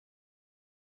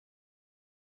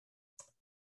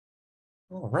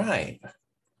All right.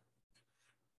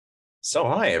 So,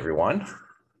 hi, everyone.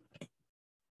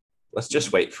 Let's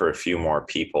just wait for a few more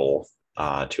people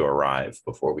to arrive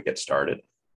before we get started.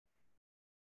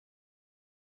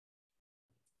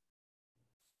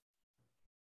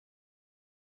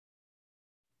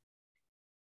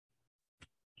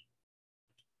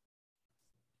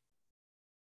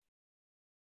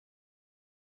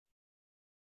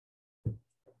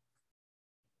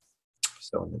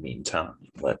 So in the meantime,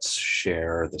 let's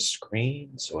share the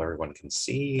screen so everyone can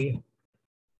see.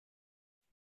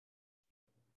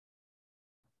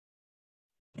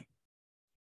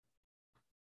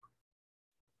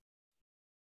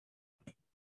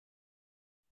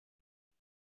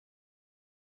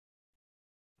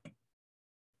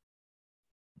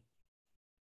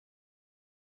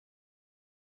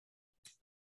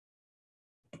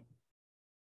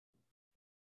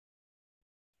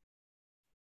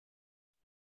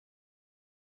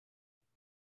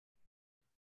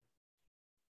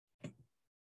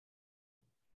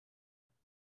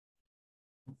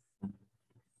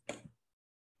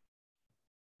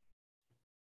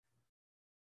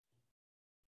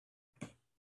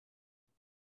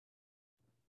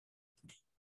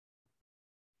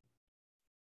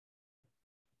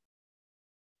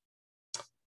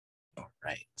 All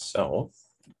right, so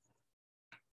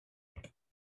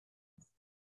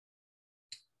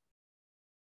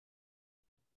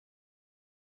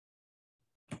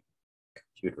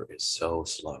computer is so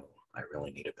slow. I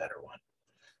really need a better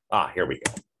one. Here we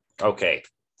go. Okay.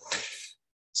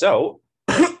 So,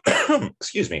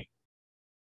 excuse me.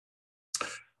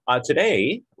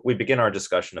 Today, we begin our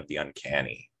discussion of the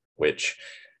uncanny, which,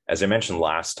 as I mentioned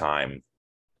last time,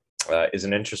 is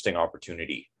an interesting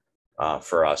opportunity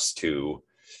for us to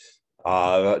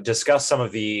discuss some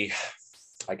of the,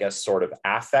 I guess, sort of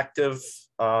affective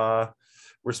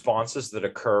responses that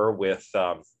occur with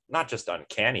not just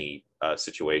uncanny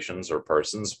situations or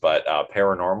persons, but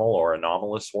paranormal or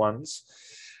anomalous ones.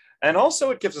 And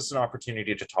also, it gives us an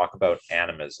opportunity to talk about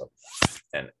animism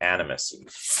and animacy.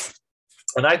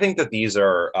 And I think that these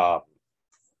are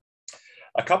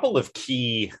a couple of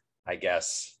key, I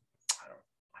guess,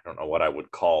 I don't know what I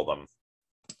would call them,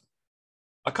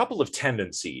 a couple of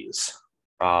tendencies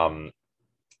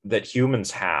that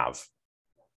humans have,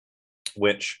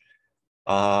 which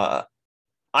I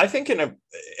think in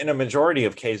a majority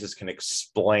of cases can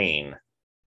explain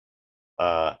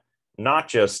not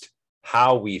just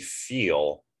how we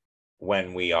feel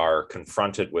when we are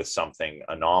confronted with something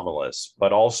anomalous,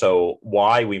 but also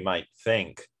why we might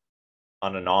think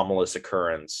an anomalous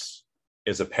occurrence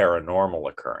is a paranormal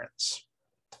occurrence,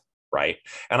 right?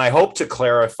 And I hope to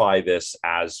clarify this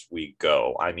as we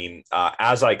go. I mean,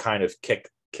 as I kind of kick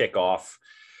off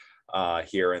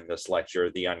here in this lecture,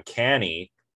 the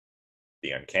uncanny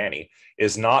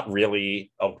is not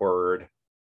really a word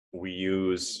we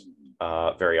use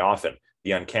very often.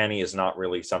 The uncanny is not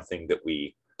really something that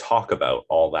we talk about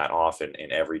all that often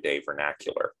in everyday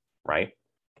vernacular, right?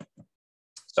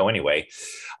 So anyway,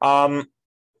 what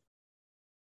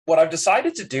I've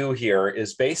decided to do here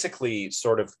is basically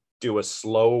sort of do a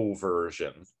slow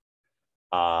version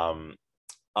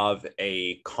of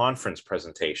a conference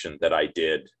presentation that I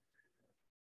did.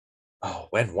 Oh,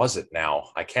 when was it now?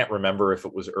 I can't remember if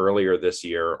it was earlier this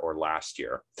year or last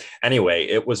year. Anyway,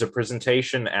 it was a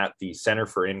presentation at the Center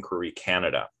for Inquiry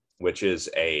Canada, which is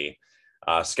a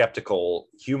skeptical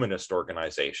humanist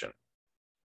organization.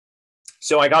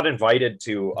 So I got invited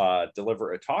to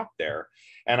deliver a talk there,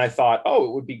 and I thought, oh,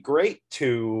 it would be great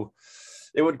to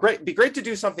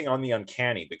do something on the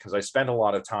uncanny, because I spent a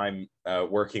lot of time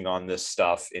working on this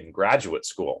stuff in graduate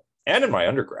school and in my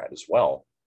undergrad as well.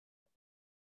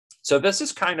 So this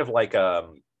is kind of like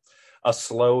a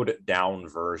slowed down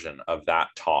version of that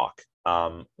talk.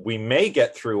 We may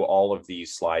get through all of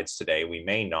these slides today. We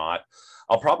may not.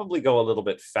 I'll probably go a little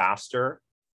bit faster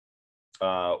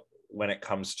when it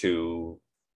comes to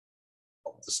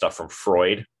the stuff from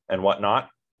Freud and whatnot.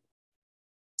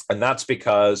 And that's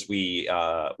because we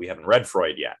haven't read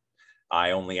Freud yet.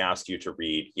 I only asked you to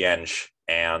read Jensch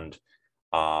and,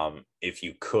 if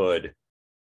you could,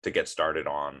 to get started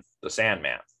on The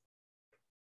Sandman.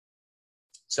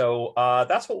 So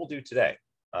that's what we'll do today.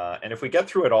 And if we get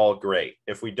through it all, great.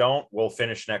 If we don't, we'll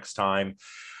finish next time.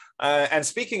 And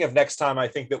speaking of next time, I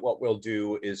think that what we'll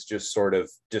do is just sort of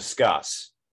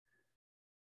discuss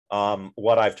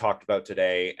what I've talked about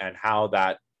today and how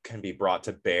that can be brought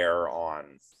to bear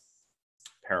on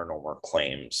paranormal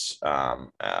claims,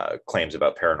 claims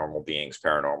about paranormal beings,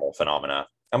 paranormal phenomena.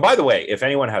 And by the way, if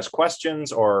anyone has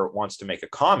questions or wants to make a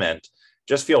comment,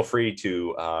 just feel free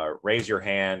to raise your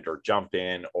hand or jump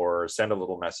in or send a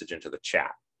little message into the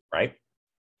chat, right?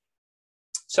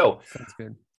 So sounds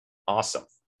good. Awesome.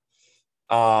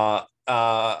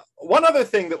 One other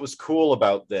thing that was cool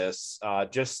about this,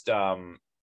 it's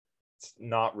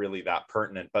not really that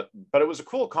pertinent, but it was a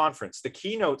cool conference. The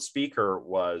keynote speaker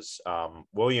was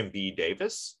William B.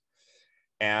 Davis.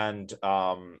 And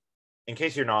in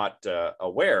case you're not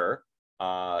aware,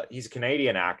 he's a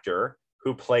Canadian actor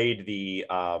who played the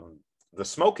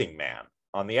smoking man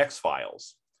on the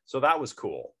X-Files. So that was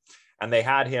cool. And they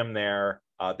had him there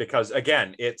because,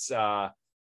 again, it's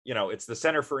it's the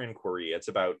Center for Inquiry. It's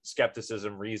about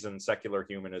skepticism, reason, secular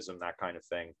humanism, that kind of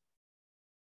thing.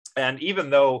 And even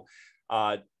though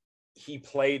he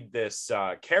played this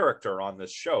character on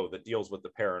this show that deals with the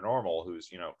paranormal, who's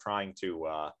trying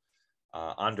to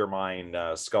undermine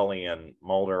Scully and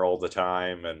Mulder all the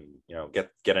time, and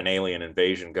get an alien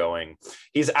invasion going,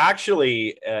 he's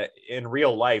actually in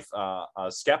real life a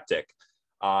skeptic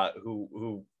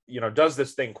who does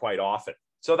this thing quite often.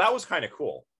 So that was kind of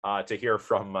cool to hear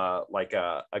from like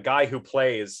a guy who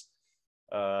plays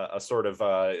a sort of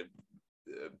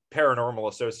paranormal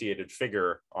associated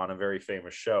figure on a very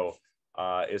famous show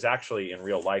is actually in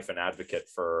real life an advocate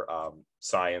for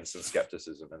science and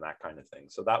skepticism and that kind of thing.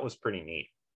 So that was pretty neat.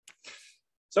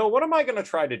 So what am I going to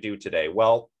try to do today?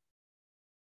 Well,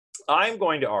 I'm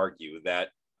going to argue that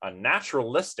a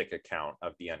naturalistic account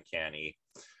of the uncanny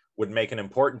would make an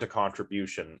important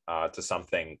contribution to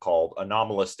something called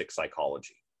anomalistic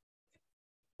psychology.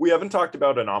 We haven't talked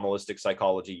about anomalistic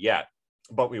psychology yet,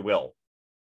 but we will.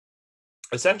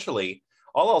 Essentially,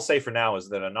 all I'll say for now is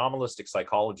that anomalistic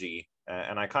psychology,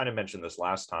 and I kind of mentioned this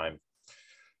last time,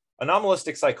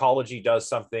 anomalistic psychology does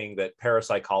something that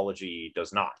parapsychology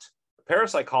does not.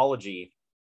 Parapsychology,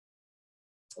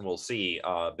 and we'll see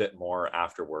a bit more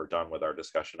after we're done with our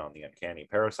discussion on the uncanny.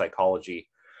 Parapsychology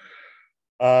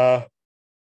often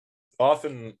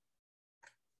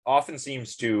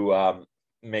seems to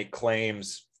make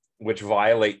claims which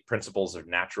violate principles of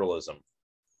naturalism,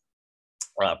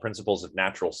 principles of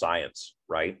natural science,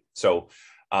 right? So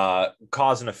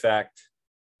cause and effect,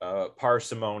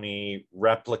 parsimony,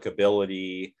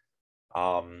 replicability,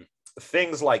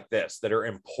 things like this that are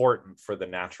important for the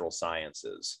natural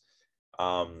sciences.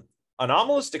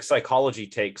 Anomalistic psychology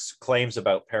takes claims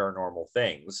about paranormal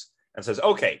things and says,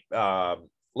 okay,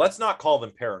 let's not call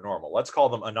them paranormal. Let's call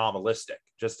them anomalistic,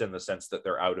 just in the sense that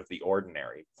they're out of the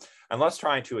ordinary. And let's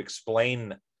try to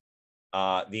explain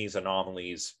these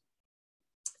anomalies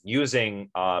using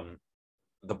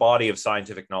the body of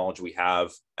scientific knowledge we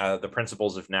have, the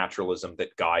principles of naturalism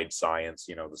that guide science,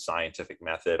 the scientific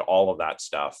method, all of that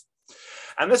stuff.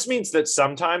 And this means that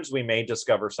sometimes we may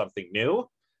discover something new,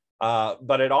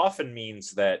 but it often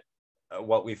means that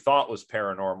what we thought was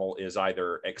paranormal is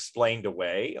either explained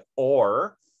away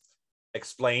or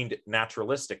explained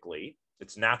naturalistically.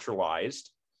 It's naturalized,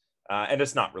 and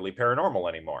it's not really paranormal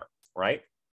anymore, right?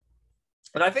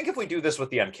 And I think if we do this with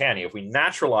the uncanny, if we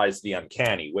naturalize the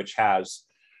uncanny, which has,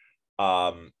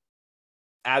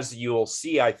 as you'll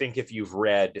see, I think if you've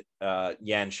read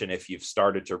Jensch and if you've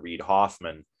started to read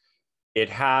Hoffman, it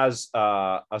has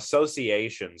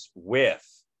associations with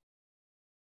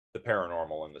the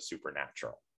paranormal and the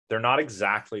supernatural. They're not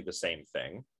exactly the same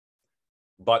thing,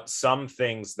 but some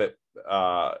things that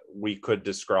we could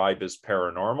describe as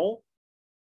paranormal,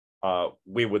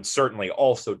 we would certainly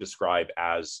also describe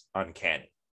as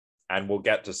uncanny. And we'll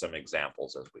get to some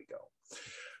examples as we go.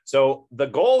 So the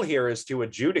goal here is to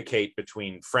adjudicate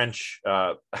between French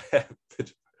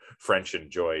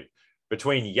enjoyed,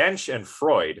 between Jensch and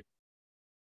Freud,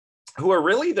 who are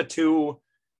really the two,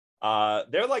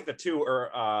 they're like the two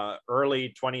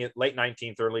early 20th, late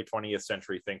 19th, early 20th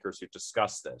century thinkers who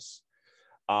discuss this.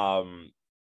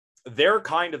 They're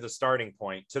kind of the starting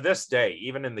point to this day,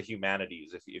 even in the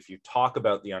humanities. If you talk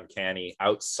about the uncanny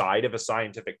outside of a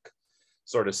scientific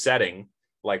sort of setting,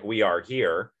 like we are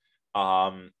here,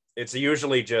 it's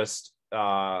usually just,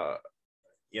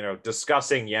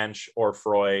 discussing Jensch or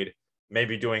Freud,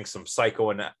 maybe doing some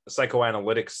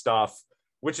psychoanalytic stuff,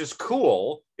 which is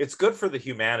cool. It's good for the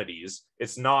humanities.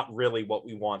 It's not really what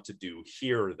we want to do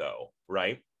here, though,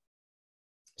 right?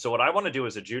 So what I want to do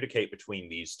is adjudicate between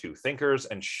these two thinkers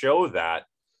and show that,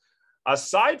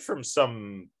 aside from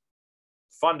some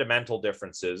fundamental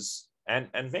differences and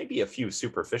maybe a few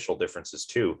superficial differences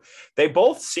too, they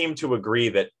both seem to agree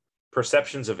that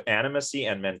perceptions of animacy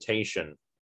and mentation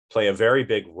play a very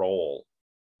big role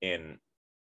in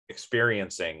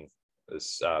experiencing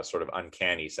this sort of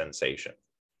uncanny sensation,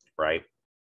 right?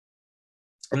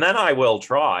 And then I will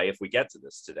try, if we get to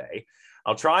this today,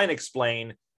 I'll try and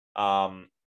explain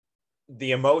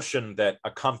the emotion that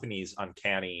accompanies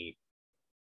uncanny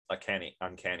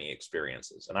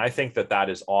experiences. And I think that that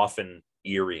is often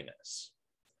eeriness.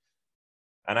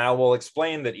 And I will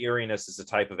explain that eeriness is a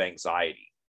type of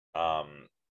anxiety.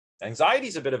 Anxiety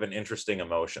is a bit of an interesting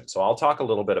emotion. So I'll talk a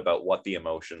little bit about what the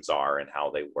emotions are and how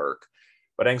they work.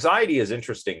 But anxiety is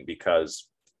interesting because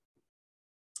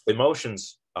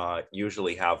emotions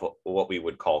usually have what we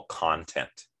would call content,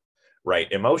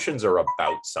 right? Emotions are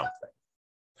about something.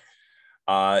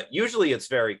 Usually it's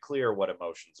very clear what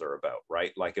emotions are about,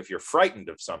 right? Like if you're frightened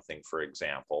of something, for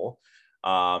example,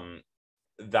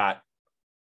 that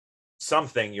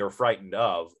something you're frightened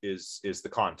of is the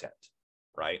content,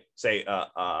 right? Say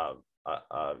a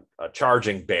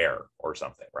charging bear or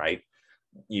something, right?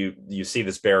 You see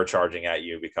this bear charging at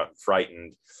you, become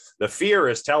frightened. The fear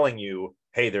is telling you,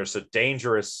 hey, there's a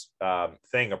dangerous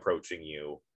thing approaching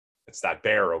you. It's that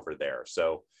bear over there.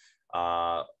 So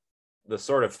the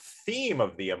sort of theme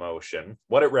of the emotion,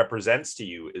 what it represents to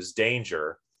you, is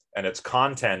danger, and its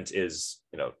content is,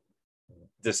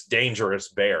 this dangerous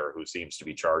bear who seems to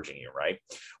be charging you, right?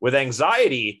 With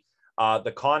anxiety,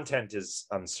 the content is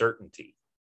uncertainty.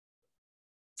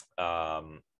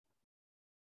 And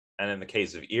in the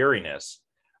case of eeriness,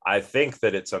 I think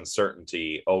that it's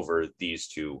uncertainty over these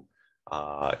two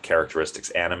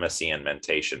characteristics, animacy and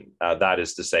mentation. That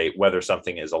is to say, whether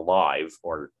something is alive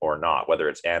or not, whether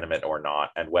it's animate or not,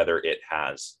 and whether it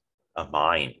has a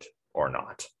mind or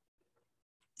not.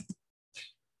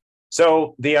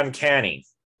 So the uncanny,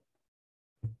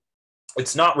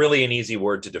 it's not really an easy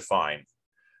word to define.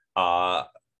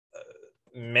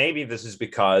 Maybe this is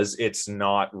because it's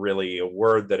not really a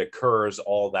word that occurs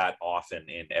all that often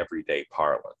in everyday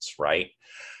parlance, right?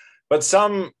 But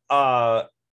some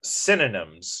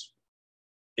synonyms,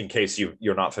 in case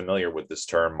you're not familiar with this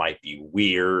term, might be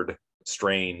weird,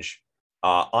 strange.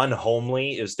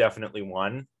 Unhomely is definitely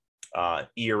one.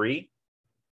 Eerie.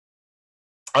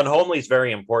 Unhomely is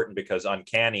very important because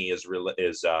uncanny is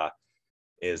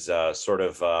sort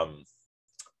of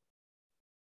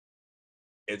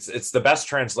it's the best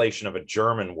translation of a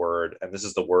German word, and this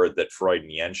is the word that Freud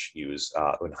and Jentsch use,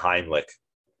 unheimlich,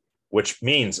 which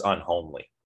means unhomely.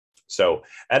 So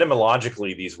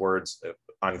etymologically, these words,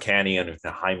 uncanny and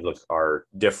unheimlich, are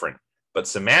different, but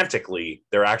semantically,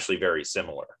 they're actually very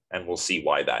similar, and we'll see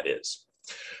why that is.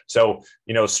 So,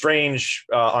 strange,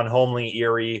 unhomely,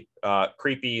 eerie,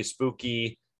 creepy,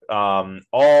 spooky,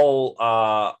 all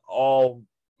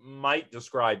might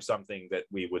describe something that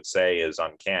we would say is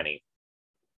uncanny.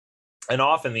 And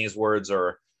often these words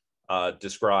are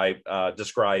describe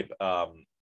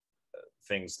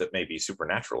things that may be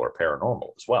supernatural or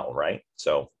paranormal as well, right?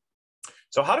 So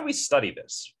how do we study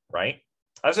this, right?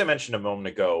 As I mentioned a moment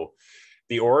ago,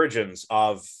 the origins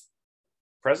of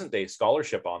present-day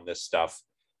scholarship on this stuff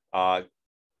are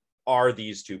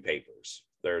these two papers.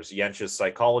 There's Jentsch's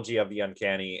Psychology of the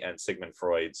Uncanny and Sigmund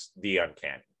Freud's The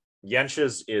Uncanny.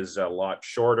 Jentsch's is a lot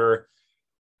shorter.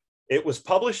 It was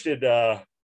published in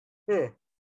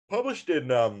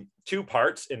two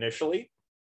parts initially.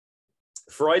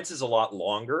 Freud's is a lot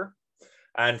longer,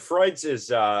 and Freud's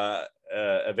is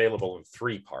available in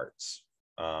 3 parts.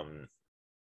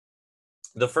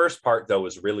 The first part, though,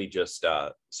 is really just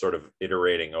sort of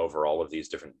iterating over all of these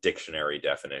different dictionary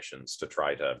definitions to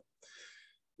try to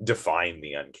define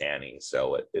the uncanny.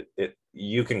 So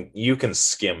you can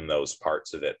skim those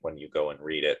parts of it when you go and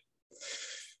read it.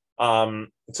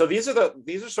 So these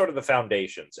are sort of the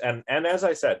foundations, and as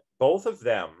I said, both of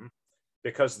them,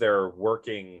 because they're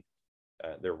writing,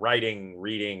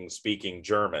 reading, speaking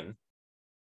German.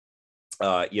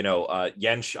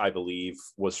 Jentsch, I believe,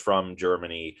 was from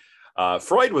Germany.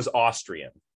 Freud was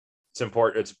Austrian. It's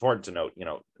important to note,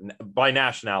 by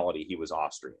nationality he was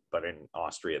Austrian, but in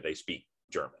Austria they speak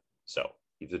German, so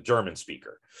he's a German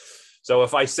speaker. So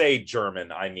if I say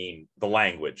German, I mean the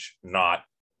language, not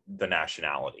the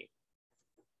nationality.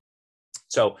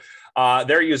 So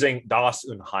they're using das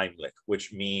Unheimlich,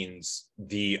 which means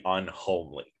the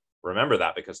unhomely. Remember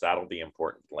that, because that'll be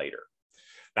important later.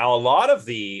 Now, a lot of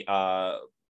the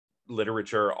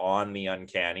literature on the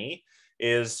uncanny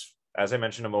is, as I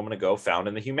mentioned a moment ago, found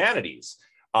in the humanities.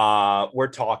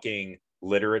 We're talking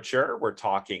literature, we're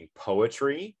talking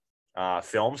poetry,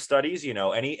 film studies,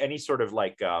 any sort of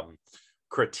like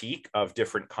critique of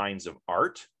different kinds of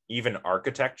art, even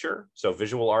architecture. So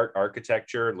visual art,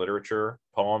 architecture, literature,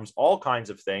 poems, all kinds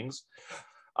of things.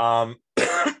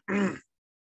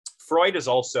 Freud is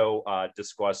also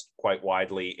discussed quite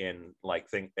widely in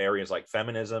areas like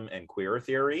feminism and queer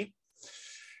theory.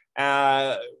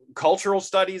 Cultural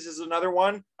studies is another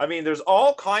one. I mean, there's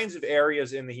all kinds of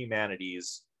areas in the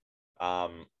humanities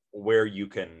where you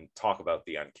can talk about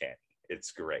the uncanny.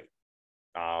 It's great.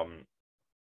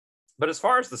 But as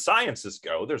far as the sciences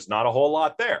go, there's not a whole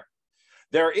lot there.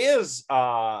 There is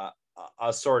a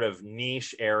sort of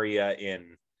niche area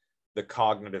in the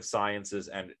cognitive sciences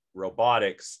and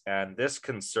robotics, and this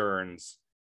concerns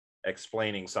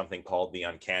explaining something called the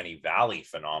uncanny valley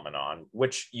phenomenon,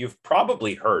 which you've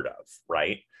probably heard of,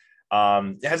 right?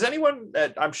 Has anyone,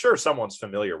 I'm sure someone's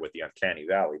familiar with the uncanny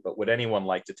valley, but would anyone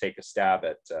like to take a stab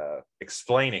at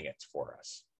explaining it for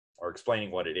us, or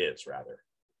explaining what it is, rather?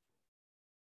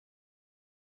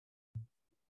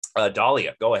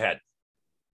 Dahlia, go ahead.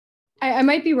 I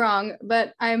might be wrong,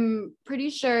 but I'm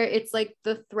pretty sure it's like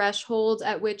the threshold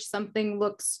at which something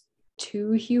looks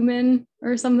too human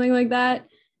or something like that.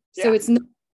 Yeah. So it's not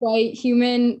quite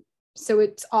human, so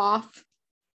it's off,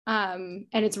 and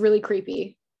it's really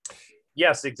creepy.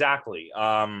 Yes, exactly.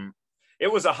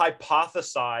 It was a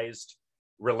hypothesized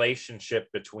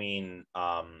relationship between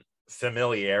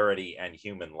familiarity and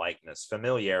human likeness.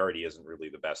 Familiarity isn't really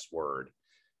the best word.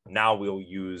 Now we'll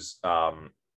use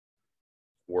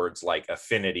words like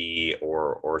affinity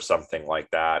or something like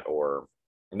that,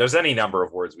 and there's any number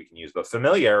of words we can use, but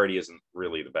familiarity isn't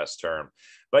really the best term.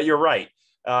 But you're right.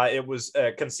 It was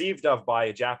conceived of by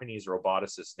a Japanese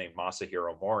roboticist named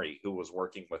Masahiro Mori, who was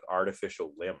working with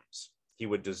artificial limbs. He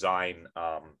would design,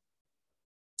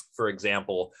 for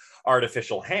example,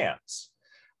 artificial hands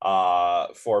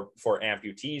for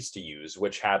amputees to use,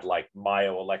 which had like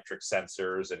myoelectric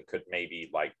sensors and could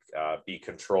maybe like be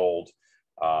controlled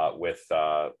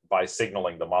by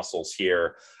signaling the muscles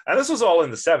here. And this was all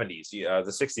in the 70s,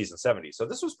 the 60s and 70s. So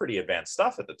this was pretty advanced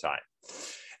stuff at the time.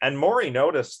 And Mori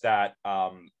noticed that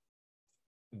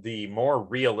the more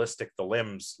realistic the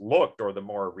limbs looked, or the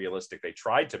more realistic they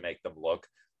tried to make them look,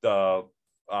 the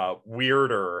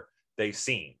weirder they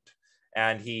seemed.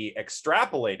 And he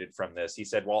extrapolated from this. He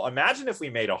said, well, imagine if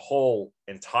we made a whole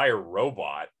entire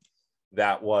robot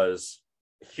that was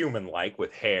human-like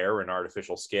with hair and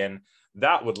artificial skin.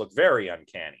 That would look very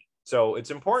uncanny. So it's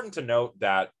important to note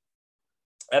that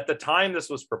at the time this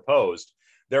was proposed,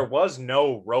 there was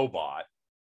no robot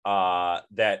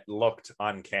that looked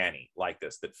uncanny like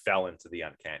this, that fell into the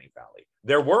uncanny valley.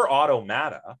 There were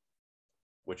automata,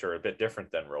 which are a bit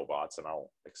different than robots, and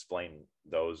I'll explain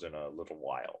those in a little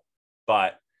while.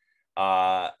 But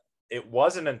it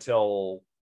wasn't until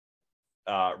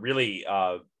really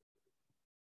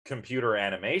computer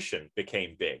animation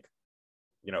became big,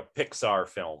 Pixar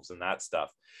films and that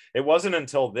stuff. It wasn't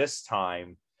until this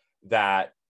time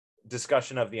that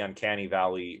discussion of the uncanny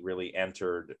valley really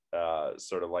entered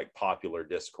sort of like popular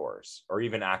discourse, or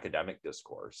even academic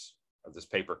discourse. This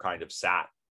paper kind of sat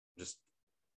just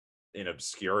in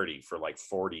obscurity for like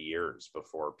 40 years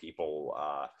before people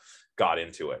got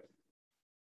into it.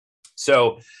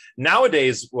 So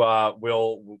nowadays, there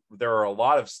are a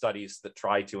lot of studies that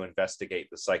try to investigate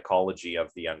the psychology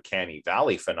of the uncanny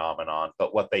valley phenomenon,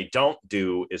 but what they don't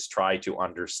do is try to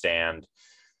understand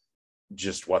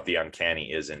just what the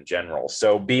uncanny is in general.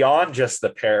 So beyond just the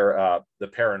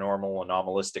paranormal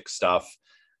anomalistic stuff,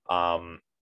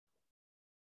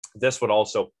 this would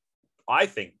also, I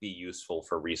think, be useful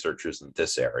for researchers in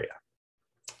this area.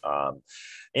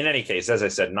 In any case, as I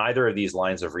said, neither of these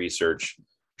lines of research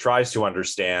tries to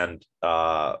understand,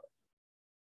 the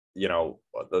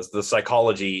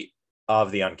psychology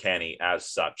of the uncanny as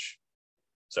such.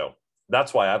 So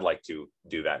that's why I'd like to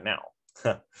do that now.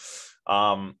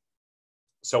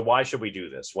 So why should we do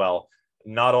this? Well,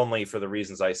 not only for the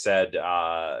reasons I said,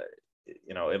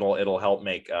 it'll help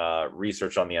make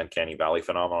research on the uncanny valley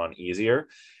phenomenon easier.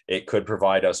 It could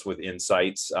provide us with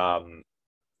insights, to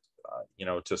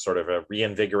sort of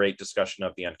reinvigorate discussion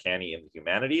of the uncanny in the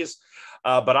humanities.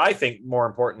 But I think more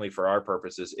importantly for our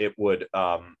purposes, it would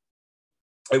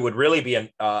really be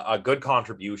a good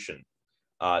contribution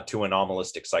to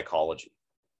anomalistic psychology,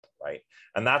 right?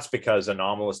 And that's because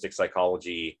anomalistic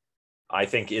psychology, I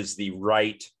think, is the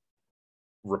right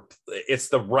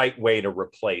way to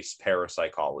replace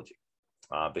parapsychology,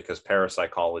 because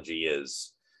parapsychology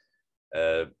is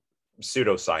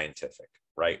pseudoscientific,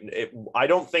 right? I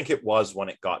don't think it was when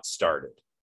it got started,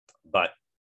 but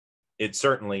it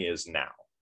certainly is now.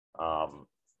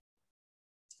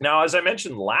 Now, as I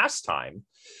mentioned last time,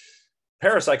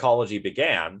 parapsychology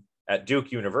began at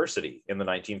Duke University in the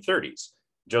 1930s.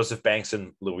 Joseph Banks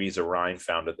and Louisa Rhine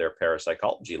founded their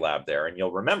parapsychology lab there, and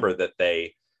you'll remember that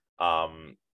they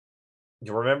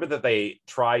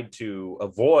tried to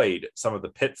avoid some of the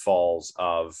pitfalls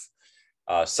of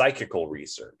psychical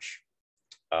research.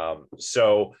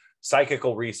 So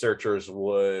psychical researchers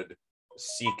would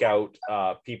seek out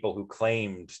people who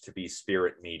claimed to be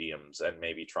spirit mediums and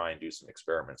maybe try and do some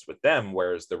experiments with them,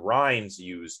 whereas the Rhines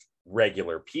used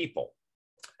regular people,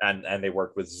 and they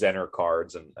worked with Zener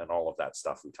cards and all of that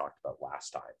stuff we talked about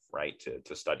last time, right?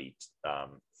 To study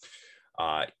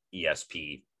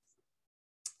ESP.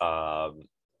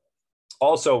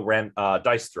 Also ran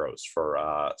dice throws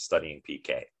for studying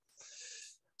PK.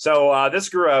 So this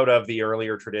grew out of the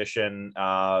earlier tradition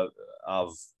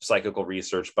of psychical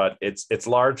research, but it's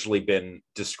largely been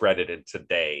discredited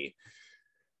today.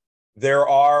 There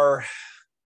are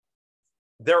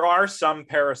some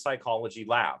parapsychology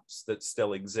labs that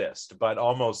still exist, but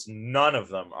almost none of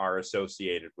them are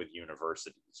associated with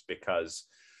universities, because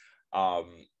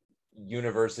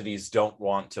universities don't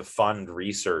want to fund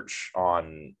research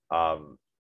on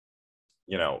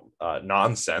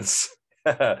nonsense.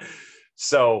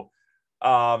 So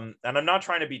and I'm not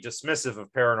trying to be dismissive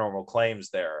of paranormal claims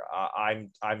there.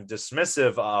 I'm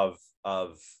dismissive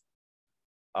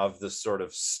of the sort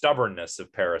of stubbornness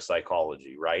of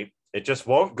parapsychology, right? It just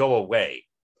won't go away,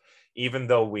 even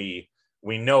though we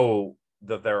know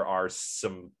that there are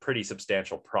some pretty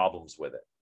substantial problems with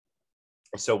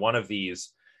it. So one of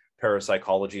these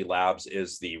parapsychology labs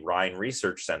is the Rhine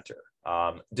Research Center.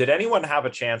 Did anyone have a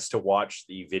chance to watch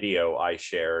the video I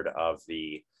shared of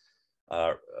the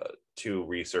two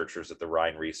researchers at the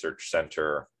Rhine Research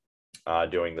Center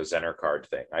doing the Zener card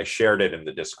thing? I shared it in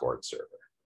the Discord server.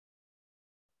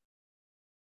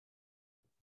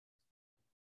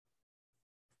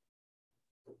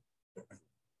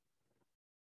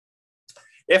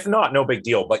 If not, no big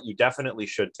deal, but you definitely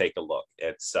should take a look.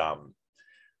 It's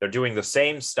they're doing the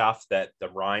same stuff that the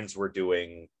Rhines were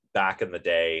doing back in the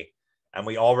day, and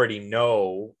we already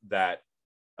know that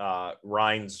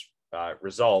Rhines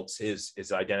results, his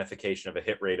identification of a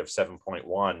hit rate of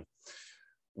 7.1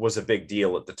 was a big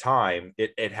deal at the time.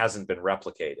 It hasn't been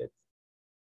replicated.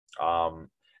 And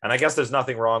I guess there's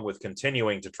nothing wrong with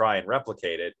continuing to try and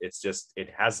replicate it. It's just, it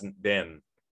hasn't been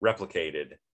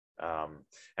replicated.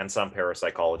 And some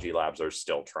parapsychology labs are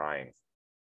still trying.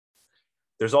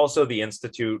 There's also the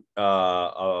Institute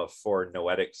for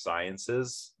Noetic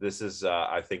Sciences. This is,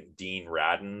 I think, Dean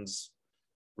Radden's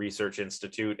research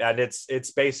institute, and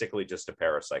it's basically just a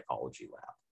parapsychology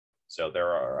lab. So there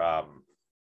are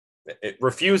it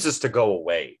refuses to go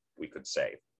away, we could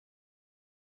say.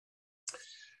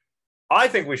 I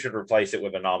think we should replace it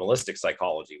with anomalistic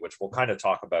psychology, which we'll kind of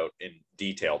talk about in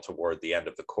detail toward the end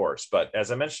of the course. But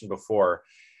as I mentioned before,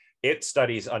 it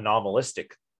studies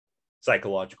anomalistic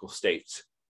psychological states.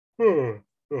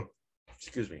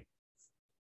 Excuse me.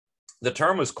 The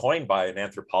term was coined by an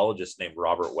anthropologist named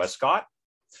Robert Westcott.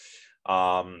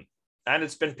 And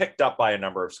it's been picked up by a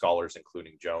number of scholars,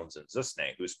 including Jones and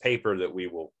Zusne, whose paper that we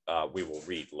will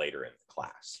read later in the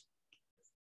class.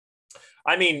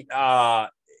 I mean,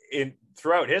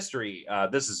 throughout history,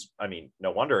 this is, I mean,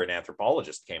 no wonder an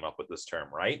anthropologist came up with this term,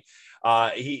 right?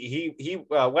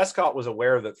 Westcott was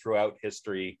aware that throughout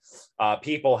history,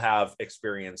 people have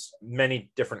experienced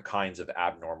many different kinds of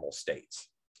abnormal states,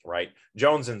 right?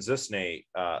 Jones and Zusne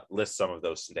list some of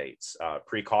those states: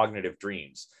 precognitive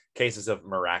dreams, cases of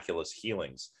miraculous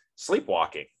healings,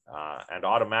 sleepwalking, and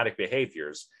automatic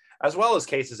behaviors, as well as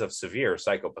cases of severe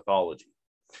psychopathology.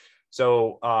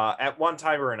 So at one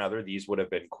time or another, these would have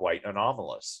been quite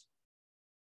anomalous.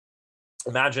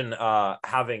 Imagine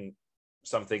having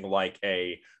something like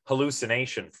a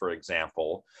hallucination, for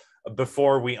example,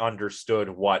 before we understood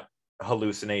what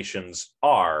hallucinations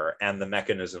are and the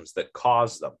mechanisms that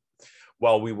cause them.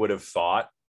 Well, we would have thought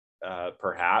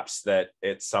perhaps that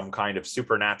it's some kind of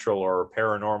supernatural or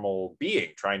paranormal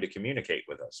being trying to communicate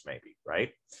with us, maybe,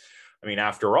 right? I mean,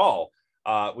 after all,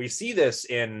 we see this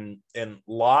in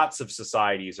lots of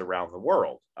societies around the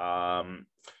world,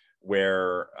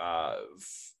 where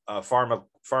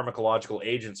pharmacological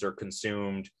agents are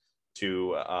consumed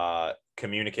to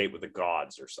communicate with the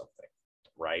gods or something,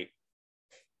 right?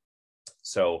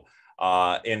 So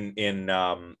in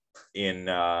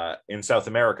South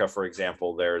America, for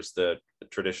example, there's the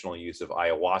traditional use of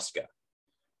ayahuasca,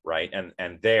 right?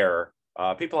 And there,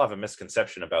 people have a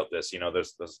misconception about this. You know,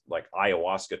 there's like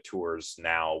ayahuasca tours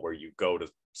now where you go to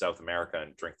South America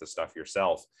and drink the stuff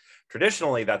yourself.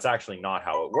 Traditionally, that's actually not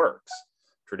how it works.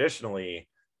 Traditionally,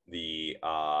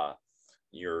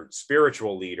 your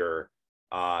spiritual leader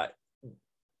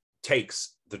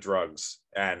takes the drugs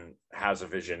and has a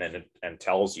vision and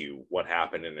tells you what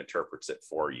happened and interprets it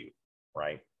for you,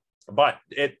 right? But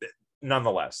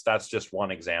nonetheless, that's just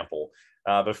one example.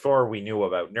 Before we knew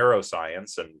about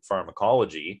neuroscience and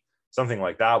pharmacology, something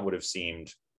like that would have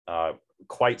seemed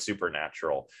quite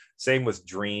supernatural. Same with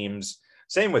dreams.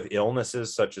 Same with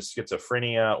illnesses such as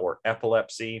schizophrenia or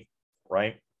epilepsy,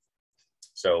 right?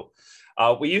 So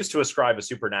we used to ascribe a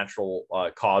supernatural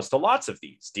cause to lots of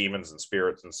these, demons and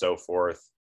spirits and so forth.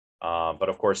 But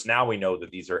of course, now we know that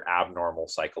these are abnormal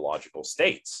psychological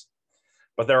states.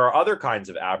 But there are other kinds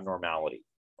of abnormality.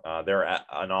 They're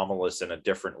anomalous in a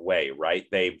different way, right?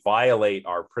 They violate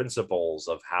our principles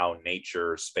of how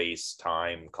nature, space,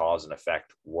 time, cause and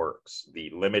effect works,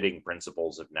 the limiting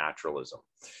principles of naturalism.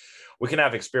 We can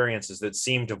have experiences that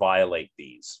seem to violate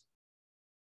these.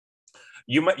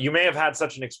 You may have had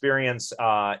such an experience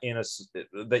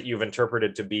that you've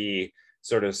interpreted to be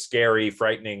sort of scary,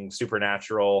 frightening,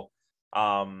 supernatural.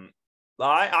 I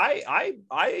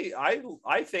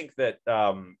think that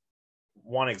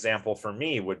one example for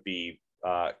me would be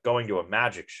going to a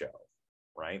magic show,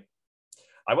 right?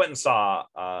 I went and saw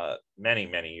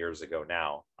many years ago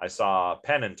now. I saw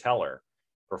Penn and Teller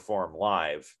perform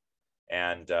live,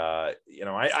 and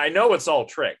I know it's all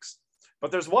tricks,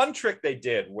 but there's one trick they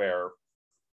did where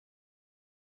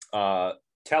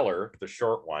Teller, the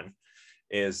short one,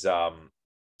 is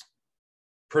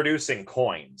producing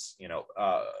coins.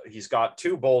 He's got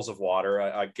two bowls of water.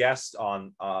 A guest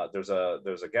on there's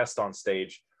a guest on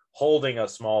stage holding a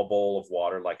small bowl of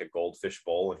water like a goldfish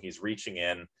bowl, and he's reaching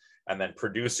in and then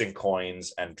producing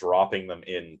coins and dropping them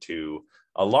into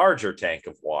a larger tank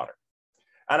of water.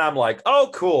 And I'm like, oh,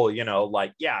 cool,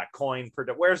 coin.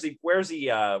 Where's he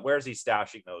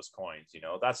stashing those coins?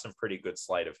 That's some pretty good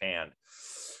sleight of hand.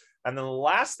 And then the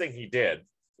last thing he did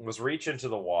was reach into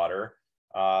the water,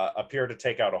 appear to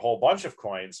take out a whole bunch of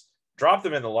coins, drop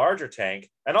them in the larger tank,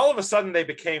 and all of a sudden they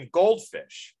became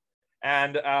goldfish.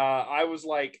 And I was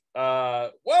like,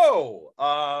 whoa,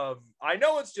 I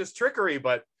know it's just trickery,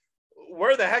 but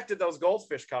where the heck did those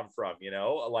goldfish come from?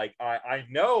 I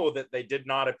know that they did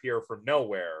not appear from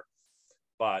nowhere,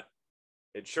 but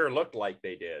it sure looked like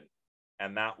they did.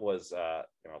 And that was,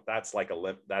 that's like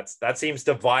that seems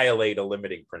to violate a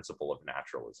limiting principle of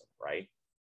naturalism, right?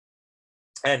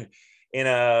 And in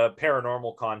a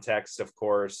paranormal context, of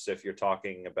course, if you're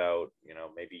talking about,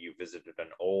 maybe you visited an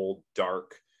old,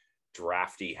 dark,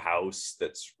 drafty house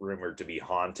that's rumored to be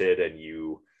haunted, and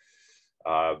you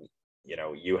have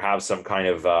some kind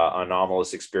of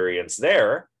anomalous experience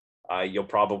there, you'll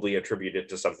probably attribute it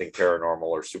to something paranormal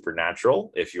or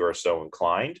supernatural if you are so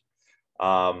inclined.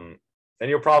 And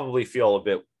you'll probably feel a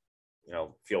bit,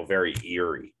 feel very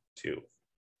eerie too.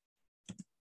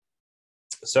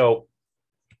 So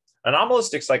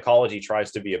anomalistic psychology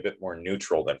tries to be a bit more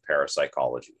neutral than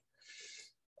parapsychology.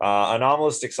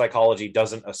 Anomalistic psychology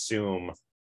doesn't assume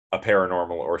a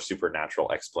paranormal or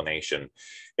supernatural explanation.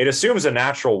 It assumes a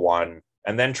natural one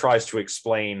and then tries to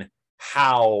explain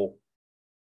how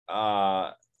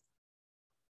the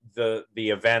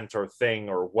event or thing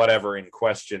or whatever in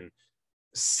question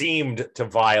seemed to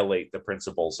violate the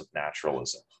principles of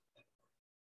naturalism.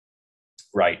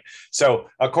 Right. So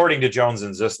according to Jones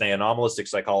and Zisney, anomalistic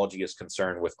psychology is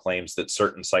concerned with claims that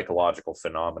certain psychological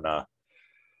phenomena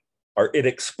are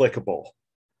inexplicable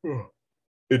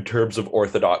in terms of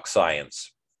orthodox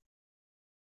science.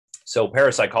 So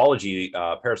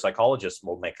parapsychologists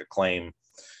will make a claim,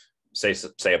 say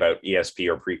about ESP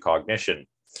or precognition,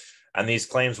 and these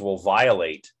claims will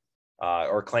violate,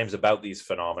 or claims about these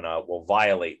phenomena will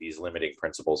violate these limiting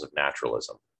principles of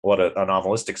naturalism. What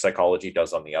anomalistic psychology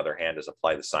does, on the other hand, is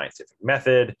apply the scientific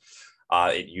method.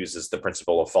 It uses the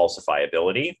principle of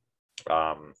falsifiability.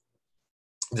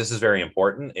 This is very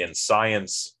important. In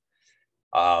science,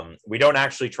 we don't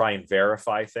actually try and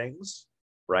verify things,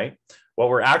 right? What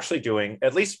we're actually doing,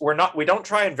 at least we don't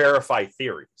try and verify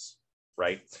theories,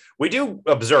 right? We do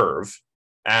observe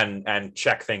and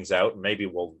check things out. Maybe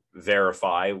we'll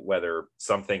verify whether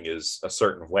something is a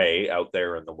certain way out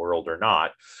there in the world or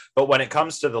not. But when it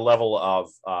comes to the level of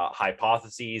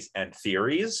hypotheses and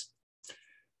theories,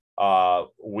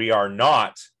 we are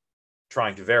not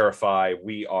trying to verify.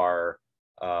 We are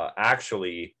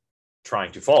actually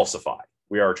trying to falsify.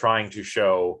 We are trying to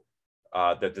show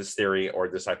that this theory or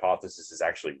this hypothesis is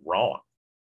actually wrong.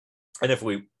 And if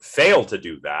we fail to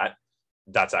do that,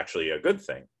 that's actually a good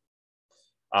thing.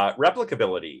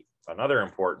 Replicability, another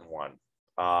important one.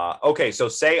 Okay, so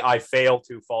say I fail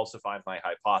to falsify my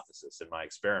hypothesis in my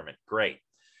experiment. Great.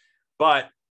 But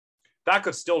that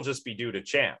could still just be due to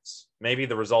chance. Maybe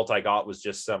the result I got was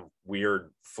just some weird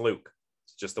fluke.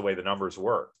 It's just the way the numbers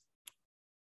work.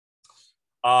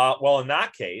 Well, in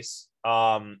that case,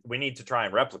 we need to try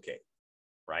and replicate,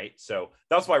 right? So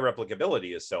that's why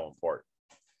replicability is so important.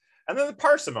 And then the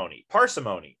parsimony,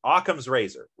 Occam's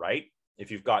razor, right? If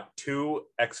you've got two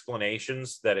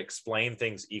explanations that explain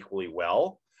things equally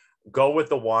well, Go with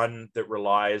the one that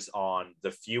relies on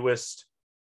the fewest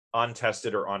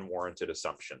untested or unwarranted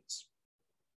assumptions.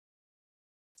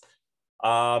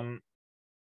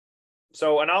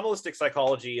 So anomalistic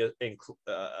psychology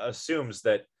assumes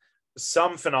that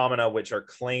some phenomena which are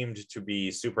claimed to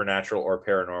be supernatural or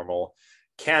paranormal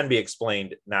can be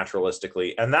explained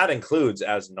naturalistically, and that includes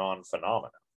as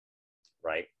non-phenomena,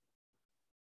 right?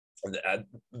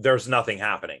 There's nothing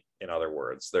happening, in other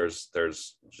words. There's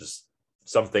just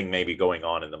something maybe going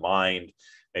on in the mind.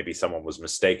 Maybe someone was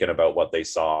mistaken about what they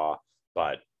saw,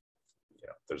 but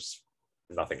there's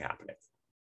nothing happening.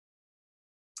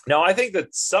 Now, I think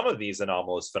that some of these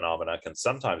anomalous phenomena can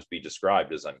sometimes be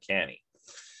described as uncanny.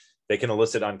 They can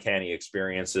elicit uncanny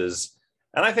experiences.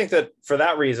 And I think that for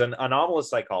that reason, anomalous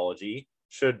psychology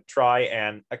should try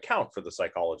and account for the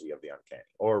psychology of the uncanny.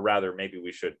 Or rather, maybe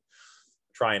we should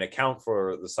try and account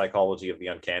for the psychology of the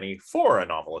uncanny for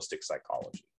anomalistic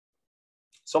psychology.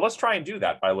 So let's try and do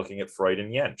that by looking at Freud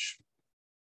and Jentsch.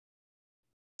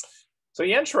 So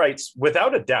Jentsch writes,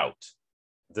 without a doubt,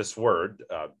 this word,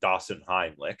 das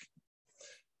Unheimlich,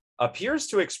 appears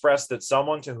to express that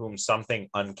someone to whom something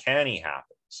uncanny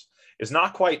happens is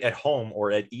not quite at home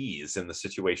or at ease in the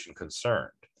situation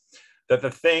concerned, that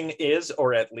the thing is,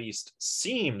 or at least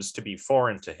seems to be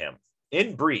foreign to him.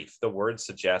 In brief, the word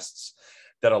suggests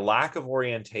that a lack of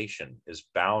orientation is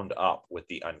bound up with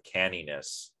the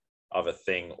uncanniness of a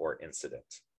thing or incident.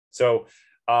 So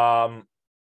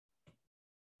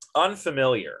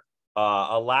unfamiliar,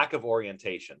 a lack of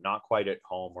orientation, not quite at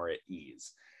home or at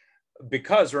ease.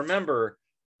 Because remember,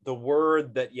 the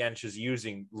word that Jentsch is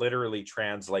using literally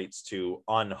translates to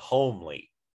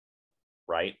unhomely,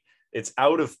 right? It's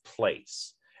out of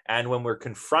place. And when we're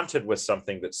confronted with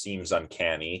something that seems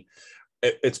uncanny,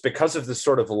 it's because of this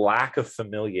sort of lack of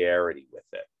familiarity with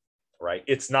it, right?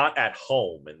 It's not at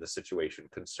home in the situation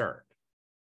concerned.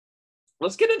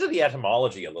 Let's get into the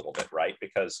etymology a little bit, right?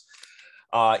 Because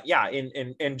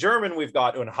in German, we've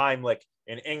got unheimlich.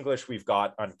 In English, we've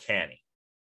got uncanny.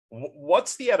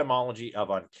 What's the etymology of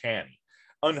uncanny?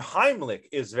 Unheimlich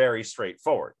is very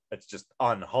straightforward. It's just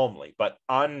unhomely. But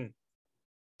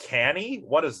uncanny,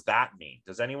 what does that mean?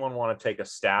 Does anyone want to take a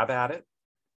stab at it?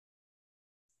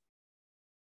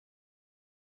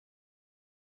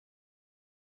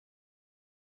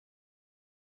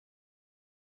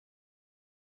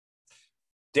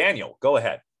 Daniel, go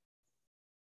ahead.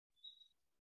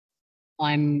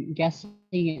 I'm guessing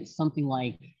it's something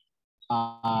like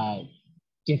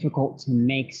difficult to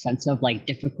make sense of, like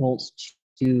difficult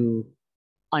to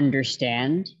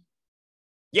understand.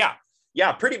 Yeah,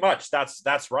 pretty much.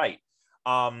 That's right.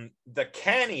 The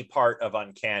canny part of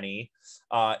uncanny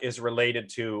is related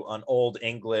to an Old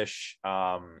English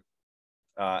and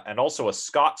also a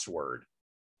Scots word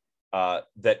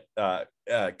that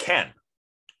ken,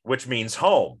 which means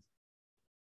home.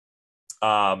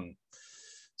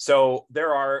 So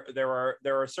there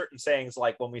are certain sayings,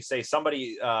 like when we say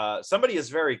somebody is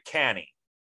very canny,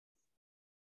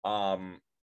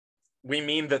 we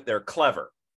mean that they're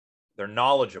clever, they're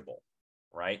knowledgeable,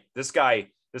 right? This guy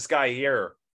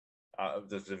here,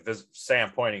 say I'm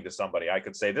pointing to somebody, I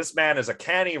could say this man is a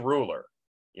canny ruler.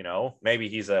 Maybe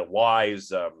he's a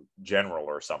wise general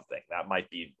or something. That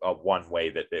might be one way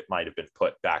that it might have been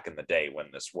put back in the day when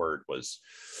this word was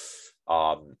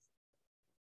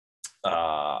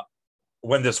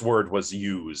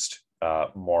used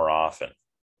more often.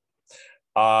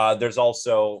 There's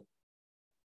also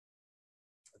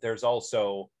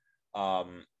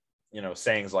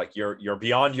sayings like you're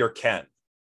beyond your ken,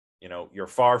 you're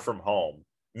far from home,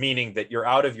 meaning that you're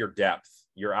out of your depth,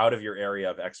 you're out of your area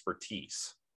of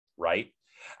expertise, right?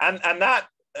 And that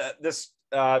this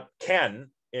ken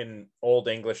in Old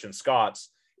English and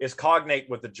Scots is cognate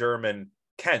with the German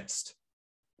kennst,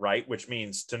 right, which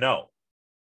means to know,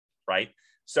 right?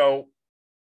 So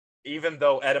even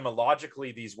though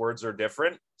etymologically these words are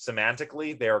different,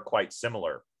 semantically they are quite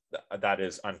similar. That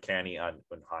is uncanny and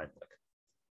unheimlich.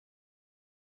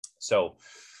 So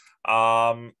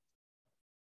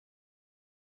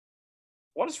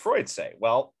what does Freud say?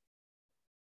 Well,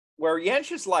 where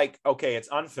Jentsch is like, okay, it's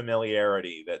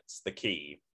unfamiliarity that's the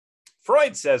key,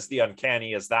 Freud says the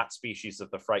uncanny is that species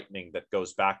of the frightening that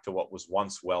goes back to what was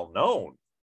once well known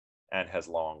and has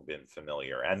long been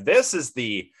familiar. And this is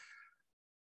the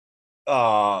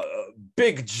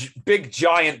big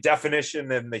giant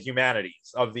definition in the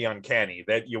humanities of the uncanny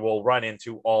that you will run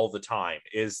into all the time,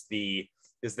 is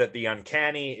that the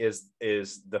uncanny is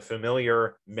the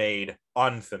familiar made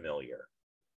unfamiliar.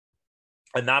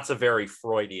 And that's a very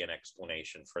Freudian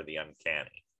explanation for the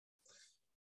uncanny.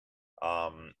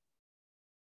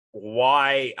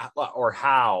 Why or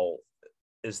how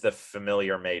is the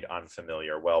familiar made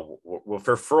unfamiliar? Well,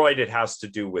 for Freud, it has to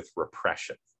do with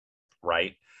repression,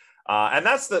 right? And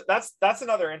that's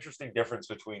another interesting difference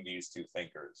between these two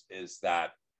thinkers, is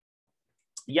that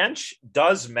Jentsch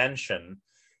does mention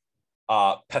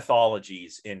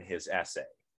pathologies in his essay.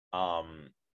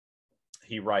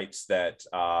 He writes that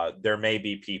there may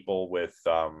be people with,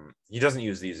 he doesn't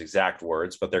use these exact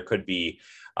words, but there could be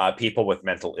people with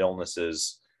mental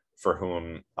illnesses for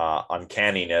whom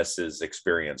uncanniness is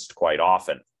experienced quite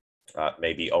often,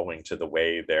 maybe owing to the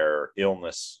way their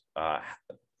illness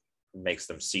makes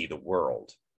them see the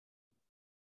world.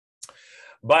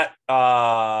 But,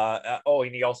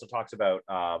 and he also talks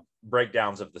about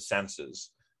breakdowns of the senses,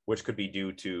 which could be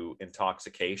due to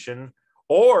intoxication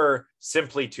or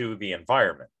simply to the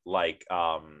environment. Like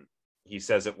he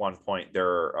says at one point,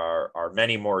 there are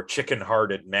many more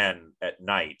chicken-hearted men at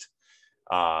night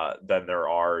than there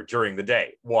are during the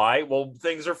day. Why? Well,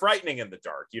 things are frightening in the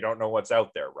dark. You don't know what's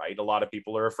out there, right? A lot of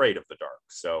people are afraid of the dark.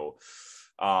 So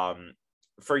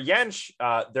for Jentsch,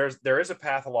 there is a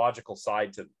pathological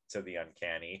side to the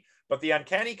uncanny, but the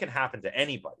uncanny can happen to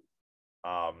anybody.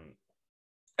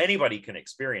 Anybody can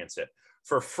experience it.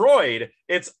 For Freud,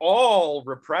 it's all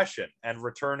repression and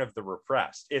return of the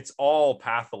repressed. It's all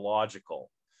pathological.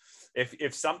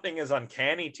 If something is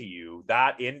uncanny to you,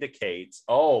 that indicates,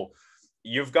 oh,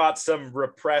 you've got some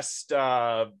repressed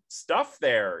stuff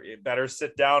there. You better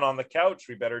sit down on the couch.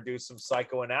 We better do some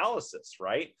psychoanalysis,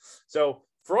 right? So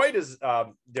Freud is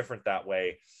different that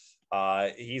way.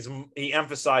 He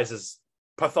emphasizes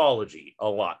pathology a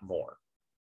lot more,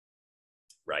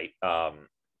 right?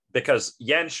 Because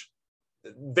Jentsch,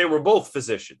 they were both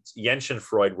physicians. Jentsch and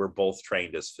Freud were both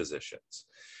trained as physicians.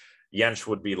 Jentsch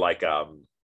would be like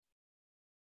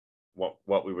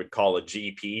what we would call a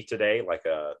GP today, like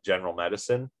a general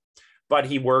medicine, but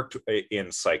he worked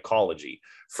in psychology.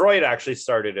 Freud actually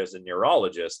started as a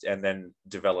neurologist and then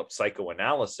developed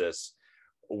psychoanalysis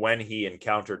when he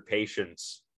encountered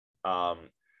patients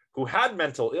who had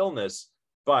mental illness,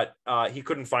 but he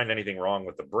couldn't find anything wrong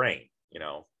with the brain. You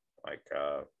know, like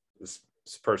this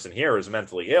person here is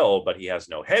mentally ill, but he has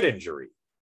no head injury.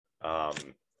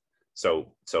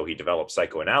 So he developed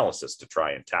psychoanalysis to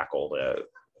try and tackle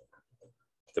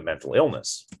the mental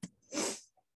illness.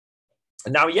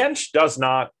 Now, Jentsch does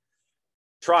not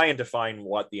try and define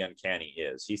what the uncanny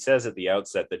is. He says at the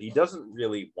outset that he doesn't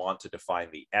really want to define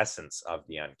the essence of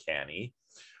the uncanny.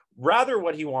 Rather,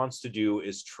 what he wants to do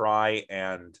is try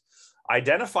and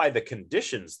identify the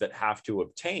conditions that have to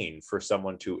obtain for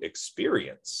someone to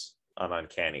experience an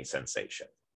uncanny sensation.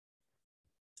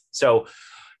 So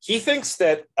he thinks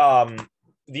that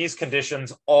these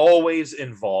conditions always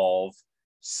involve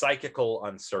psychical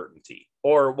uncertainty,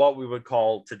 or what we would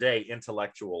call today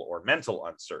intellectual or mental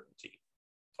uncertainty,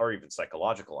 or even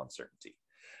psychological uncertainty.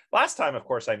 Last time, of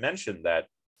course, I mentioned that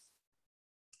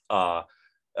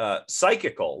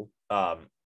psychical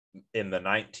in the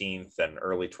 19th and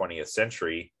early 20th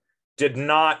century did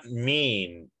not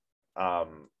mean,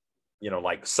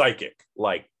 like psychic,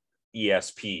 like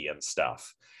ESP and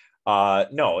stuff.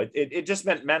 No, it just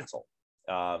meant mental,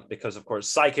 because, of course,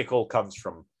 psychical comes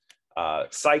from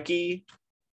psyche,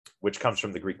 which comes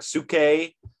from the Greek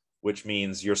psyche, which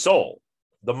means your soul,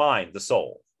 the mind, the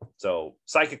soul. So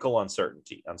psychical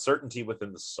uncertainty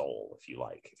within the soul, if you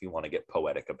like, if you want to get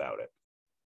poetic about it.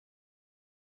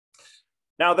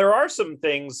 Now, there are some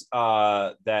things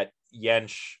that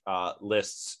Jentsch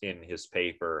lists in his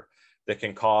paper that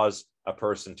can cause a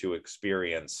person to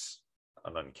experience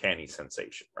an uncanny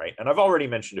sensation, right? And I've already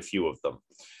mentioned a few of them.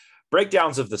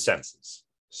 Breakdowns of the senses.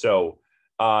 So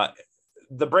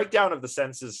the breakdown of the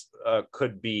senses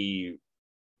could be,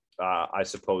 I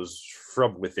suppose,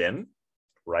 from within,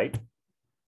 right?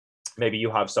 Maybe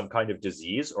you have some kind of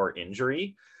disease or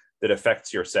injury that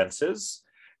affects your senses,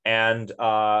 and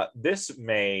this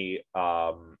may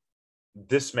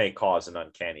cause an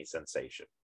uncanny sensation,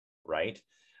 right?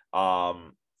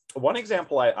 One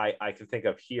example I can think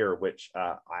of here, which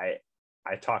I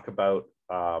talk about,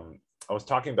 I was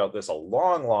talking about this a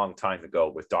long time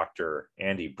ago with Dr.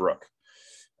 Andy Brooke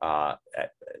in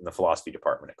the philosophy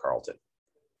department at Carleton.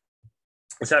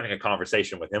 I was having a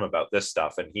conversation with him about this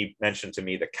stuff, and he mentioned to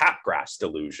me the Capgras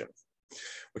delusion,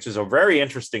 which is a very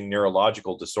interesting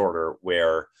neurological disorder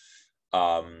where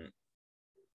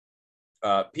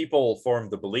people form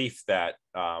the belief that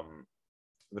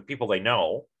the people they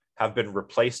know have been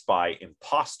replaced by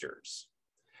imposters.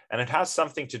 And it has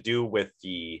something to do with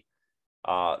the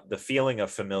feeling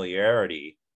of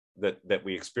familiarity that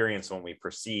we experience when we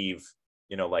perceive,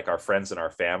 like our friends and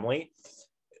our family.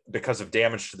 Because of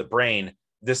damage to the brain,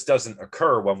 this doesn't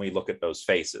occur when we look at those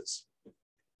faces.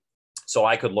 So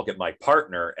I could look at my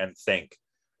partner and think,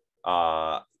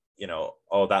 oh,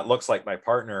 that looks like my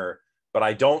partner, but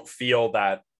I don't feel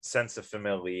that sense of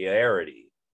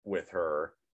familiarity with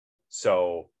her.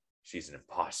 So she's an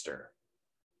imposter.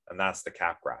 And that's the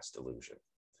Capgras delusion.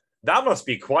 That must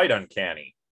be quite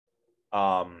uncanny.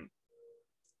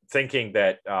 Thinking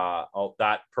that,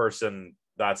 that person,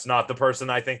 that's not the person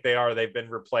I think they are. They've been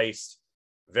replaced.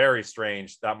 Very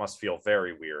strange. That must feel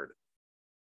very weird.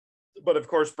 But of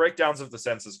course, breakdowns of the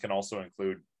senses can also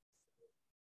include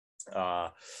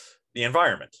the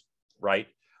environment, right?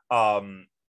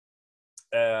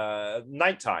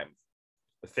 Nighttime,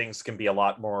 things can be a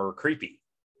lot more creepy,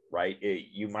 right?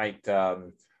 You might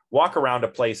walk around a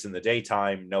place in the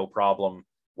daytime, no problem.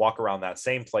 Walk around that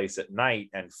same place at night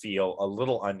and feel a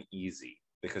little uneasy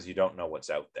because you don't know what's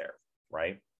out there,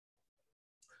 right?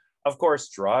 Of course,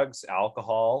 drugs,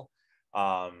 alcohol,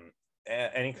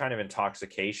 any kind of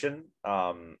intoxication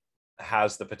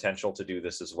has the potential to do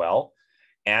this as well.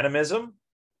 Animism,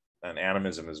 and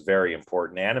animism is very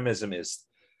important. Animism is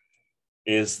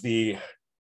the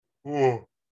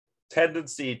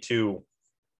tendency to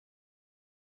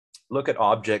look at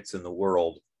objects in the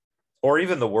world, or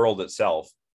even the world itself,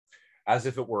 as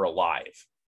if it were alive,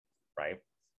 right?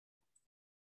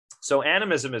 So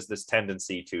animism is this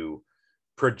tendency to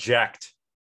project,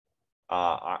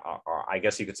 I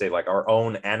guess you could say, like our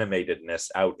own animatedness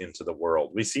out into the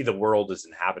world. We see the world is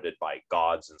inhabited by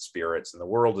gods and spirits, and the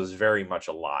world is very much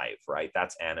alive, right?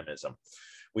 That's animism.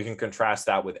 We can contrast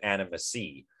that with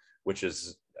animacy, which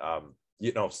is,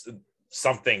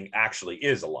 something actually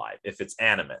is alive if it's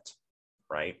animate,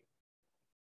 right?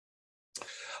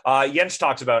 Jens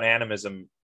talks about animism,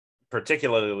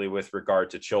 particularly with regard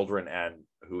to children and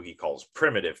who he calls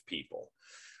primitive people.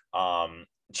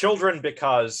 Children,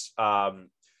 because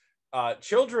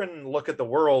children look at the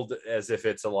world as if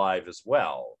it's alive as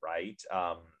well, right?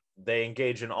 They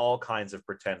engage in all kinds of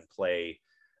pretend play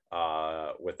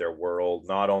with their world.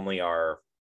 Not only are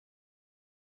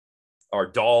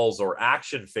dolls or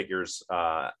action figures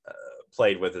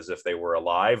played with as if they were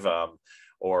alive,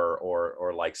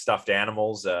 or like stuffed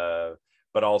animals,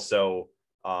 but also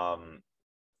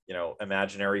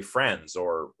imaginary friends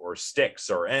or sticks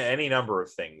or any number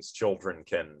of things. Children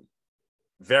can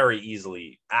very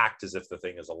easily act as if the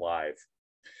thing is alive.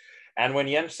 And when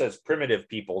Jens says primitive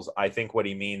peoples, I think what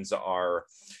he means are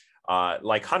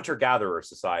like hunter-gatherer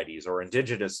societies or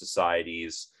indigenous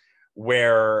societies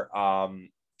where,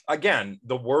 again,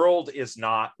 the world is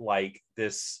not like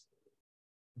this,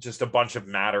 just a bunch of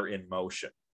matter in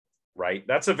motion, right?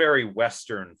 That's a very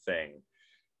Western thing,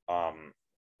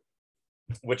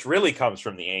 which really comes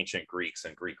from the ancient Greeks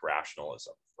and Greek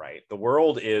rationalism, right? The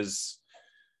world is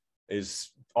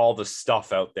all the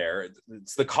stuff out there.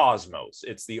 It's the cosmos.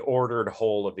 It's the ordered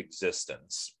whole of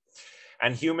existence.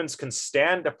 And humans can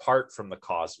stand apart from the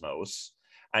cosmos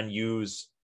and use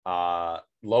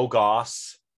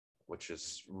logos, which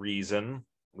is reason.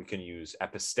 We can use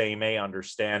episteme,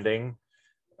 understanding.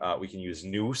 We can use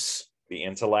nous, the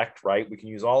intellect, right? We can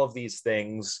use all of these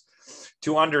things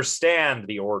to understand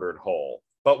the ordered whole,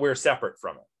 but we're separate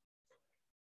from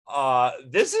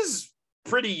it. This is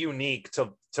pretty unique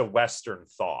to Western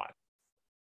thought.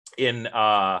 In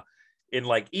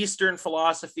like Eastern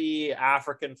philosophy,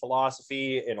 African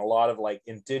philosophy, in a lot of like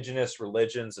indigenous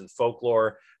religions and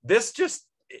folklore, this just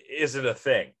isn't a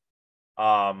thing.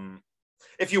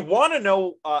 If you want to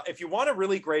know, if you want a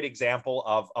really great example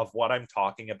of what I'm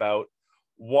talking about,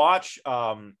 watch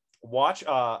a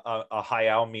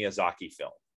Hayao Miyazaki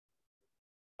film.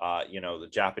 The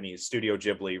Japanese Studio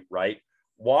Ghibli, right?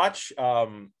 Watch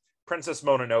Princess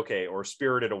Mononoke or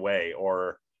Spirited Away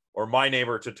or My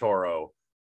Neighbor Totoro.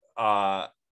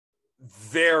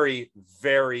 Very,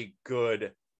 very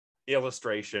good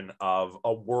illustration of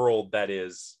a world that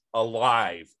is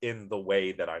alive in the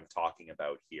way that I'm talking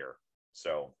about here.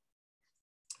 So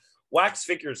wax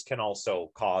figures can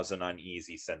also cause an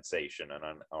uneasy sensation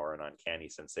or an uncanny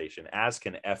sensation, as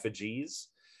can effigies,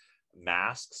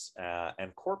 masks,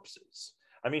 and corpses.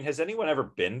 I mean, has anyone ever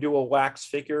been to a wax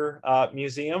figure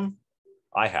museum?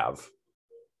 I have.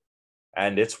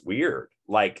 And it's weird.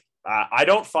 Like, I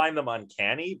don't find them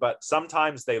uncanny, but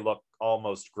sometimes they look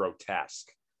almost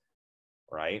grotesque,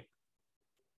 right?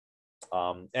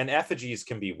 And effigies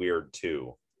can be weird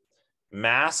too.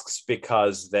 Masks,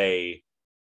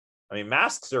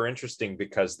 masks are interesting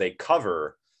because they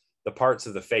cover the parts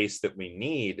of the face that we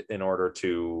need in order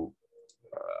to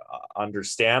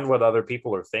understand what other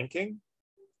people are thinking.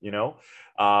 We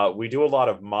do a lot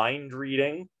of mind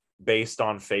reading based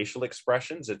on facial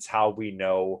expressions. It's how we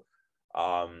know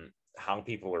how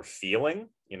people are feeling.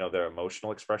 you know, their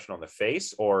emotional expression on the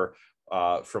face, or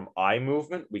from eye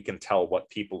movement, we can tell what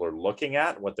people are looking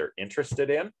at, what they're interested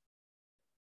in.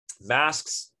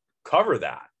 Masks cover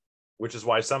that, which is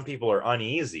why some people are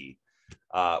uneasy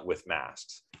with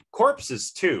masks.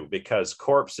 Corpses too, because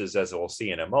corpses, as we'll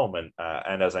see in a moment,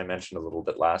 and as I mentioned a little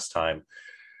bit last time,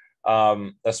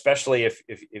 especially if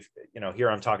you know, here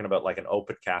I'm talking about like an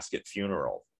open casket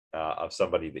funeral of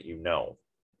somebody that you know.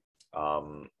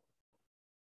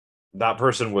 That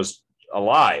person was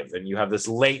alive, and you have this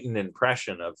latent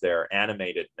impression of their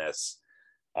animatedness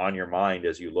on your mind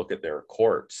as you look at their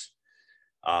corpse.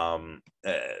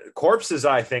 Corpses,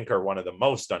 I think, are one of the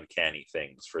most uncanny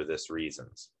things for this reason.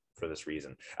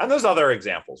 And there's other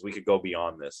examples. We could go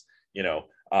beyond this. You know,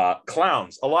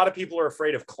 clowns. A lot of people are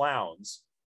afraid of clowns,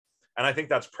 and I think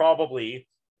that's probably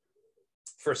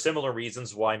for similar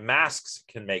reasons why masks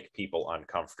can make people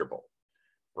uncomfortable,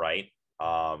 right?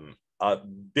 A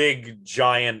big,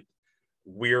 giant,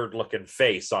 weird-looking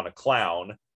face on a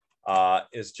clown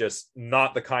is just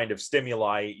not the kind of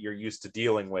stimuli you're used to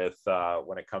dealing with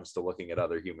when it comes to looking at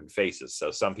other human faces. So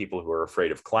some people who are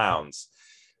afraid of clowns,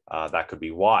 that could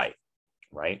be why,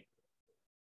 right?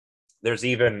 There's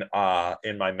even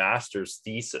in my master's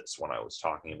thesis, when I was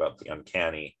talking about the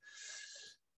uncanny,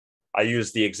 I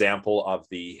used the example of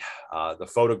the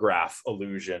photograph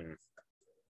illusion.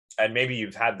 And maybe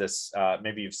you've had this,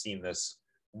 maybe you've seen this,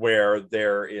 where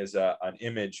there is an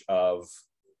image of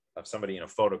somebody in a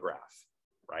photograph,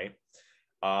 right?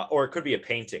 Or it could be a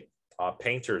painting.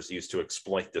 Painters used to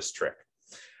exploit this trick.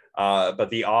 But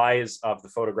the eyes of the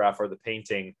photograph or the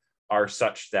painting are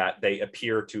such that they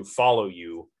appear to follow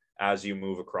you as you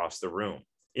move across the room,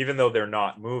 even though they're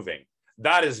not moving.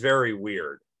 That is very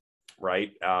weird,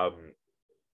 right?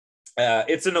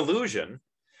 It's an illusion.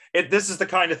 This is the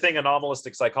kind of thing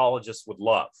anomalistic psychologists would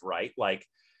love, right? Like,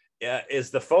 is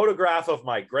the photograph of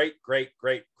my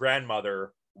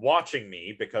great-great-great-grandmother watching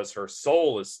me because her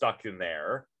soul is stuck in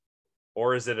there,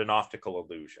 or is it an optical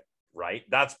illusion, right?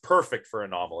 That's perfect for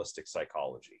anomalistic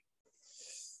psychology.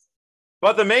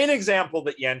 But the main example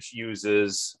that Jentsch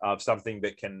uses of something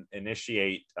that can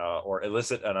initiate or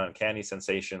elicit an uncanny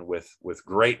sensation with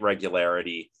great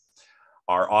regularity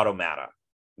are automata.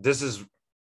 This is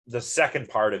the second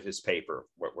part of his paper,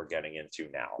 what we're getting into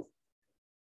now.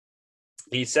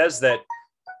 He says that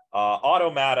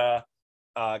automata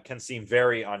can seem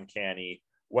very uncanny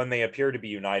when they appear to be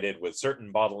united with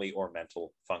certain bodily or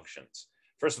mental functions.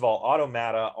 First of all,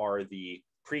 automata are the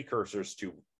precursors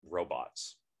to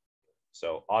robots.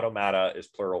 So automata is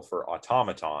plural for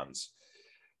automatons,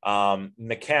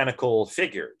 mechanical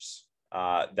figures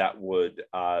that would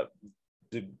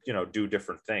do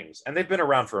different things. And they've been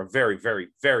around for a very, very,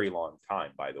 very long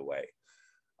time, by the way.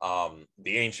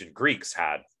 The ancient Greeks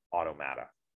had automata.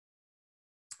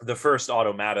 The first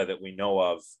automata that we know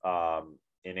of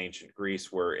in ancient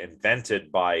Greece were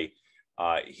invented by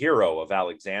Hero of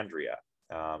Alexandria.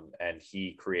 And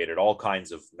he created all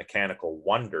kinds of mechanical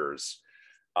wonders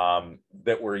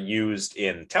that were used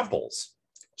in temples.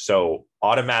 So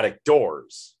automatic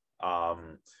doors,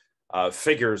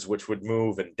 figures which would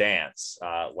move and dance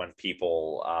when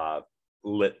people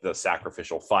lit the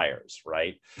sacrificial fires,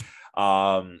 right?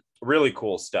 Really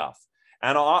cool stuff.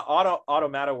 And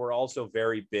automata were also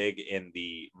very big in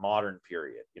the modern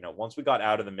period. You know, once we got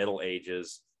out of the Middle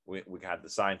Ages, we had the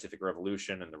scientific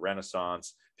revolution and the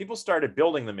Renaissance. People started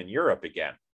building them in Europe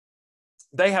again.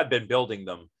 They had been building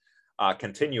them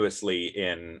continuously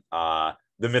in the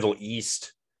Middle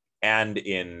East and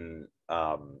in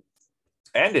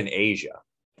Asia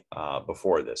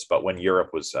before this. But when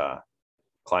Europe was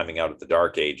climbing out of the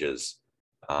Dark Ages,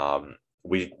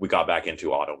 we got back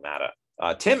into automata.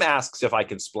 Tim asks if I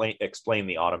can explain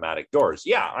the automatic doors.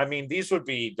 Yeah, I mean, these would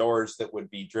be doors that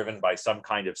would be driven by some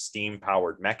kind of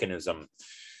steam-powered mechanism,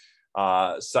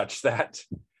 such that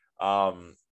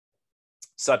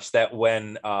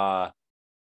when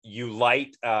you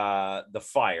light the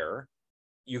fire,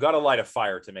 you got to light a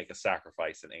fire to make a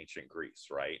sacrifice in ancient Greece,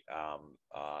 right?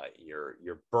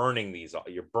 You're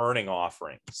burning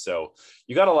offerings, so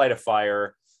you got to light a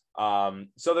fire.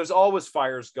 So there's always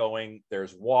fires going.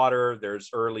 There's water. There's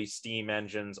early steam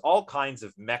engines. All kinds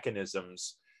of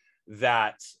mechanisms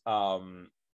that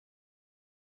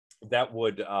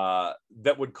would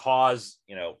cause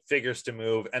figures to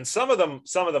move, and some of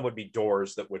them would be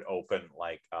doors that would open,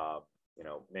 like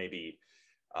maybe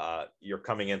you're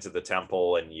coming into the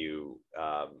temple and you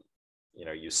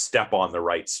step on the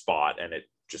right spot and it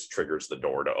just triggers the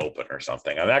door to open or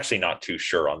something. I'm actually not too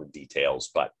sure on the details,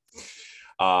 but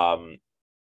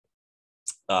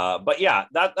yeah,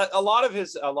 that a lot of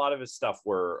his stuff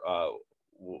were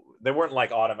they weren't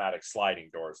like automatic sliding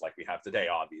doors like we have today.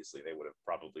 Obviously, they would have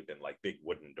probably been like big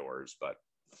wooden doors, but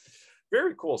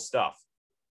very cool stuff.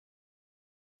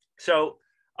 So,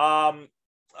 in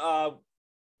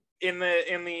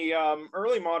the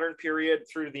early modern period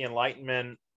through the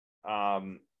Enlightenment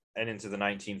and into the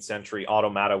 19th century,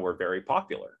 automata were very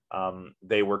popular.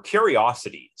 They were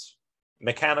curiosities,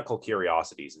 mechanical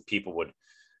curiosities, and people would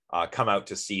come out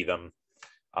to see them.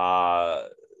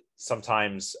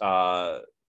 Sometimes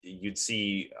you'd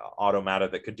see automata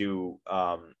that could do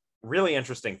really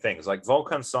interesting things, like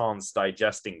Vaucanson's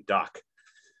digesting duck.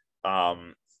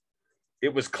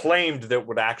 It was claimed that it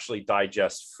would actually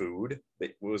digest food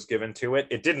that was given to it.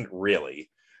 It didn't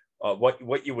really.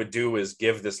 What you would do is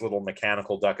give this little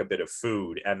mechanical duck a bit of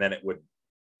food, and then it would,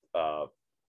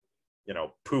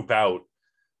 poop out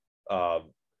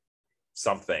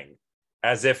something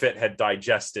as if it had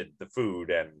digested the food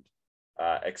and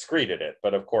excreted it.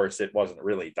 But of course, it wasn't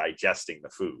really digesting the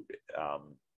food.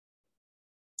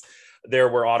 There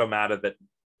were automata that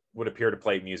would appear to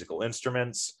play musical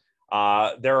instruments.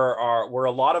 There were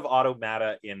a lot of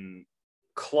automata in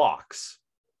clocks,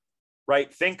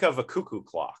 right? Think of a cuckoo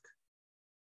clock.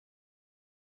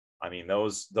 I mean,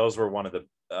 those were one of the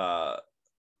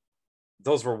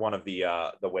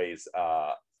ways.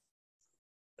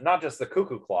 Not just the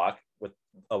cuckoo clock with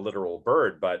a literal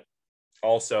bird, but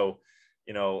also,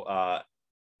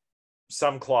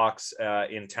 some clocks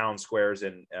in town squares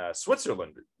in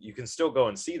Switzerland, you can still go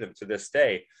and see them to this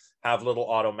day, have little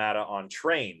automata on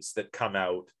trains that come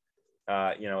out,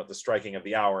 at the striking of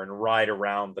the hour and ride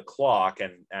around the clock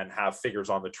and have figures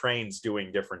on the trains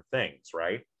doing different things,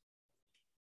 right?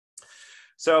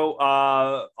 So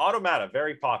automata,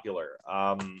 very popular.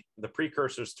 The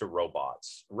precursors to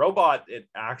robots. Robot, it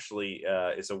actually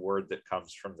is a word that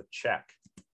comes from the Czech,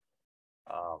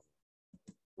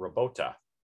 robota.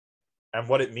 And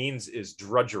what it means is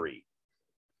drudgery.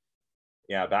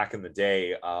 Yeah, back in the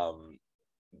day,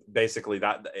 basically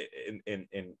that in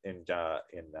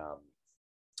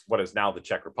what is now the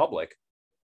Czech Republic,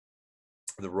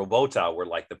 the robota were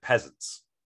like the peasants,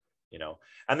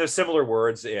 and there's similar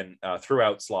words in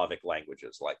throughout Slavic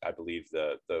languages. Like I believe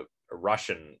the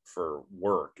Russian for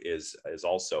work is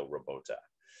also robota.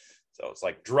 So it's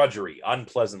like drudgery,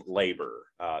 unpleasant labor,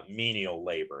 menial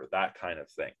labor, that kind of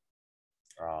thing.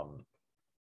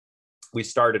 We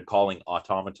started calling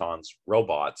automatons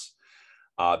robots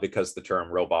because the term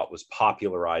robot was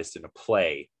popularized in a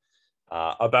play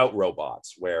about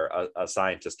robots, where a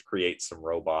scientist creates some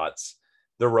robots.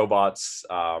 The robots,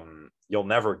 you'll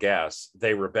never guess,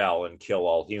 they rebel and kill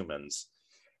all humans.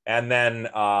 And then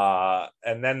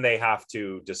they have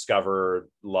to discover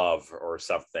love or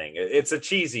something. It's a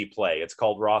cheesy play. It's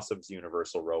called Rossum's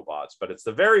Universal Robots, but it's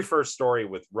the very first story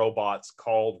with robots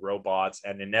called robots,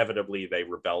 and inevitably they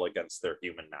rebel against their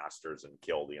human masters and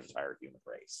kill the entire human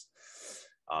race.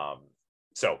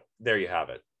 So there you have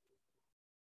it.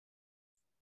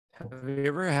 Have you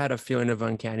ever had a feeling of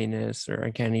uncanniness or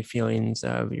uncanny feelings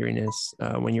of eeriness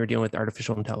when you were dealing with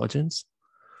artificial intelligence?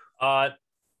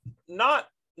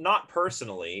 Not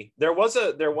personally. There was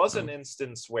an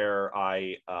instance where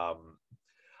I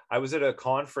was at a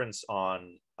conference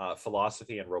on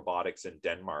philosophy and robotics in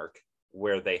Denmark,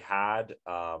 where they had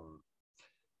a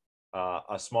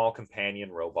small companion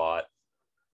robot.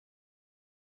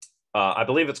 I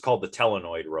believe it's called the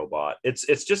Telenoid robot.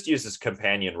 It's just used as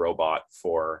companion robot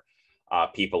for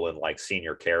people in like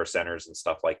senior care centers and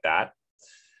stuff like that.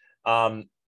 And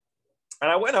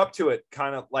I went up to it,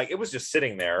 kind of like, it was just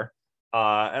sitting there.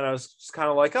 And I was just kind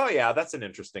of like, oh yeah, that's an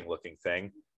interesting looking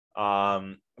thing.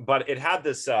 But it had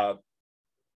this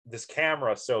this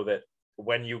camera, so that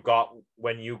when you got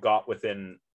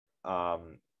within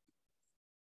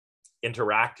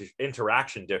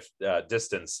interaction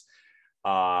distance,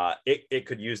 it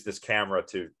could use this camera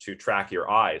to track your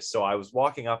eyes. So I was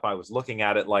walking up, I was looking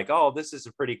at it like, oh, this is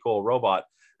a pretty cool robot.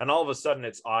 And all of a sudden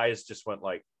its eyes just went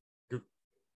like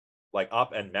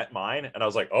up and met mine. And I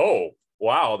was like, oh,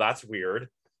 wow, that's weird.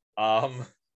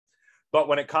 But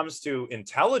when it comes to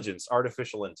intelligence,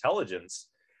 artificial intelligence,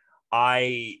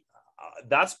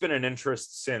 that's been an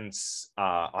interest since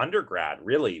undergrad,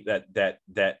 really,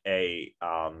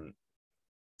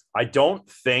 I don't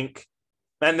think,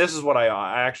 and this is what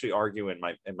I actually argue in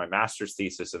my master's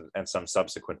thesis and some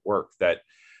subsequent work, that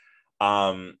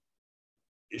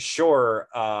sure,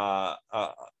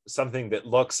 something that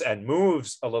looks and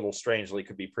moves a little strangely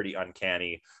could be pretty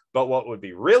uncanny, but what would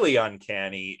be really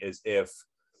uncanny is if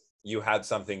you had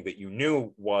something that you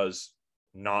knew was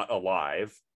not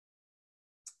alive,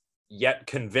 yet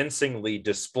convincingly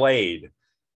displayed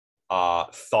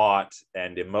thought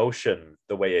and emotion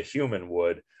the way a human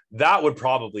would, that would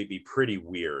probably be pretty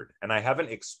weird. And I haven't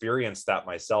experienced that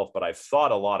myself, but I've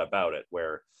thought a lot about it,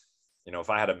 where, you know, if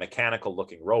I had a mechanical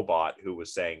looking robot who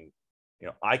was saying, you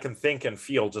know, I can think and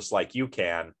feel just like you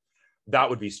can, that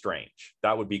would be strange.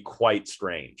 That would be quite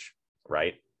strange,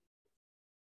 right?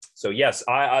 So yes,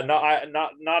 I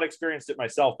not experienced it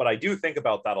myself, but I do think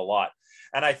about that a lot.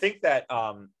 And I think that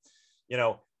you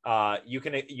know, you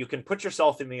can put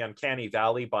yourself in the uncanny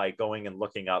valley by going and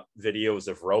looking up videos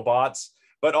of robots,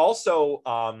 but also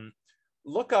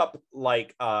look up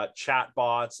like chat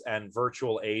bots and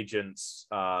virtual agents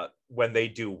when they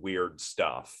do weird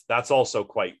stuff. That's also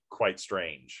quite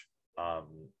strange.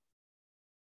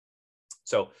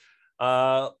 So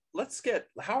let's get,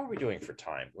 how are we doing for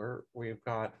time? We're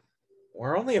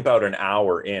only about an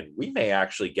hour in. We may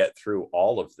actually get through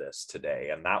all of this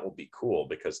today, and that will be cool,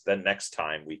 because then next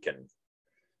time we can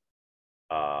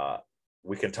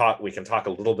talk a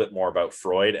little bit more about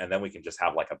Freud, and then we can just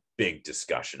have like a big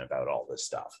discussion about all this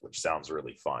stuff, which sounds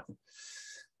really fun.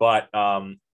 But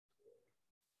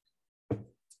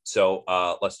so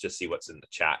let's just see what's in the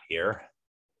chat here.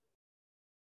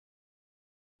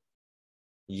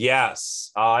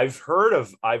 Yes, I've heard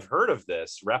of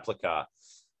this Replica.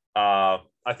 I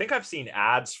think I've seen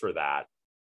ads for that,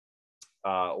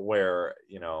 where,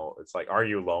 you know, it's like, are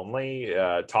you lonely?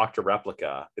 Talk to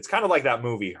Replica. It's kind of like that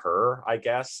movie Her, I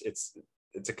guess. It's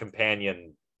a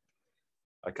companion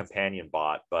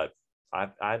bot, but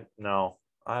I'm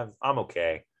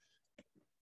okay.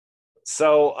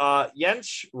 So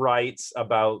Yench writes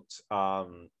about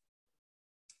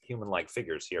human-like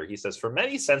figures here. He says, for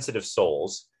many sensitive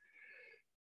souls,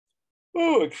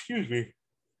 a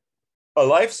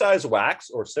life-size wax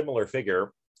or similar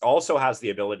figure also has the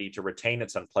ability to retain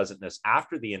its unpleasantness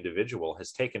after the individual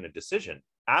has taken a decision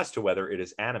as to whether it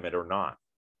is animate or not.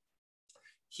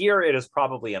 Here, it is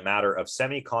probably a matter of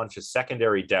semi-conscious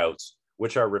secondary doubts,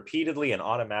 which are repeatedly and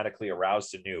automatically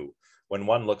aroused anew when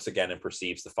one looks again and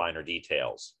perceives the finer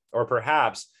details. Or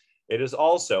perhaps it is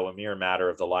also a mere matter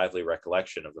of the lively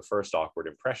recollection of the first awkward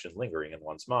impression lingering in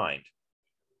one's mind.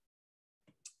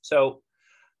 So,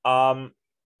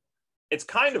 it's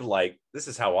kind of like, this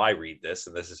is how I read this,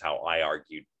 and this is how I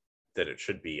argued that it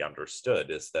should be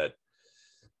understood, is that,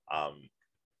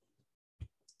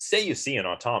 say you see an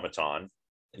automaton,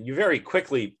 you very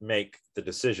quickly make the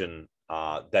decision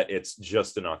that it's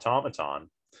just an automaton.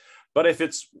 But if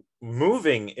it's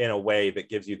moving in a way that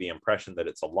gives you the impression that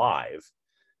it's alive,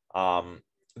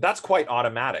 that's quite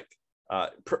automatic.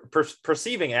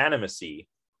 Perceiving animacy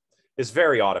is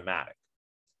very automatic.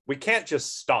 We can't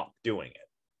just stop doing it.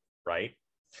 Right?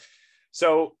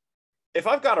 So if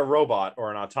I've got a robot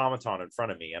or an automaton in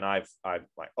front of me, and I've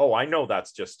like, oh, I know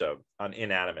that's just an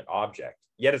inanimate object,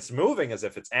 yet it's moving as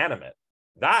if it's animate,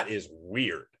 that is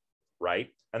weird,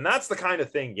 right? And that's the kind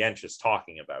of thing Yench is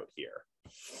talking about here.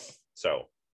 So,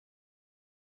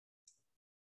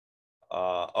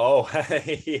 oh,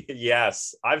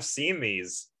 yes, I've seen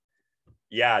these.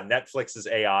 Yeah, Netflix's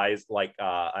AIs, like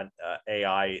an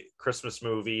AI Christmas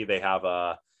movie. They have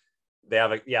a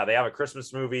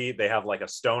Christmas movie. They have like a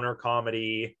stoner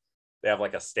comedy. They have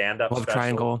like a stand-up Love special.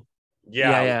 Triangle.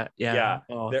 Yeah.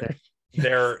 Oh,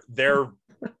 they're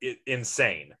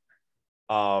insane.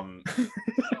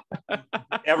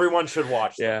 Everyone should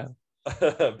watch them.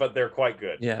 Yeah. But they're quite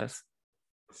good. Yes.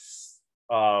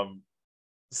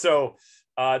 So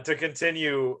to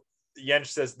continue, Yench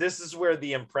says, this is where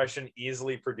the impression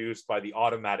easily produced by the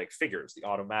automatic figures, the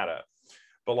automata,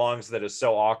 belongs, that is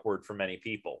so awkward for many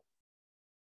people.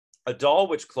 A doll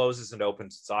which closes and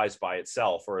opens its eyes by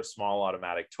itself, or a small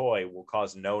automatic toy, will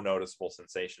cause no noticeable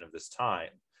sensation of this kind.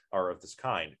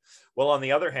 Well, on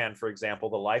the other hand, for example,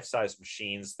 the life-size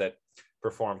machines that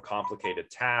perform complicated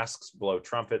tasks, blow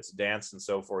trumpets, dance, and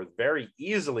so forth, very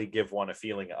easily give one a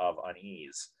feeling of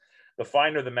unease. The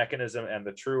finer the mechanism and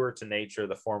the truer to nature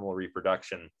the formal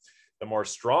reproduction, the more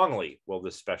strongly will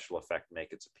this special effect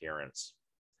make its appearance.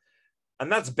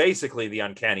 And that's basically the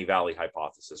uncanny valley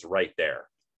hypothesis right there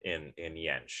in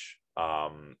Yench,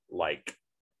 like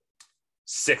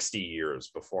 60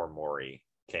 years before Maury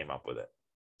came up with it.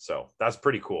 So that's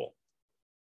pretty cool.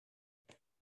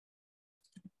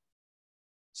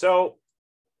 So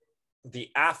the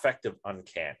affective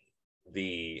uncanny,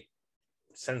 the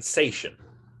sensation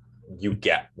you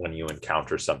get when you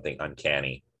encounter something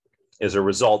uncanny, is a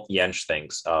result, Yench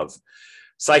thinks, of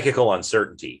psychical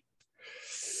uncertainty.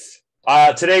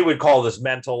 Today we'd call this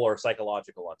mental or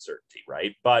psychological uncertainty,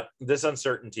 right? But this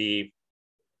uncertainty,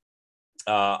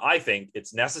 I think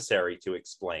it's necessary to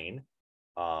explain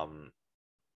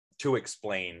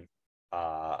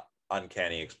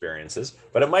uncanny experiences,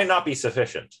 but it might not be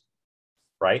sufficient,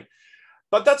 right?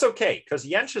 But that's okay, because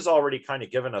Yench has already kind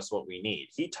of given us what we need.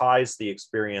 He ties the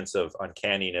experience of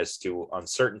uncanniness to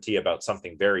uncertainty about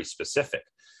something very specific.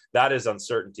 That is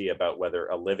uncertainty about whether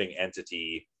a living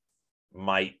entity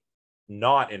might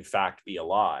not in fact be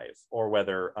alive, or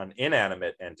whether an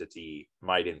inanimate entity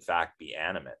might in fact be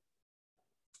animate.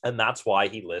 And that's why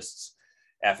he lists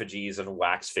effigies and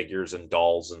wax figures and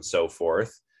dolls and so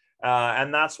forth.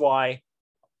 And that's why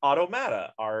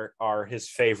automata are his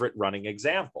favorite running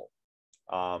example.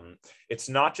 It's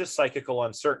not just psychical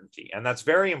uncertainty. And that's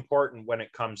very important when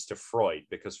it comes to Freud,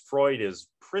 because Freud is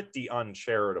pretty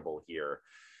uncharitable here.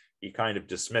 He kind of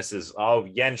dismisses, oh,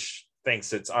 Yench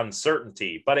thinks it's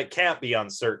uncertainty, but it can't be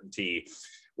uncertainty.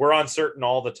 We're uncertain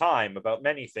all the time about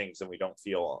many things, and we don't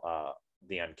feel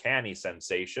the uncanny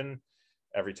sensation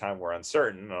every time we're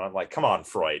uncertain. And I'm like, come on,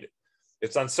 Freud.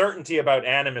 It's uncertainty about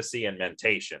animacy and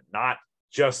mentation, not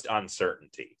just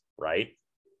uncertainty, right?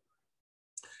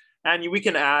 And we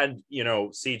can add,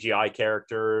 CGI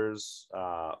characters,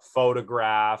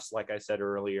 photographs, like I said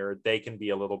earlier. They can be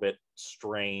a little bit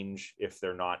strange if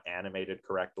they're not animated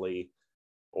correctly.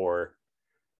 Or,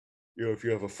 if you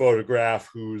have a photograph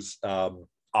whose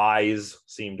eyes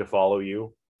seem to follow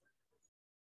you.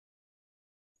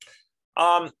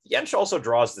 Yench also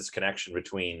draws this connection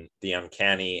between the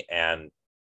uncanny and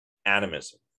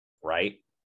animism, right?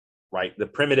 The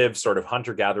primitive sort of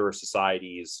hunter-gatherer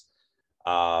societies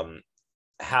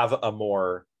have a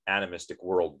more animistic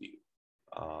worldview,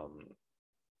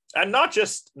 and not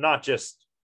just them.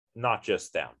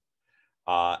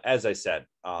 As I said,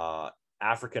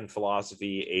 African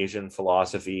philosophy, Asian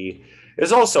philosophy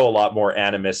is also a lot more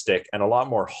animistic and a lot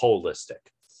more holistic,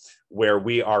 where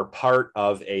we are part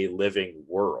of a living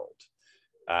world.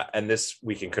 And this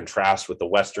we can contrast with the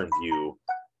Western view,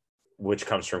 which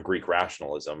comes from Greek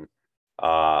rationalism,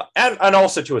 and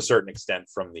also to a certain extent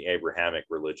from the Abrahamic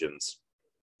religions,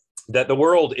 that the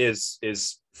world is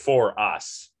for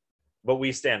us, but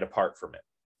we stand apart from it.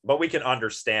 But we can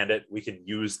understand it. We can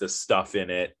use the stuff in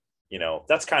it.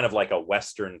 That's kind of like a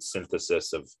Western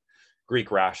synthesis of Greek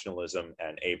rationalism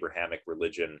and Abrahamic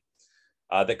religion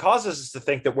that causes us to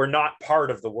think that we're not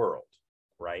part of the world,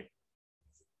 right?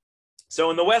 So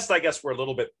in the West, I guess we're a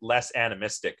little bit less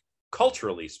animistic,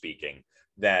 culturally speaking,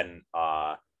 than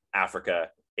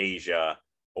Africa, Asia,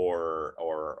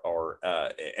 or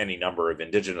any number of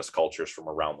indigenous cultures from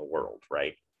around the world,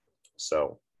 right?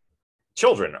 So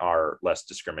children are less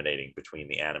discriminating between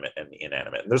the animate and the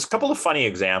inanimate. And there's a couple of funny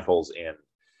examples in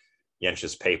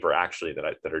Yench's paper, actually,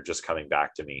 that are just coming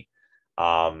back to me.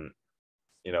 Yench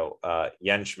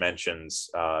mentions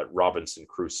Robinson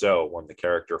Crusoe, the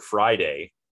character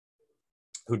Friday,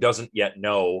 who doesn't yet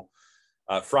know.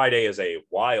 Friday is a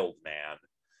wild man,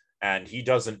 and he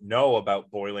doesn't know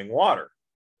about boiling water.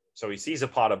 So he sees a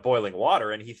pot of boiling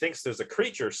water and he thinks there's a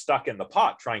creature stuck in the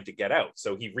pot trying to get out.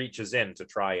 So he reaches in to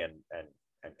try and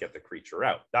get the creature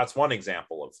out. That's one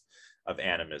example of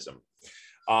animism.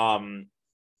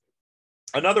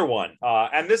 Another one,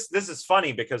 and this is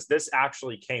funny because this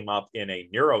actually came up in a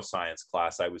neuroscience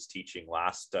class I was teaching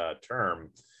last term,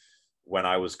 when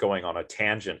I was going on a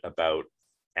tangent about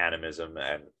animism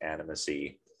and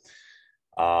animacy.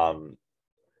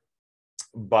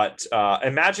 But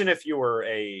imagine if you were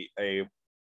a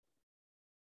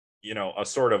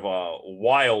sort of a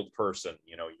wild person,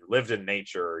 you lived in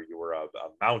nature, you were a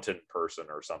mountain person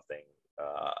or something,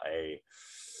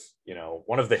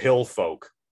 one of the hill folk,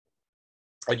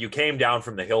 and you came down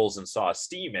from the hills and saw a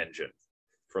steam engine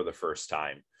for the first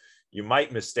time. You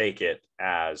might mistake it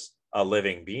as a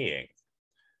living being.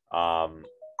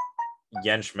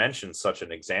 Yench mentioned such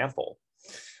an example.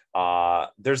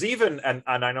 There's even, and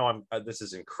I know this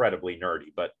is incredibly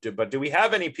nerdy, but do we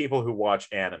have any people who watch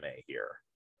anime here?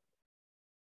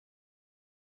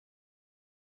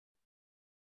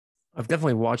 I've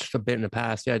definitely watched a bit in the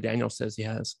past. Yeah, Daniel says he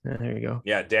has. Yeah, there you go.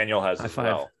 Yeah, Daniel has as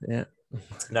well. Yeah.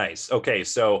 Nice. Okay,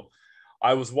 so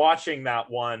I was watching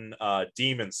that one,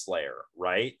 Demon Slayer,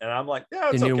 right? And I'm like,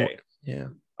 yeah, it's okay. Yeah.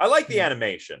 I like the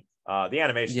animation. The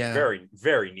animation is very,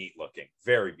 very neat looking,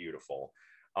 very beautiful.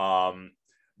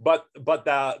 But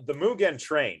the Mugen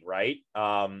Train, right?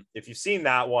 If you've seen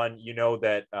that one,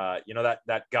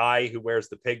 that guy who wears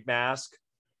the pig mask.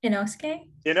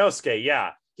 Inosuke,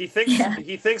 yeah. He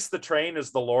thinks the train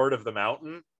is the lord of the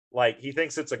mountain. Like, he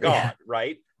thinks it's a god,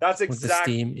 right? That's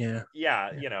exactly. Yeah.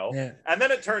 And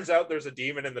then it turns out there's a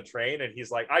demon in the train, and he's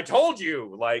like, "I told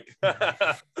you!" Like,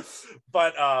 but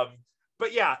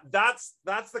yeah, that's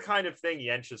the kind of thing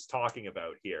Yench is talking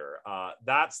about here.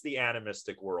 That's the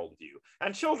animistic worldview,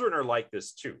 and children are like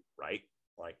this too, right?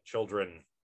 Like, children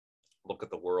look at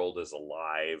the world as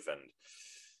alive, and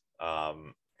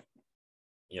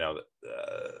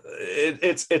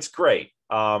it's great.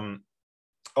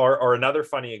 Or another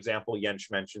funny example Jensch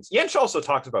mentions. Jensch also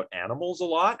talks about animals a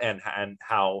lot, and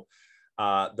how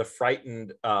the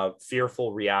frightened,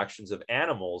 fearful reactions of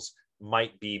animals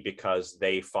might be because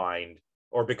they find,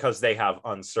 or because they have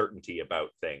uncertainty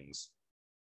about things.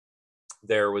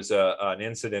 There was an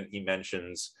incident he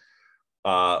mentions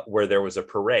where there was a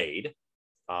parade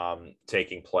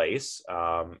taking place,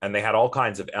 and they had all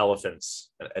kinds of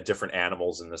elephants, different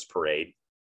animals in this parade.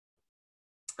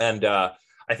 And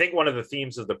I think one of the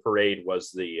themes of the parade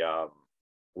was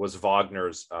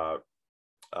Wagner's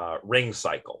ring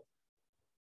cycle,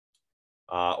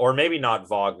 or maybe not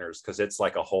Wagner's, because it's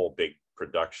like a whole big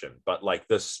production, but like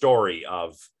the story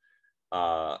of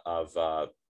the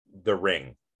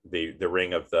ring, the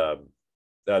ring of the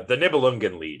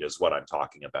Nibelungenlied is what I'm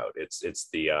talking about. It's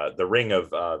the ring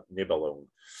of Nibelung.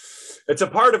 It's a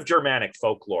part of Germanic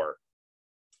folklore,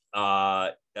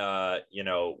 where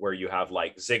you have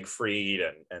like Siegfried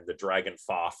and the dragon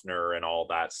Fafnir and all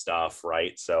that stuff,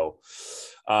 right? So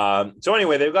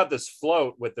anyway, they've got this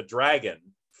float with the dragon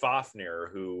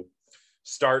Fafnir who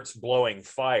starts blowing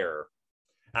fire,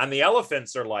 and the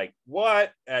elephants are like,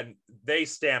 what? And they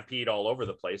stampede all over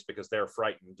the place because they're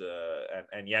frightened.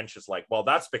 And Jensch is like, well,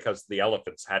 that's because the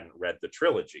elephants hadn't read the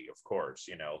trilogy, of course.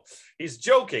 He's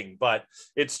joking, but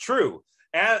it's true.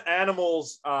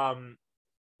 Animals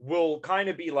will kind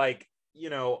of be like,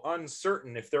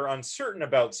 uncertain. If they're uncertain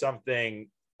about something,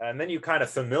 and then you kind of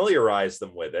familiarize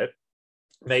them with it,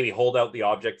 maybe hold out the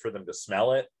object for them to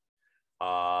smell it,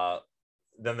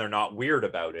 then they're not weird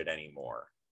about it anymore.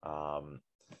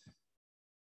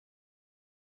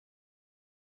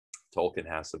 Tolkien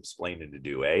has some explaining to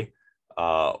do, eh?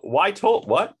 Why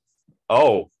what?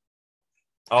 Oh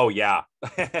yeah.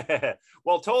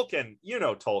 Well, Tolkien,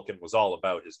 Tolkien was all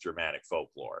about his Germanic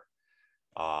folklore.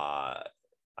 I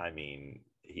mean,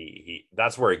 he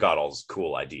that's where he got all his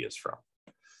cool ideas from.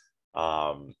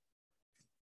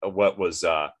 What was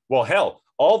well, hell,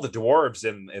 all the dwarves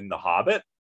in the Hobbit,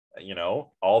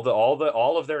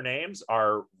 all of their names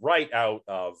are right out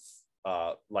of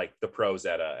like the Prose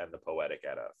Edda and the Poetic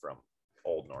Edda from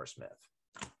Old Norse myth.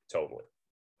 Totally.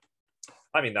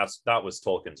 I mean, that was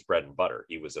Tolkien's bread and butter.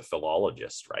 He was a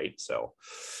philologist, right? So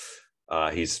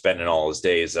he's spending all his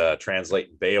days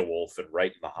translating Beowulf and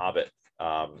writing The Hobbit.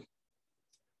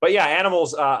 But yeah,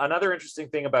 animals. Another interesting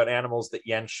thing about animals that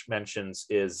Jensch mentions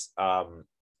is,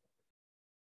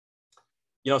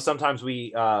 sometimes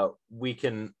we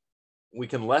can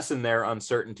lessen their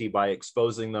uncertainty by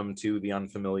exposing them to the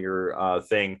unfamiliar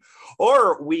thing,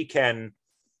 or we can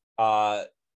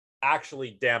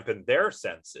actually dampen their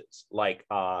senses. Like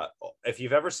if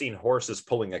you've ever seen horses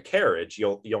pulling a carriage,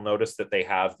 you'll notice that they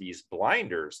have these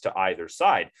blinders to either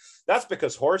side. That's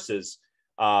because horses,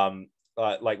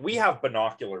 like we have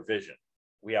binocular vision,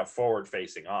 we have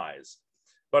forward-facing eyes,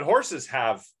 but horses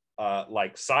have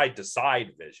like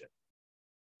side-to-side vision.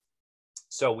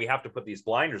 So we have to put these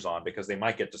blinders on because they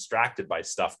might get distracted by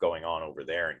stuff going on over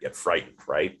there and get frightened,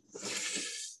 right?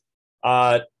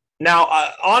 Now,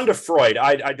 on to Freud.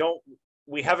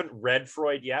 We haven't read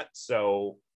Freud yet,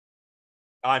 so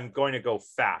I'm going to go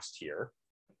fast here.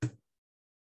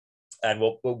 And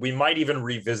we might even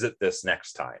revisit this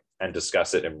next time and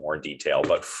discuss it in more detail.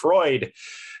 But Freud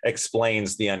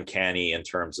explains the uncanny in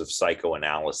terms of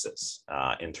psychoanalysis,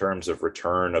 in terms of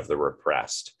return of the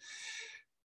repressed.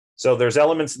 So there's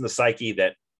elements in the psyche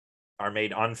that are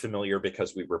made unfamiliar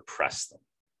because we repress them,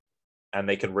 and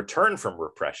they can return from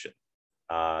repression.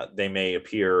 They may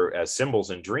appear as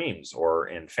symbols in dreams or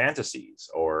in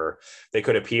fantasies, or they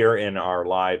could appear in our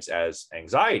lives as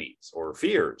anxieties or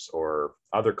fears or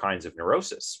other kinds of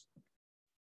neurosis.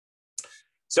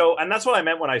 So, and that's what I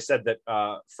meant when I said that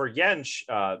for Jensch,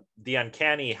 the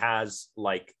uncanny has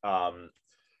like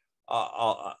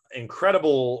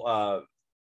incredible,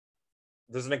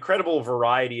 there's an incredible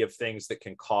variety of things that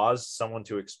can cause someone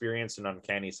to experience an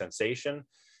uncanny sensation.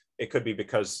 It could be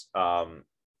because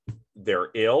they're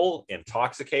ill,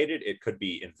 intoxicated. It could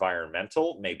be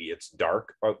environmental. Maybe it's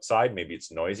dark outside. Maybe it's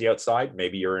noisy outside.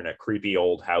 Maybe you're in a creepy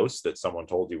old house that someone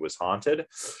told you was haunted.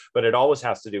 But it always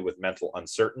has to do with mental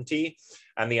uncertainty.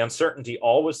 And the uncertainty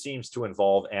always seems to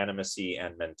involve animacy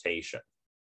and mentation.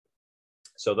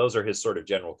 So those are his sort of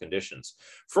general conditions.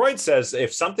 Freud says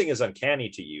if something is uncanny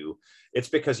to you, it's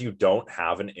because you don't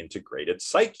have an integrated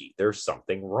psyche. There's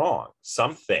something wrong.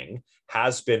 Something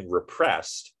has been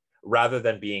repressed rather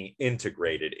than being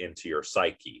integrated into your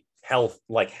psyche,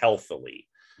 healthily,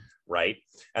 right?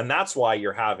 And that's why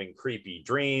you're having creepy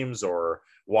dreams, or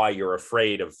why you're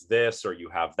afraid of this, or you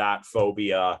have that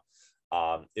phobia.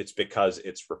 It's because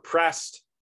it's repressed,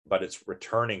 but it's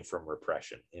returning from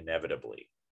repression inevitably.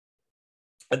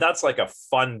 And that's like a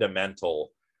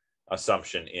fundamental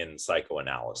assumption in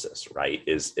psychoanalysis, right?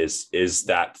 Is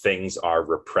that things are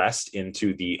repressed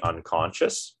into the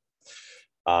unconscious,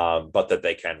 but that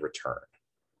they can return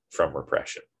from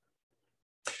repression.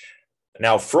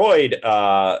 Now, Freud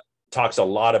talks a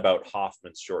lot about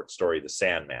Hoffman's short story, The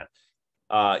Sandman.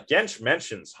 Jentsch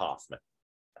mentions Hoffman,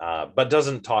 but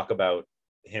doesn't talk about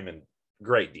him in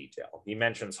great detail. He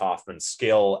mentions Hoffman's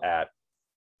skill at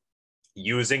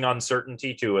using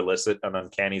uncertainty to elicit an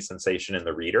uncanny sensation in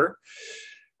the reader.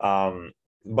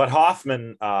 But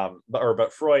Hoffman,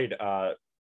 but Freud,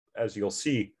 as you'll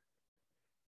see,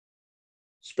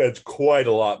 spends quite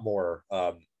a lot more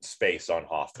space on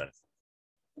Hoffman.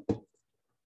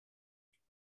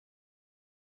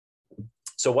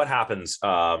 So what happens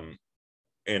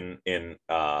in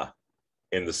The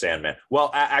Sandman? Well,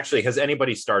 actually, has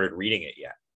anybody started reading it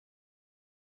yet?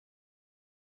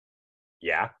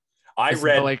 Yeah, I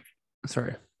read. Like,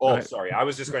 sorry. Oh, sorry. I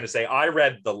was just going to say I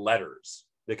read the letters,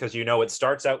 because it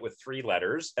starts out with 3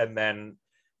 letters, and then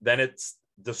it's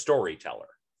the storyteller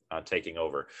taking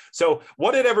over. So,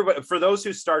 what did everybody? For those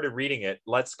who started reading it,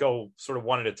 let's go sort of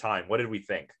one at a time. What did we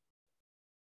think?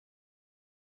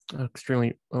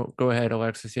 Extremely. Oh, go ahead,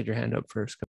 Alexis. You had your hand up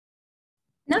first.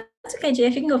 No, it's okay,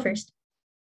 JF. You can go first.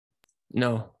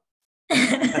 No. Sorry,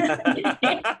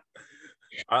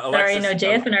 no,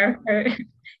 JF and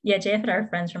JF and our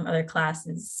friends from other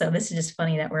classes. So this is just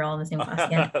funny that we're all in the same class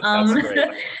again. That's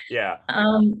great. Yeah.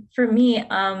 For me,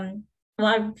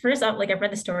 well, first off, like I've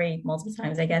read the story multiple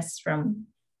times, I guess, from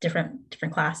different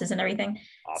classes and everything.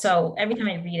 Awesome. So every time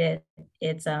I read it,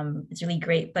 it's really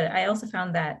great. But I also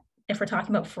found that if we're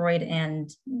talking about Freud and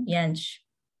Jentsch,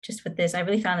 just with this, I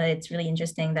really found that it's really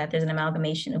interesting that there's an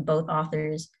amalgamation of both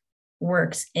authors'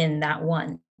 works in that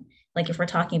one. Like if we're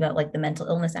talking about like the mental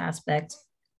illness aspect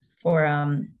for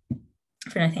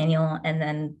Nathaniel, and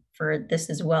then for this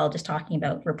as well, just talking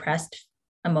about repressed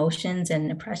emotions and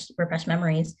repressed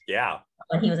memories. Yeah.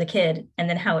 When he was a kid, and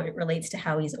then how it relates to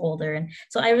how he's older. And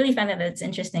so I really find that it's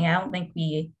interesting. I don't think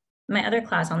my other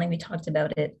class, I don't think we talked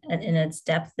about it in its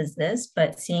depth as this,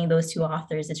 but seeing those 2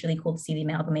 authors, it's really cool to see the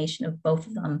amalgamation of both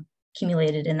of them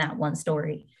accumulated in that one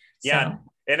story. Yeah. So,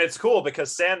 and it's cool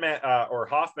because Sandman or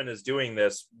Hoffman is doing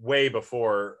this way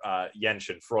before Jentsch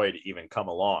and Freud even come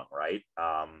along, right?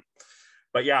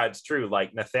 But yeah, it's true.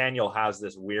 Like Nathaniel has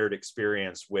this weird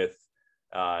experience with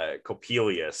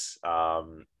Coppelius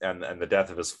and the death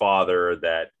of his father,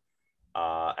 that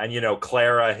and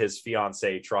Clara, his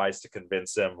fiance, tries to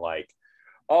convince him like,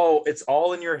 oh, it's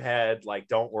all in your head, like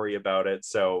don't worry about it.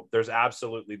 So there's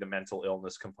absolutely the mental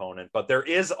illness component, but there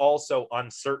is also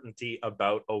uncertainty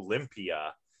about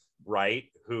Olympia, right?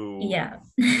 Who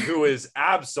is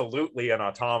absolutely an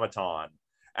automaton.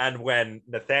 And when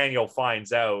Nathaniel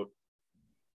finds out,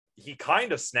 he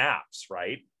kind of snaps,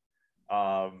 right?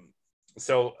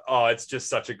 So it's just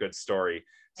such a good story.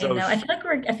 So I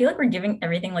feel like we're giving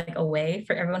everything like away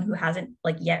for everyone who hasn't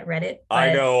like yet read it.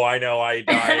 I know. I know. I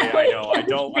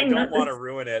don't want to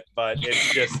ruin it, but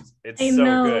it's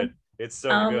so good. It's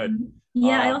so good.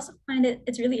 Yeah, I also find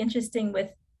it's really interesting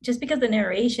with just because the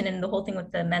narration and the whole thing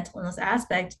with the mental illness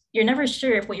aspect, you're never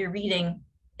sure if what you're reading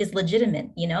is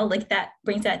legitimate, like that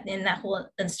brings that in, that whole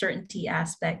uncertainty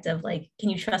aspect of like, can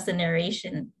you trust the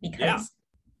narration? Because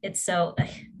it's so,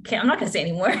 okay, I'm not gonna say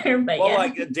anymore, but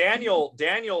like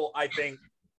Daniel, I think,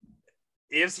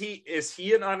 is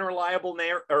he an unreliable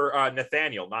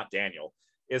Nathaniel, not Daniel.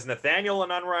 Is Nathaniel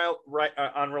an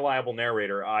unreliable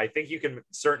narrator? I think you can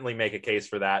certainly make a case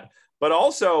for that. But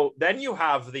also, then you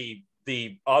have the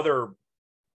other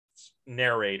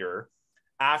narrator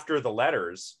after the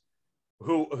letters,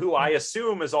 who I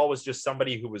assume is always just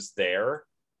somebody who was there,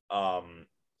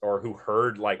 or who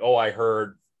heard like, oh, I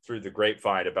heard through the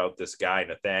grapevine about this guy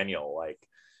Nathaniel, like,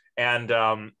 and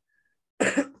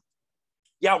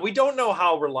yeah, we don't know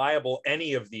how reliable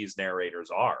any of these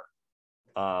narrators are.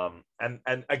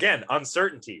 And again,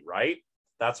 uncertainty, right?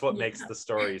 That's what makes the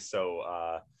story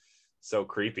so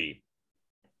creepy.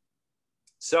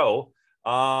 So,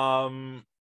 yeah,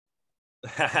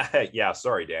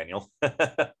 sorry, Daniel.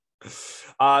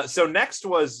 So next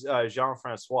was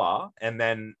Jean-Francois, and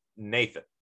then Nathan.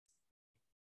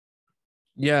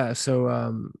 Yeah,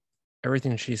 so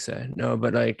everything she said. No,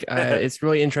 but like it's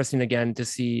really interesting again to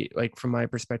see, like, from my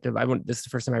perspective. This is the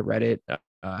first time I read it.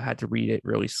 I had to read it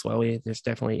really slowly. There's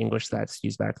definitely English that's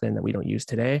used back then that we don't use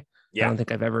today. I don't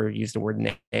think I've ever used the word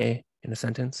nay in a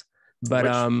sentence.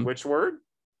 But which word?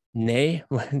 Nay,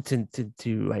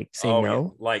 to like say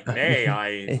no. Like nay,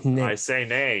 Nay. I say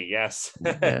nay. Yes.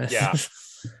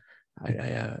 Yes.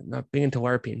 Yeah. I not being into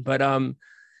LARPing, but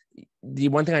the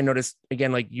one thing I noticed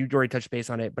again, like you already touched base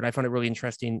on it, but I found it really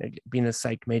interesting being a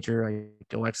psych major,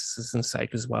 like Alexis is in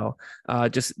psych as well.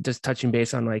 Just touching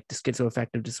base on like the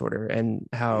schizoaffective disorder and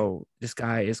how this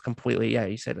guy is completely,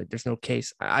 you said like there's no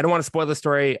case. I don't want to spoil the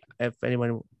story if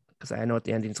anyone, because I know what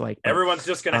the ending's like. But, everyone's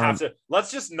just gonna have to.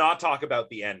 Let's just not talk about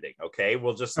the ending, okay?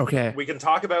 We can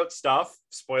talk about stuff.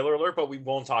 Spoiler alert, but we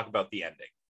won't talk about the ending.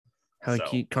 How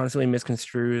he constantly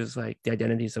misconstrues like the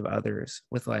identities of others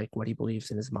with like what he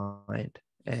believes in his mind,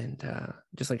 and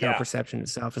just like how perception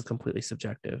itself is completely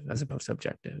subjective as opposed to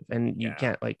objective, and you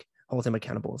can't like hold him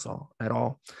accountable at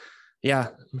all. Yeah,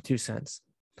 2 cents.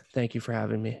 Thank you for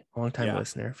having me. Long time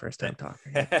listener, first time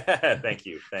talker. Thank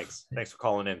you. Thanks for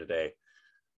calling in today.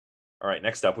 All right,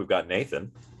 next up we've got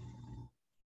Nathan.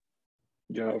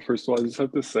 Yeah, first of all, I just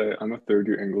have to say I'm a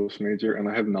third-year English major, and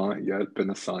I have not yet been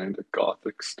assigned a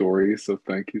Gothic story, so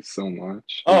thank you so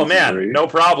much. Oh, man, great. No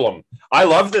problem. I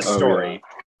love this story. Yeah.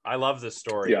 I love this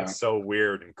story. Yeah. It's so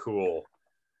weird and cool.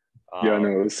 Yeah,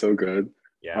 no, it was so good.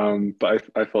 Yeah. But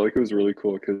I felt like it was really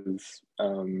cool because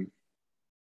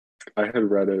I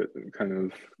had read it kind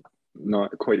of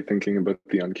not quite thinking about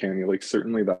the uncanny. Like,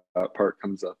 certainly that part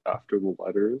comes up after the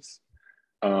letters.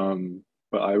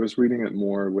 But I was reading it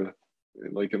more with,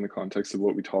 like, in the context of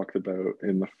what we talked about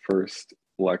in the first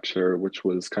lecture, which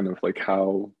was kind of like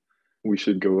how we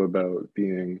should go about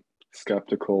being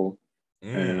skeptical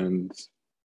and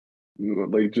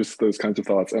like just those kinds of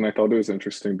thoughts. And I thought it was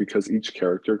interesting because each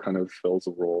character kind of fills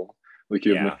a role. Like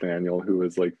you have Nathaniel, who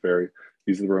is like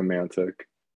he's the romantic,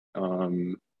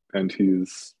 and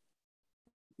he's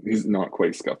not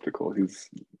quite skeptical. He's,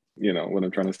 you know what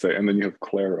I'm trying to say. And then you have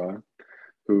Clara,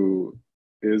 who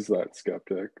is that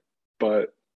skeptic.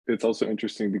 But it's also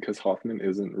interesting because Hoffman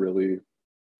isn't really,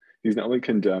 he's not like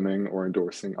condemning or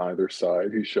endorsing either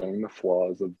side. He's showing the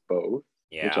flaws of both,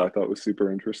 which I thought was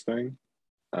super interesting.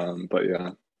 But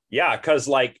yeah, because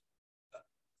like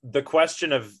the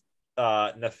question of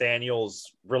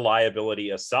Nathaniel's reliability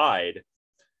aside,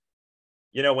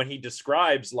 you know, when he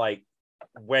describes like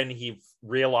when he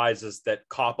realizes that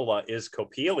Coppola is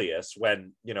Coppelius,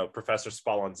 when, you know, Professor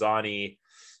Spallanzani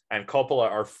and Coppola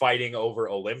are fighting over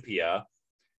Olympia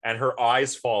and her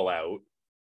eyes fall out,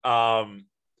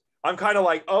 I'm kind of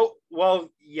like, oh, well,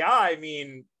 yeah, I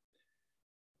mean,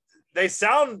 they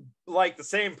sound like the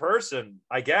same person,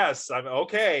 I guess. I'm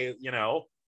okay, you know.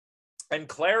 And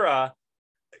Claire's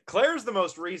the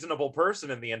most reasonable person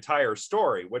in the entire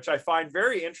story, which I find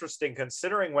very interesting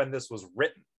considering when this was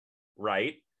written,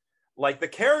 right? Like the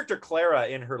character Clara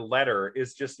in her letter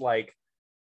is just like,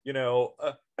 you know,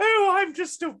 oh, I'm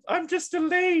just a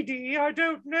lady, I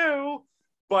don't know.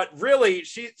 But really,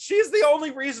 she's the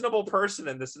only reasonable person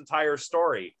in this entire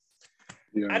story.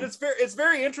 Yeah. And it's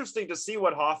very interesting to see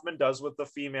what Hoffman does with the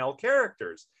female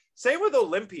characters. Same with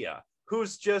Olympia,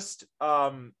 who's just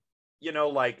you know,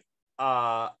 like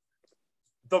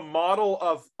the model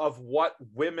of what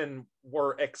women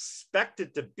were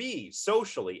expected to be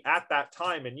socially at that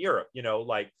time in Europe, you know,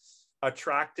 like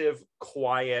attractive,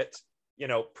 quiet, you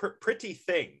know, pretty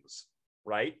things,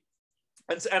 right?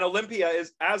 And Olympia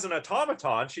is, as an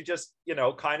automaton, she just, you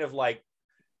know, kind of like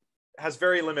has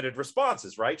very limited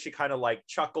responses, right? She kind of like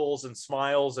chuckles and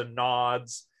smiles and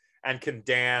nods and can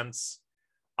dance,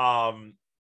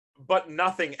 but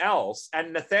nothing else.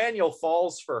 And Nathaniel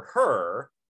falls for her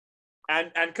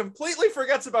and completely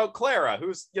forgets about Clara,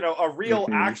 who's, you know, a real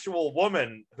actual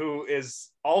woman who is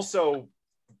also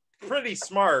pretty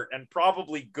smart and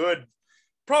probably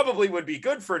would be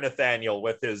good for Nathaniel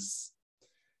with his,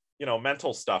 you know,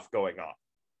 mental stuff going on.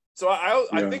 So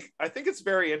I think it's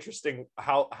very interesting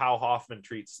how Hoffman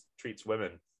treats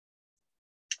women.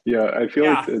 Yeah, I feel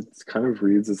like it's kind of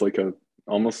reads as like a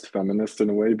almost feminist in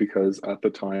a way, because at the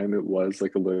time it was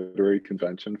like a literary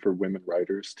convention for women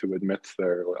writers to admit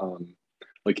their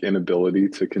like inability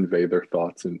to convey their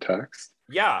thoughts in text.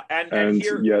 Yeah, and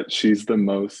here, yet she's the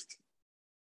most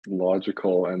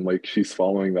logical, and like she's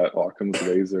following that Occam's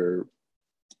razor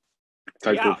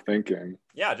type of thinking.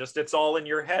 Yeah, just it's all in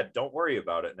your head. Don't worry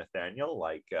about it, Nathaniel.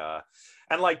 Like,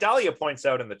 and like Dahlia points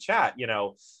out in the chat, you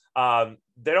know,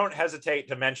 they don't hesitate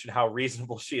to mention how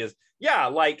reasonable she is. Yeah,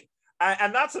 like,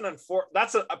 and that's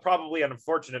probably an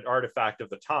unfortunate artifact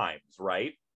of the times,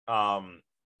 right?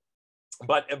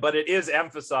 But it is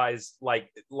emphasized, like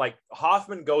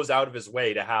Hoffman goes out of his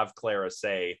way to have Clara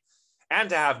say, and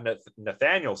to have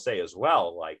Nathaniel say as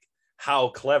well, like how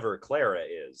clever Clara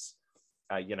is.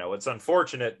 You know, it's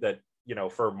unfortunate that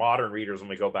for modern readers, when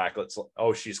we go back,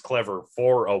 she's clever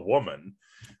for a woman.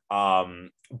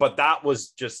 But that was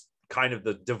just kind of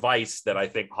the device that I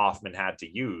think Hoffman had to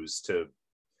use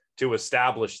to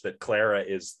establish that Clara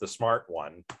is the smart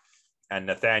one and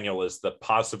Nathaniel is the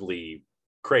possibly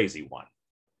crazy one.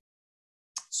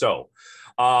 So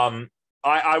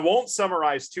I won't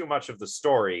summarize too much of the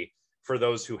story for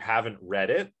those who haven't read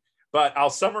it, but I'll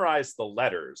summarize the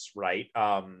letters, right?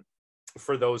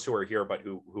 For those who are here but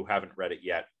who haven't read it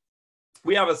yet.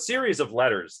 We have a series of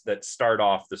letters that start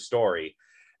off the story,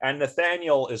 and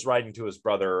Nathaniel is writing to his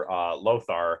brother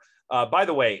Lothar. By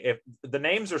the way, if the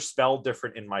names are spelled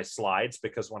different in my slides,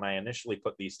 because when I initially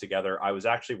put these together, I was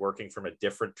actually working from a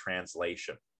different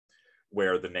translation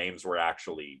where the names were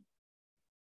actually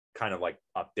kind of like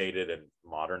updated and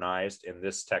modernized. In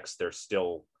this text, they're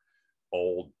still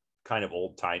kind of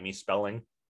old-timey spelling.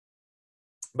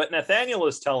 But Nathaniel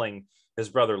is telling his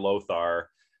brother Lothar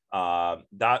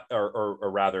or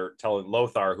rather telling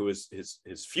Lothar, who is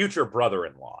his future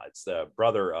brother-in-law. It's the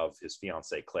brother of his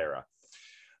fiancée Clara.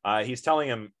 He's telling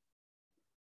him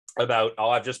about,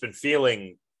 I've just been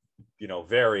feeling,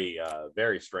 very,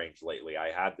 very strange lately.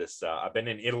 I had this, I've been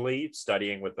in Italy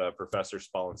studying with Professor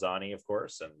Spallanzani, of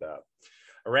course, and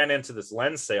I ran into this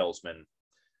lens salesman,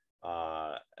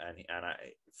 and I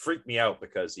freaked me out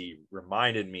because he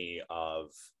reminded me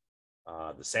of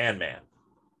the Sandman.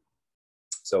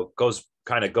 So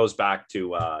it goes back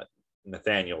to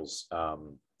Nathaniel's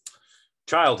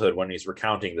childhood, when he's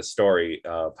recounting the story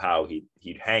of how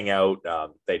he'd hang out.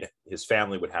 His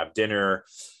family would have dinner.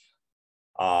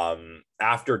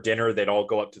 After dinner, they'd all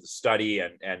go up to the study,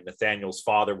 and Nathaniel's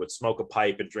father would smoke a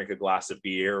pipe and drink a glass of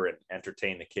beer and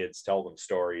entertain the kids, tell them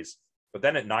stories. But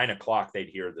then at 9 o'clock, they'd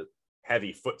hear the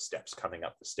heavy footsteps coming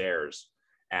up the stairs,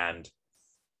 and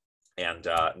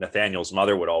Nathaniel's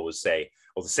mother would always say,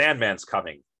 "Well, the Sandman's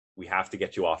coming. We have to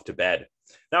get you off to bed."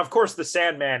 Now, of course, the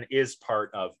Sandman is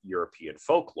part of European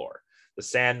folklore. The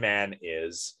Sandman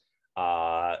is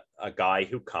a guy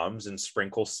who comes and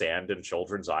sprinkles sand in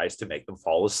children's eyes to make them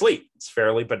fall asleep. It's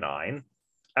fairly benign.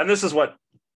 And this is what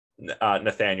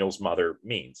Nathaniel's mother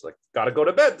means. Like, gotta go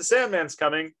to bed. The Sandman's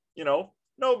coming. No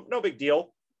big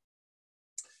deal.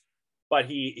 But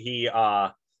he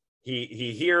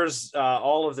hears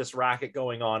all of this racket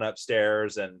going on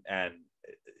upstairs and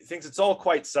thinks it's all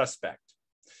quite suspect.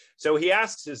 So he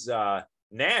asks his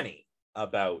nanny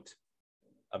about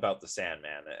the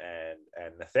Sandman,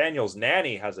 and Nathaniel's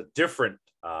nanny has a different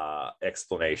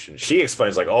explanation. She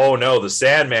explains, like, "Oh no, the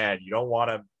Sandman, you don't want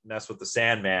to mess with the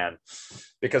Sandman,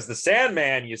 because the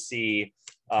Sandman, you see,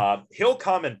 he'll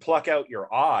come and pluck out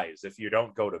your eyes if you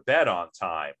don't go to bed on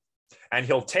time. And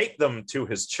he'll take them to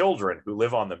his children who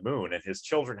live on the moon, and his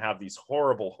children have these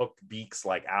horrible hooked beaks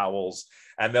like owls,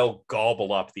 and they'll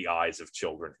gobble up the eyes of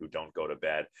children who don't go to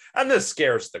bed." And this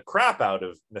scares the crap out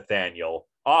of Nathaniel,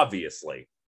 obviously.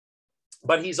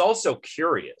 But he's also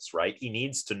curious, right? He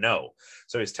needs to know.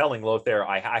 So he's telling Lothar,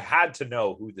 I had to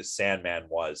know who the Sandman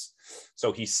was.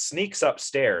 So he sneaks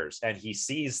upstairs and he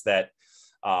sees that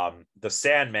the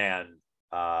Sandman,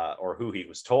 or who he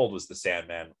was told was the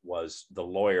Sandman, was the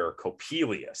lawyer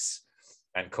Coppelius.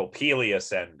 And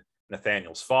Coppelius and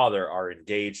Nathaniel's father are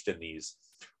engaged in these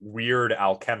weird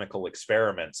alchemical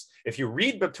experiments. If you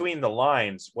read between the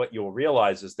lines, what you'll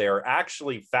realize is they are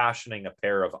actually fashioning a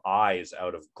pair of eyes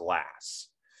out of glass,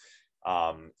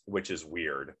 which is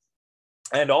weird.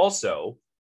 And also,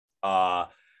 the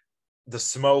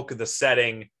smoke, the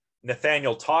setting,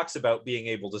 Nathaniel talks about being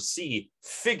able to see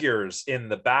figures in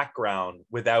the background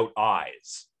without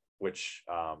eyes, which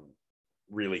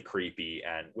really creepy,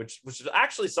 and which is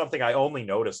actually something I only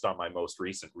noticed on my most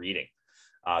recent reading,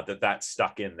 that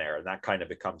stuck in there, and that kind of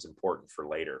becomes important for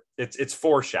later. It's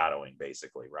foreshadowing,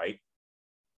 basically, right?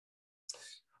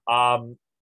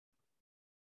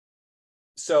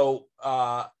 So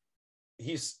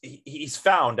he's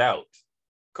found out.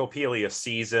 Coppelius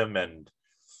sees him and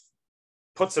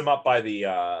puts him up by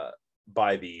the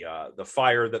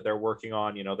fire that they're working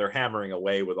on. They're hammering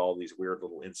away with all these weird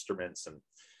little instruments, and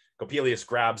Coppelius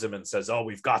grabs him and says, "Oh,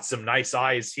 we've got some nice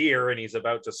eyes here," and he's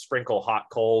about to sprinkle hot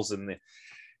coals in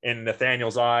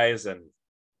Nathaniel's eyes, and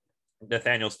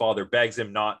Nathaniel's father begs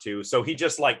him not to. So he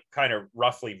just like kind of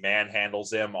roughly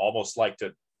manhandles him, almost like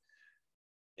to,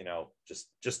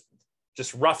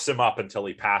 just roughs him up until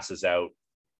he passes out.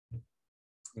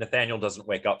 Nathaniel doesn't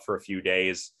wake up for a few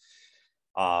days.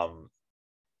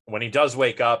 When he does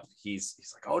wake up, he's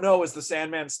like, "Oh no, is the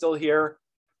Sandman still here?"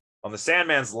 On the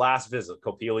Sandman's last visit,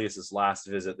 Coppelius's last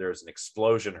visit, there's an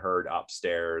explosion heard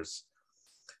upstairs,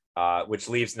 which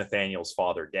leaves Nathaniel's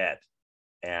father dead,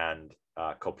 and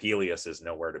Coppelius is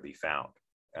nowhere to be found.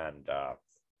 and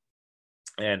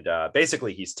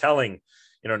basically he's telling,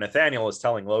 Nathaniel is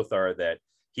telling Lothar that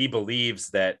he believes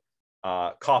that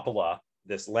Coppola,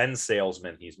 this lens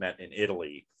salesman he's met in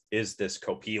Italy, is this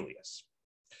Coppelius.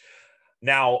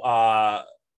 Now,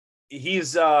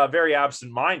 he's very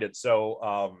absent-minded,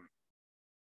 so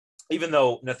even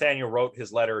though Nathaniel wrote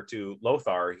his letter to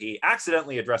Lothar, he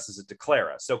accidentally addresses it to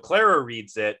Clara. So Clara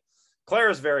reads it.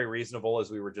 Clara's very reasonable, as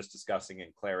we were just discussing,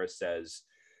 and Clara says,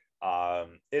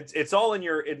 it's all in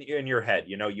your head.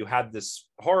 You had this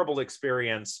horrible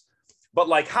experience, but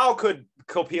like, how could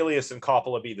Coppelius and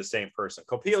Coppola be the same person?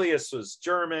 Coppelius was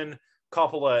German,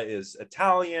 Coppola is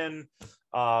Italian.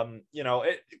 Come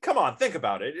on, think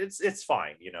about it. It's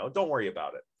fine. Don't worry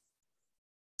about it.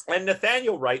 And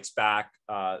Nathaniel writes back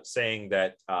saying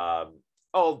that,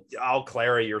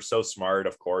 Clara, you're so smart.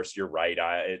 Of course, you're right.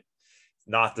 It's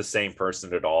not the same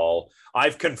person at all.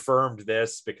 I've confirmed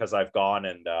this because I've gone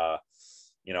and,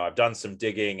 I've done some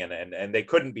digging, and they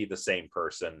couldn't be the same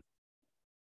person.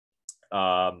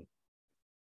 And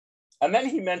then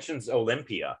he mentions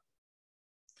Olympia,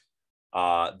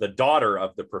 the daughter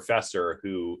of the professor,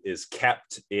 who is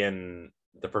kept in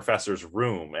the professor's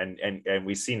room, and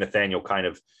we see Nathaniel kind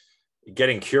of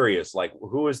getting curious, like,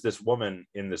 who is this woman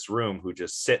in this room who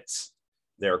just sits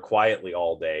there quietly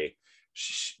all day?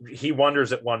 He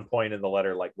wonders at one point in the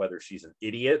letter, like, whether she's an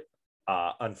idiot.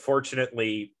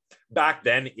 Unfortunately, back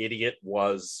then, idiot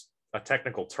was a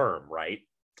technical term, right?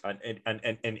 An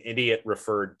idiot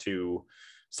referred to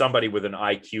somebody with an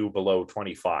IQ below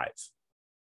 25.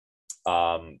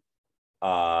 An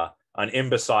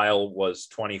imbecile was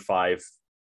 25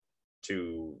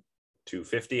 to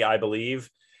 50, I believe,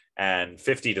 and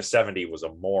 50 to 70 was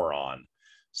a moron.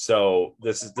 So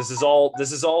this is all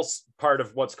part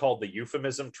of what's called the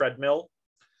euphemism treadmill.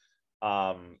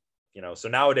 So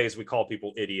nowadays we call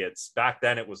people idiots. Back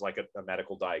then it was like a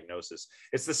medical diagnosis.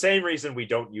 It's the same reason we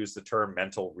don't use the term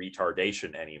mental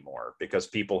retardation anymore, because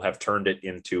people have turned it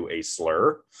into a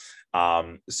slur.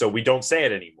 So we don't say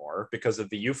it anymore because of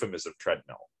the euphemism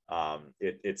treadmill.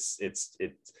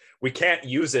 We can't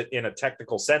use it in a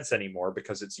technical sense anymore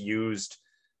because it's used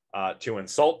to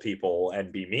insult people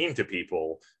and be mean to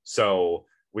people. So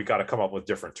we got to come up with a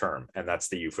different term, and that's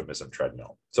the euphemism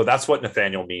treadmill. So that's what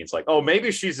Nathaniel means. Like, oh,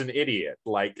 maybe she's an idiot.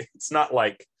 Like, it's not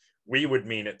like we would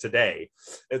mean it today.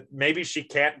 Maybe she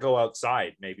can't go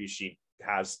outside. Maybe she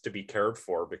has to be cared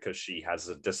for because she has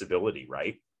a disability,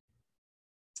 right?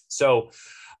 So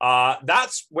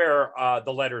that's where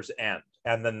the letters end.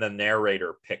 And then the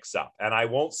narrator picks up. And I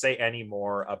won't say any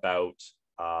more about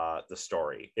the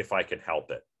story if I can help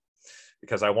it,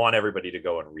 because I want everybody to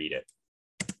go and read it.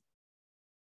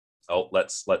 Oh,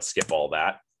 let's skip all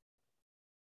that.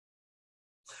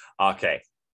 Okay.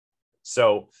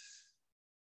 So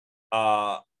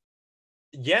Jensch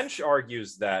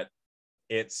argues that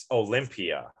it's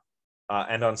Olympia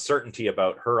and uncertainty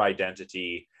about her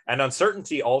identity, and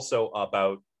uncertainty also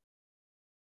about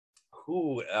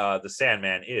who the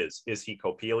Sandman is. Is he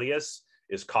Coppelius?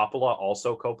 Is Coppola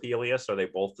also Coppelius? Are they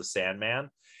both the Sandman?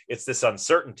 It's this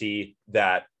uncertainty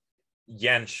that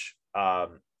Jensch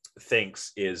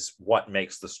thinks is what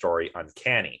makes the story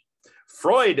uncanny.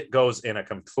 Freud goes in a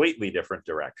completely different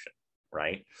direction,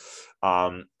 right?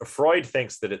 Freud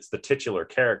thinks that it's the titular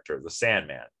character, the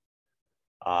Sandman,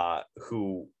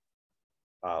 who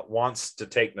wants to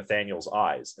take Nathaniel's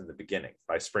eyes in the beginning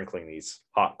by sprinkling these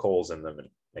hot coals in them and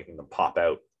making them pop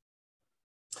out.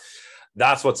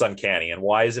 That's what's uncanny. And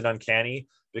why is it uncanny?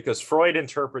 Because Freud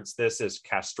interprets this as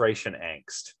castration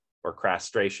angst or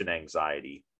castration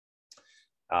anxiety.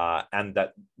 And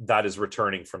that is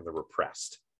returning from the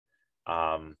repressed.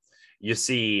 You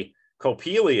see,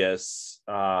 Coppelius,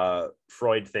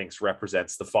 Freud thinks,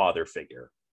 represents the father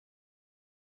figure.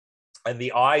 And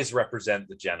the eyes represent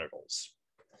the genitals.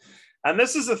 And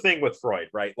this is the thing with Freud,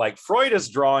 right? Like, Freud is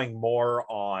drawing more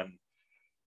on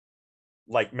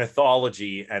like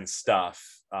mythology and stuff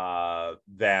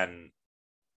than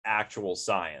actual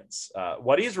science.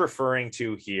 What he's referring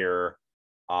to here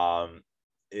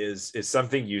is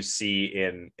something you see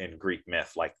in Greek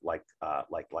myth, like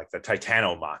the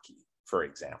Titanomachy, for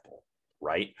example,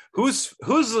 right? Who's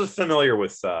familiar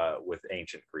with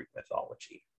ancient Greek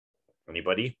mythology?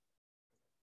 Anybody?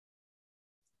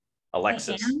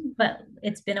 Alexis. I am, but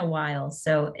it's been a while,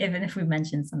 so even if we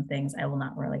mentioned some things, I will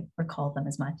not really recall them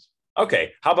as much.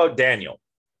 Okay, how about Daniel?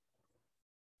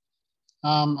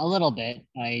 A little bit.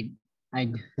 I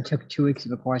took 2 weeks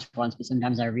of a course once, but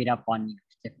sometimes I read up on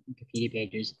different Wikipedia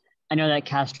pages. I know that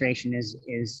castration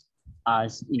is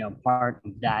part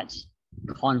of that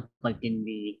conflict in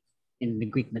the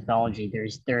Greek mythology.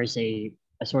 There's a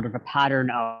a sort of a pattern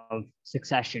of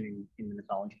succession in the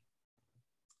mythology.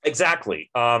 Exactly.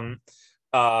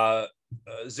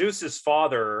 Zeus's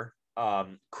father,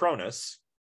 Cronus,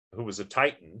 who was a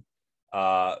Titan,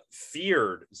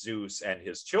 feared Zeus and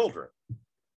his children.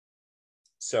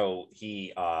 So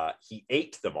he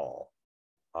ate them all,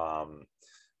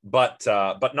 but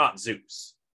not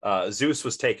Zeus. Zeus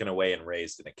was taken away and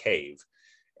raised in a cave,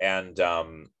 and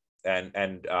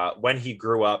when he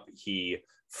grew up, he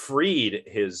freed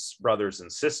his brothers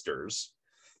and sisters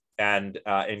and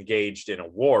engaged in a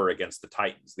war against the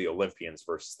Titans, the Olympians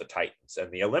versus the Titans.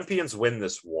 And the Olympians win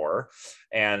this war.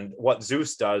 And what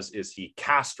Zeus does is he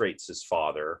castrates his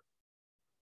father,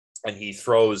 and he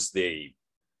throws the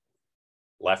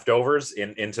leftovers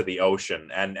into the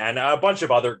ocean. And a bunch of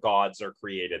other gods are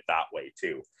created that way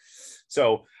too.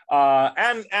 So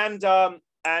and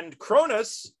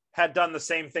Cronus had done the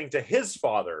same thing to his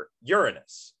father,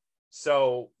 Uranus.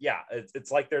 So yeah,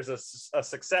 it's like there's a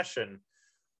succession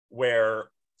where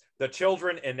the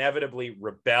children inevitably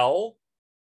rebel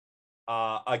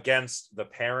against the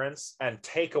parents and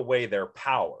take away their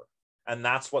power. And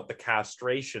that's what the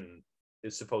castration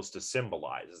is supposed to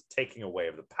symbolize, is taking away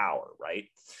of the power, right?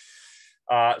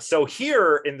 So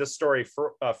here in this story,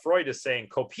 Freud is saying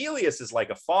Coppelius is like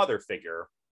a father figure,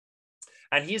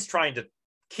 and he's trying to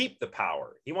keep the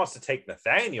power. He wants to take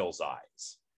Nathaniel's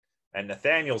eyes, and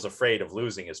Nathaniel's afraid of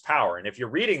losing his power. And if you're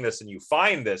reading this and you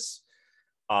find this,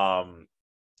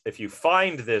 if you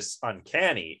find this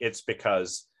uncanny, it's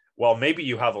because, well, maybe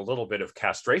you have a little bit of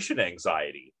castration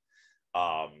anxiety.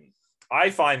 I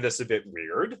find this a bit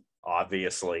weird,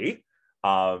 obviously.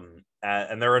 And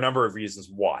there are a number of reasons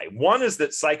why. One is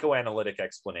that psychoanalytic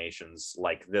explanations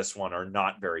like this one are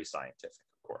not very scientific,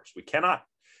 of course. We cannot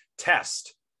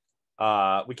test,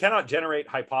 we cannot generate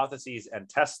hypotheses and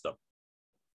test them.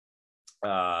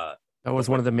 That was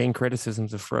one of the main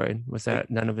criticisms of Freud, was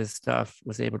that none of his stuff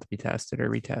was able to be tested or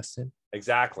retested.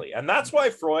 Exactly. And that's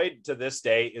why Freud to this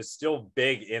day is still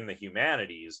big in the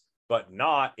humanities, but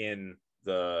not in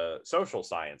the social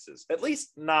sciences, at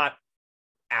least not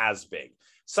as big.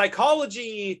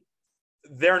 Psychology,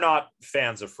 they're not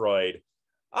fans of Freud.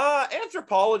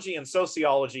 Anthropology and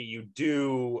sociology, you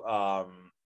do. Oh,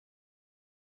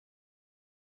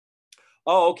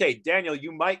 okay, Daniel,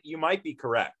 you might be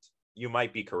correct. You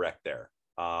might be correct there.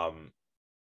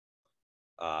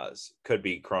 Could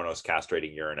be Kronos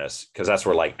castrating Uranus, because that's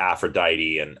where like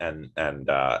Aphrodite and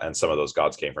some of those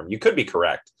gods came from. You could be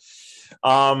correct.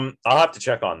 I'll have to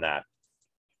check on that.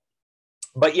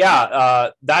 But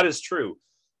yeah, that is true.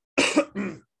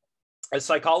 As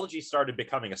psychology started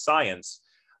becoming a science,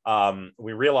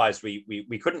 we realized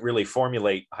we couldn't really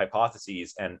formulate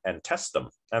hypotheses and test them,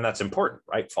 and that's important,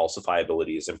 right?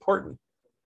 Falsifiability is important.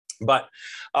 But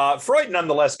Freud,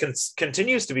 nonetheless,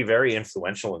 continues to be very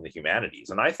influential in the humanities.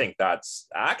 And I think that's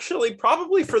actually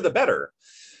probably for the better.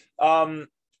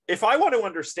 If I want to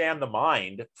understand the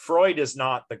mind, Freud is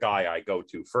not the guy I go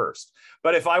to first.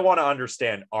 But if I want to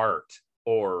understand art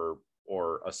or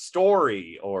a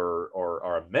story or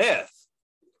a myth,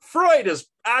 Freud is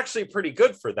actually pretty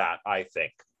good for that, I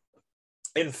think.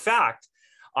 In fact,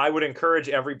 I would encourage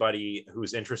everybody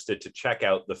who's interested to check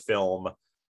out the film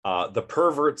The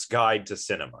Pervert's Guide to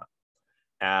Cinema.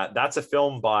 That's a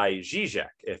film by Zizek.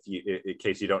 In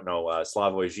case you don't know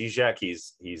Slavoj Zizek,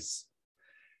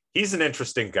 he's an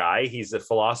interesting guy. He's a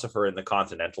philosopher in the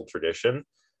continental tradition.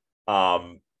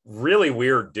 Really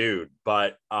weird dude,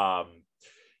 but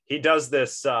he does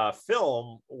this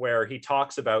film where he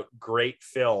talks about great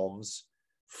films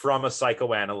from a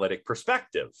psychoanalytic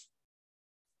perspective,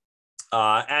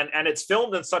 and it's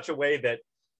filmed in such a way that,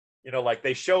 you know, like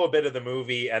they show a bit of the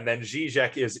movie and then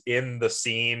Zizek is in the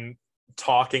scene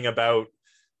talking about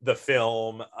the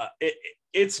film.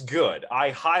 It's good. I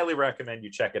highly recommend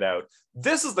you check it out.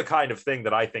 This is the kind of thing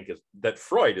that I think that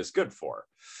Freud is good for.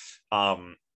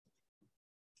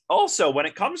 Also, when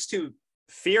it comes to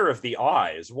fear of the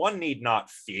eyes, one need not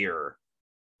fear.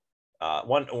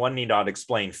 One need not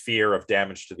explain fear of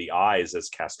damage to the eyes as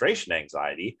castration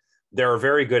anxiety. There are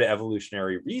very good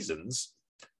evolutionary reasons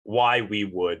why we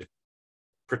would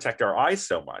protect our eyes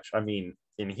so much. I mean,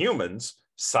 in humans,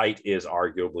 sight is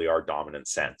arguably our dominant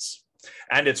sense,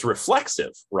 and it's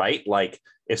reflexive, right? Like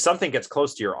if something gets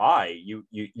close to your eye, you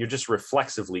just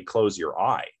reflexively close your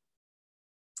eye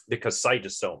because sight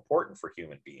is so important for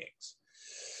human beings.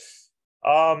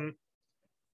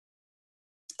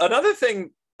 Another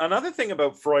thing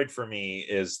about Freud for me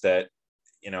is that,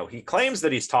 you know, he claims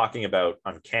that he's talking about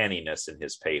uncanniness in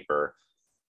his paper,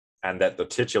 and that the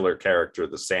titular character,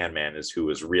 the Sandman, is who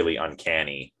is really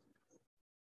uncanny.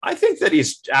 I think that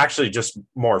he's actually just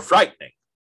more frightening.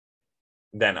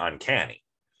 than uncanny.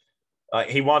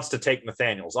 He wants to take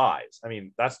Nathaniel's eyes. I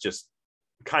mean, that's just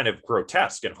kind of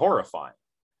grotesque and horrifying,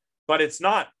 but it's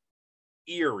not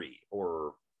eerie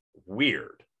or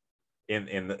weird in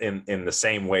the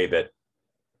same way that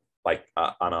like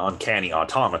an uncanny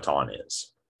automaton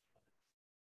is.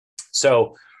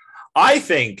 So I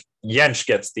think Jensch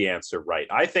gets the answer right.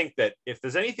 I think that if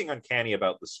there's anything uncanny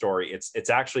about the story, it's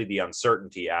actually the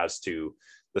uncertainty as to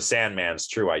the Sandman's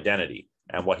true identity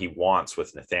and what he wants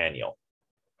with Nathaniel.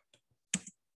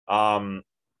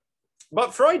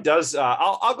 But Freud does,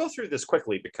 I'll go through this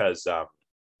quickly because,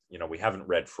 we haven't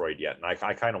read Freud yet, and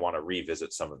I kind of want to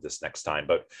revisit some of this next time.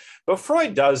 But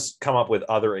Freud does come up with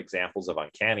other examples of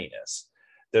uncanniness.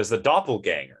 There's the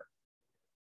doppelganger.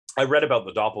 I read about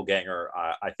the doppelganger,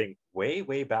 I think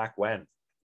way back when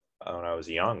I was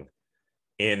young,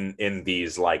 in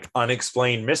these like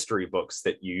unexplained mystery books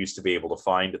that you used to be able to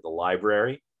find at the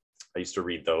library. I used to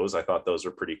read those. I thought those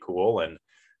were pretty cool. And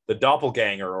the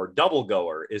doppelganger or double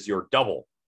goer is your double.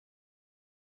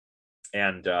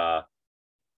 And I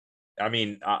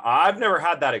mean, I've never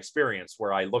had that experience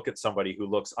where I look at somebody who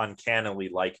looks uncannily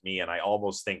like me and I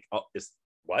almost think, oh, is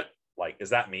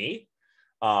that me?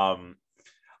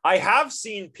 I have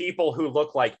seen people who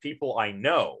look like people I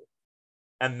know,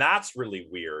 and that's really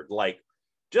weird. Like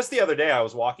just the other day, I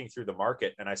was walking through the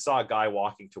market and I saw a guy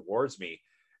walking towards me,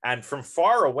 and from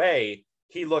far away,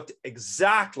 he looked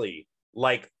exactly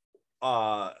like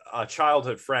a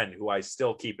childhood friend who I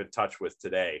still keep in touch with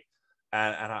today.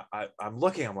 And I'm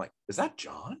looking, I'm like, is that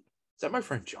John? Is that my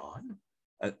friend John?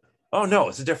 Oh no,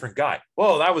 it's a different guy.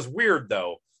 Whoa, that was weird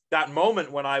though. That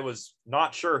moment when I was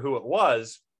not sure who it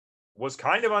was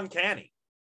kind of uncanny.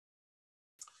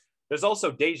 There's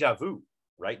also déjà vu,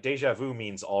 right? Déjà vu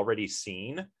means already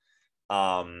seen.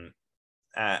 And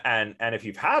if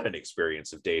you've had an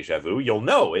experience of déjà vu, you'll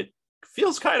know it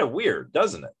feels kind of weird,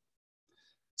 doesn't it?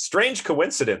 Strange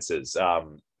coincidences.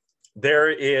 There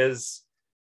is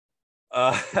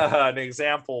an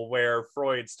example where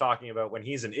Freud's talking about when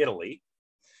he's in Italy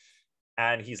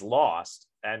and he's lost,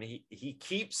 and he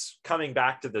keeps coming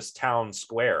back to this town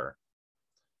square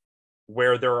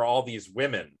where there are all these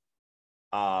women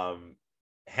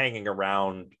hanging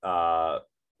around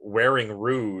wearing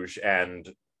rouge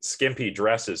and skimpy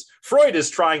dresses. Freud is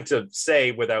trying to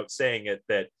say, without saying it,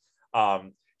 that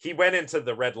he went into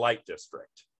the red light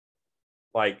district.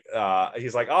 Like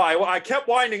he's like, oh, I kept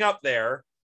winding up there,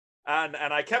 and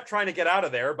I kept trying to get out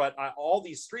of there, but all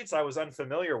these streets I was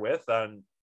unfamiliar with, and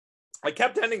I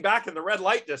kept ending back in the red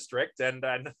light district, and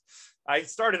I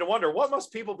started to wonder, what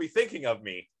must people be thinking of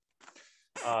me?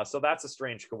 So that's a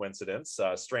strange coincidence,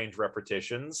 strange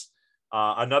repetitions.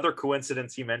 Another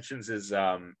coincidence he mentions is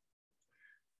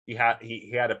he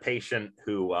had a patient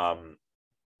who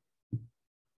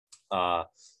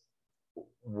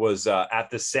was at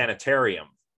this sanitarium.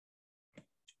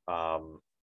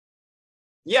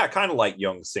 Yeah, kind of like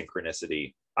Jung's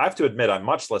synchronicity. I have to admit, I'm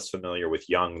much less familiar with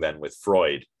Jung than with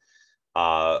Freud.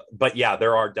 But yeah,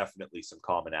 there are definitely some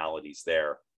commonalities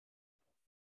there.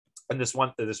 And this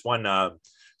one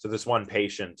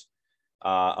patient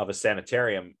of a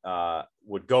sanitarium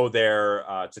would go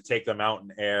there to take the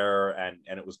mountain air, and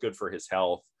it was good for his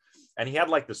health. And he had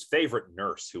like this favorite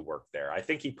nurse who worked there. I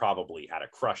think he probably had a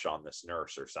crush on this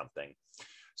nurse or something.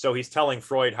 So he's telling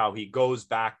Freud how he goes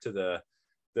back to the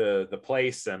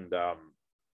place, and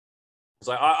it's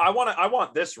like, I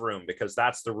want this room because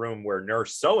that's the room where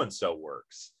nurse so and so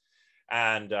works.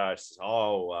 And she says,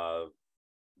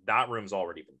 that room's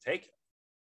already been taken.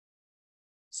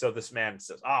 So this man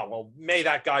says, oh, well, may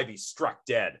that guy be struck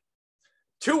dead.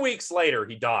 2 weeks later,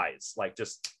 he dies, like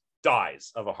just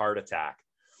dies of a heart attack.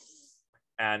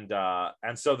 And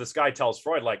so this guy tells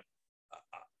Freud, like,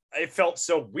 it felt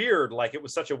so weird, like it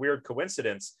was such a weird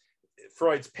coincidence.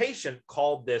 Freud's patient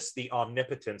called this the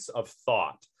omnipotence of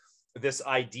thought, this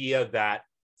idea that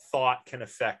thought can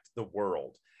affect the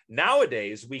world.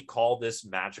 Nowadays, we call this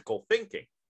magical thinking.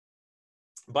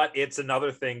 But it's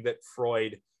another thing that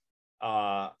Freud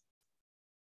kind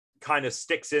of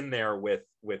sticks in there with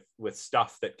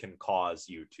stuff that can cause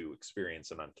you to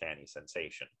experience an uncanny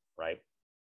sensation, right?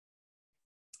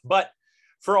 But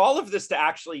for all of this to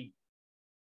actually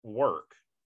work,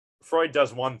 Freud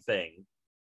does one thing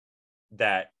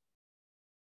that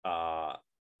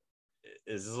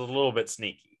is a little bit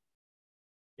sneaky.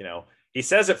 He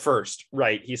says it first,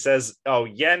 right? He says, oh,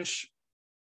 Jensch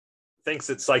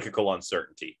thinks it's psychical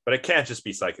uncertainty, but it can't just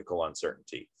be psychical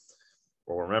uncertainty.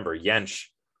 Well, remember, Jensch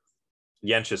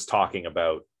is talking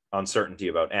about uncertainty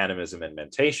about animism and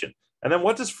mentation. And then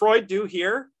what does Freud do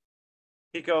here?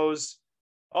 He goes,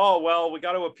 oh, well, we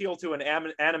got to appeal to an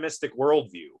animistic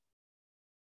worldview.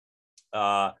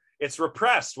 It's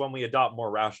repressed when we adopt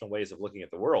more rational ways of looking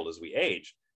at the world as we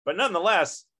age, but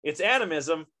nonetheless, it's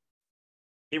animism.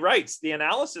 He writes, the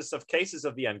analysis of cases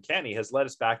of the uncanny has led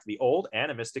us back to the old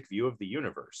animistic view of the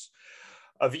universe,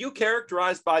 a view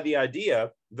characterized by the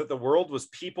idea that the world was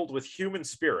peopled with human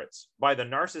spirits, by the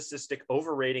narcissistic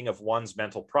overrating of one's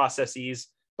mental processes,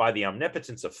 by the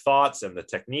omnipotence of thoughts and the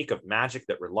technique of magic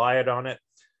that relied on it,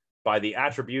 by the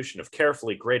attribution of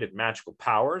carefully graded magical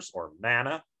powers, or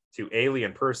mana, to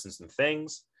alien persons and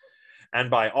things, and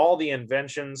by all the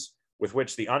inventions with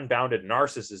which the unbounded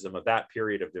narcissism of that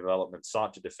period of development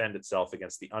sought to defend itself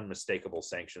against the unmistakable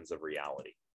sanctions of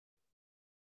reality.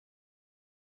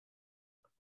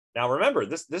 Now, remember,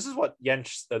 this is what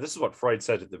Freud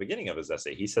said at the beginning of his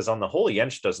essay. He says, on the whole,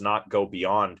 Jentsch does not go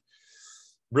beyond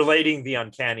relating the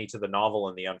uncanny to the novel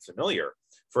and the unfamiliar.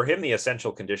 For him, the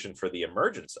essential condition for the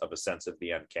emergence of a sense of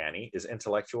the uncanny is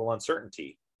intellectual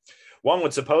uncertainty. One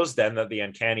would suppose then that the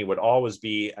uncanny would always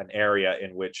be an area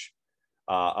in which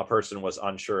a person was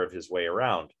unsure of his way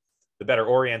around. The better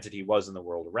oriented he was in the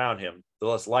world around him, the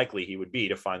less likely he would be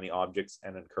to find the objects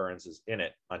and occurrences in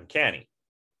it uncanny.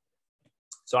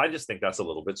 So I just think that's a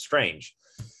little bit strange.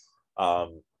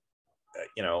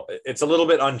 It's a little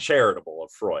bit uncharitable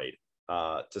of Freud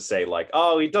to say, like,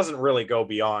 oh, he doesn't really go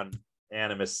beyond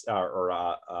animus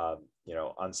or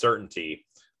uncertainty.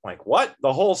 Like, what?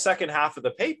 The whole second half of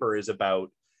the paper is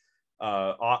about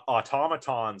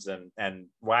automatons and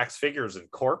wax figures and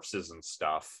corpses and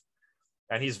stuff.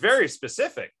 And he's very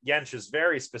specific. Jentsch is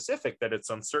very specific that it's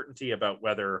uncertainty about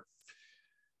whether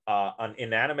an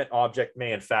inanimate object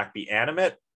may in fact be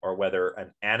animate, or whether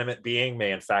an animate being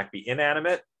may in fact be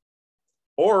inanimate,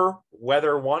 or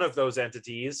whether one of those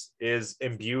entities is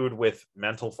imbued with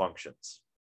mental functions.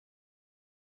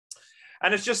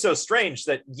 And it's just so strange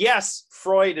that, yes,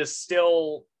 Freud is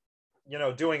still,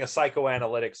 doing a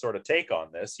psychoanalytic sort of take on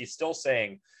this. He's still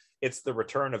saying it's the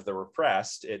return of the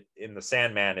repressed. In the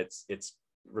Sandman, it's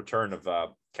return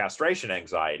of castration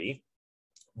anxiety.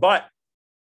 But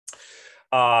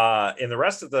when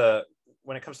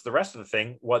it comes to the rest of the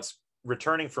thing, what's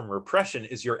returning from repression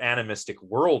is your animistic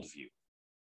worldview,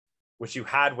 which you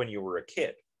had when you were a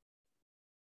kid,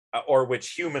 or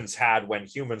which humans had when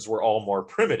humans were all more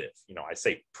primitive. I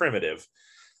say primitive.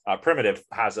 Primitive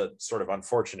has a sort of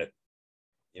unfortunate,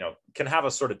 can have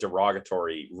a sort of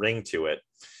derogatory ring to it.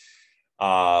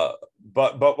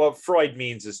 But what Freud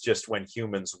means is just when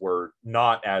humans were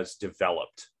not as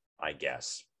developed, I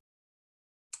guess.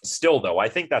 Still, though, I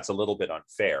think that's a little bit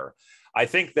unfair. I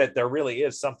think that there really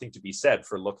is something to be said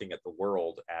for looking at the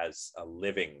world as a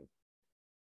living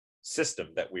system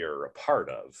that we are a part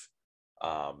of,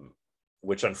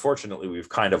 which unfortunately we've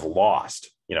kind of lost,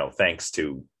 thanks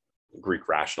to Greek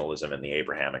rationalism and the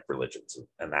Abrahamic religions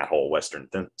and that whole Western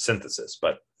synthesis.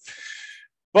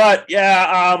 But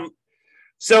yeah,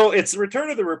 so it's return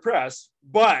of the repressed,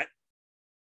 but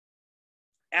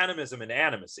animism and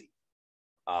animacy,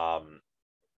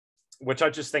 which I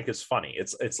just think is funny.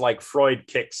 It's like Freud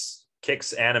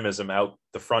kicks animism out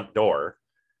the front door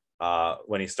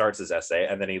when he starts his essay,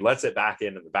 and then he lets it back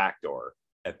in the back door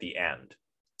at the end.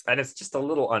 And it's just a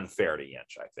little unfair to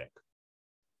Jentsch, I think.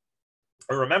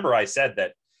 Remember, I said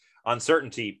that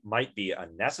uncertainty might be a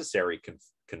necessary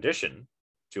condition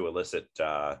to elicit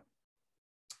the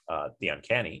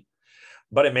uncanny,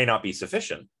 but it may not be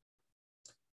sufficient.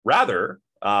 Rather,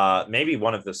 maybe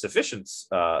one of the sufficient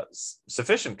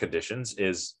conditions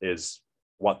is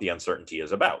what the uncertainty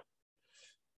is about.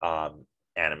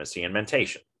 Animacy and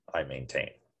mentation, I maintain.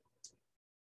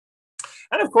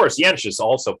 And of course, Jentsch has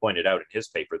also pointed out in his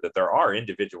paper that there are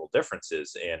individual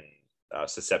differences in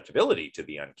susceptibility to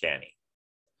the uncanny.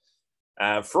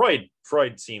 Freud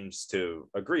seems to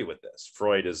agree with this.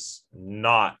 Freud is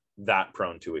not that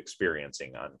prone to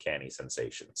experiencing uncanny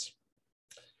sensations.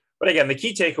 But again, the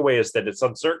key takeaway is that it's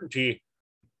uncertainty.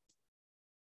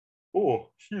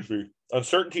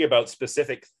 Uncertainty about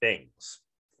specific things,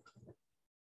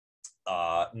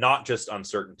 not just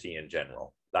uncertainty in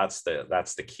general. That's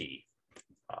the key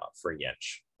for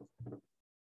Jentsch.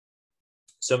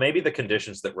 So maybe the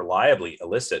conditions that reliably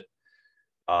elicit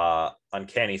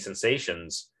uncanny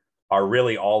sensations are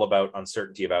really all about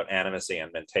uncertainty about animacy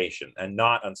and mentation, and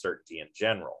not uncertainty in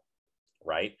general,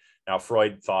 right? Now,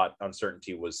 Freud thought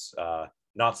uncertainty was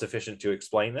not sufficient to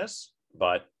explain this,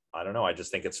 but I don't know. I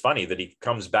just think it's funny that he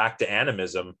comes back to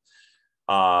animism,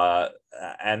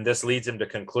 and this leads him to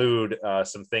conclude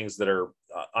some things that are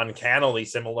uncannily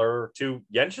similar to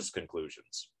Jentsch's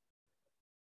conclusions.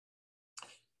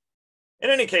 In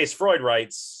any case, Freud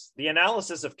writes, the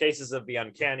analysis of cases of the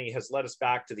uncanny has led us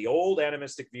back to the old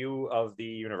animistic view of the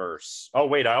universe. Oh,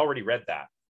 wait, I already read that.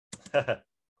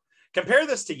 Compare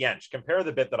this to Jentsch. Compare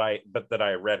the bit that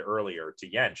I read earlier to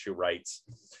Jentsch, who writes,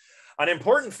 an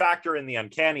important factor in the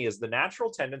uncanny is the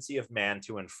natural tendency of man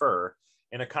to infer,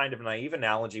 in a kind of naive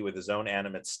analogy with his own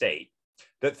animate state,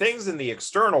 that things in the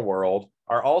external world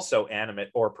are also animate,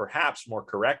 or perhaps more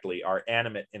correctly, are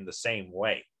animate in the same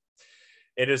way.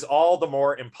 It is all the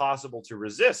more impossible to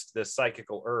resist this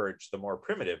psychical urge, the more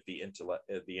primitive the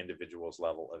individual's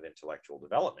level of intellectual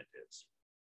development is.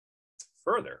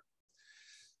 Further,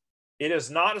 it is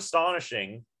not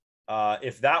astonishing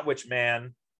if that which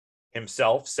man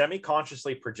himself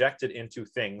semi-consciously projected into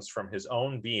things from his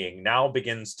own being now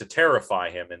begins to terrify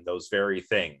him in those very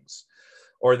things,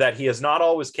 or that he is not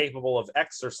always capable of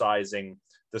exercising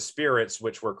the spirits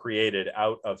which were created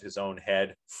out of his own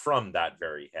head from that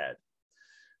very head.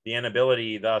 The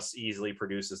inability thus easily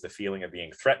produces the feeling of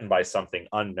being threatened by something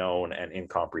unknown and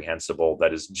incomprehensible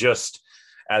that is just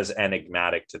as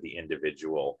enigmatic to the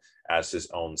individual as his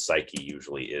own psyche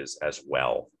usually is as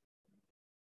well.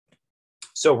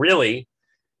 So really,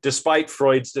 despite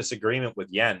Freud's disagreement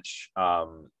with Jentsch,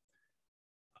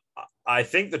 I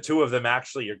think the two of them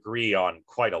actually agree on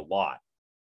quite a lot.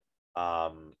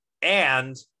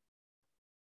 And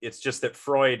it's just that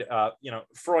Freud's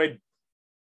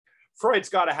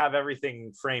got to have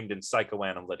everything framed in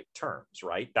psychoanalytic terms,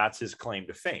 right? That's his claim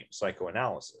to fame,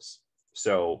 psychoanalysis.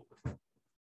 So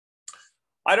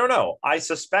I don't know. I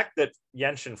suspect that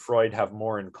Jentsch and Freud have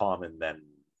more in common than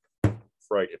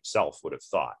Freud himself would have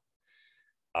thought.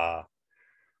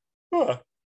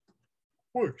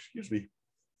 Excuse me.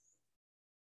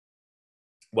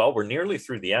 Well, we're nearly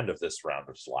through the end of this round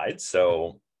of slides.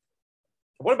 So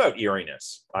what about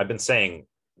eeriness? I've been saying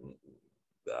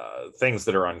things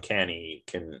that are uncanny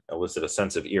can elicit a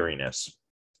sense of eeriness.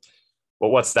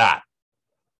 Well, what's that?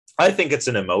 I think it's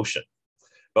an emotion.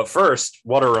 But first,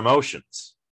 what are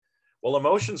emotions? Well,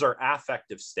 emotions are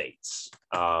affective states.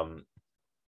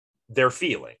 They're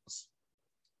feelings.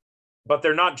 But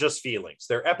they're not just feelings.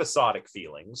 They're episodic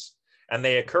feelings. And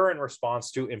they occur in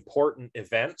response to important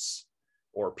events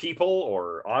or people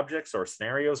or objects or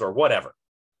scenarios or whatever.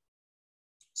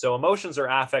 So emotions are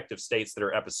affective states that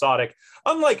are episodic,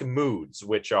 unlike moods,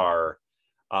 which are,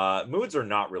 moods are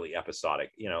not really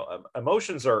episodic. You know,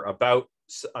 emotions are about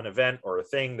an event or a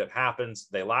thing that happens,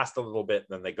 they last a little bit,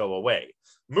 then they go away.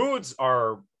 Moods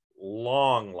are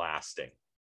long lasting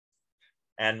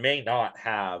and may not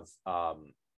have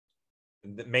an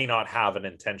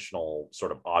intentional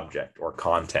sort of object or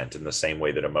content in the same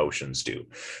way that emotions do.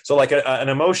 So like an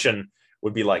emotion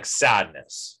would be like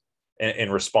sadness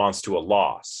in response to a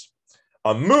loss.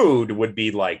 A mood would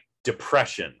be like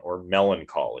depression or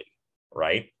melancholy,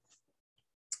 right?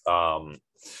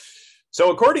 So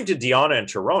according to Diana and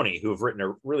Tironi, who have written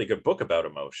a really good book about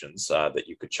emotions that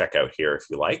you could check out here if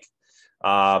you like,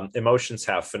 emotions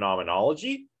have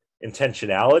phenomenology,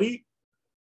 intentionality.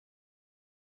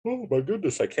 Oh my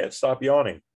goodness, I can't stop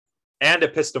yawning. And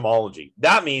epistemology.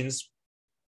 That means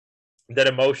that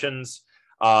emotions,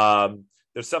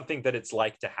 there's something that it's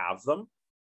like to have them.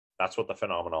 That's what the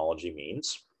phenomenology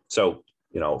means. So,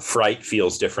 you know, fright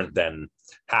feels different than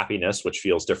happiness, which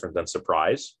feels different than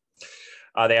surprise.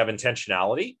 They have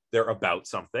intentionality. They're about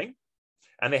something.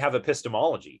 And they have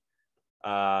epistemology.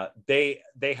 They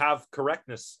have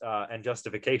correctness and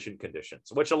justification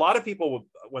conditions, which a lot of people,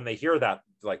 when they hear that,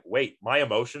 like, wait, my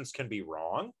emotions can be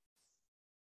wrong?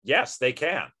 Yes, they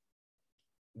can.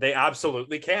 They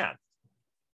absolutely can.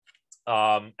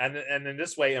 And in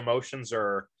this way, emotions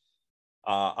are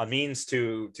a means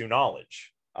to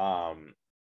knowledge,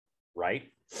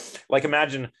 right? Like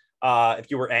imagine if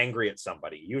you were angry at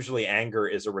somebody. Usually anger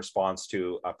is a response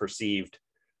to a perceived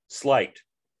slight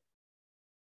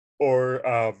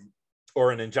or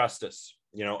an injustice,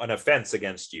 you know, an offense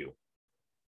against you.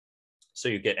 So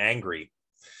you get angry.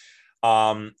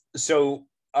 So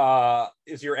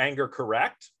is your anger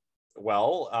correct?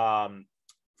 Well,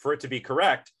 for it to be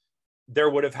correct, there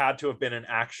would have had to have been an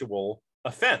actual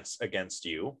offense against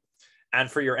you. And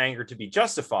for your anger to be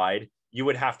justified, you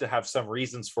would have to have some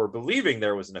reasons for believing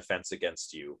there was an offense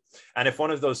against you. And if one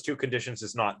of those two conditions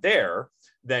is not there,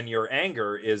 then your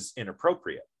anger is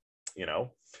inappropriate. You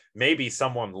know, maybe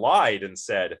someone lied and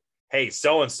said, hey,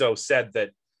 so-and-so said that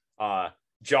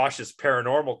Josh's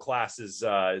paranormal class is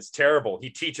terrible. He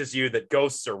teaches you that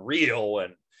ghosts are real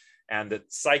and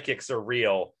that psychics are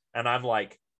real. And I'm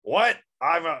like, what?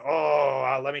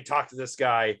 Let me talk to this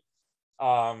guy.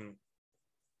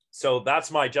 So that's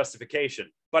my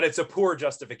justification, but it's a poor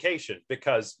justification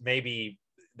because maybe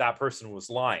that person was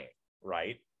lying,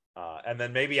 right? And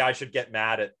then maybe I should get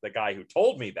mad at the guy who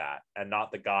told me that and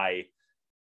not the guy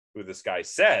who this guy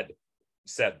said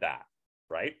that,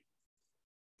 right?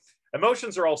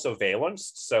 Emotions are also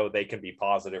valenced, so they can be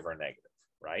positive or negative,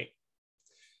 right?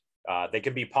 They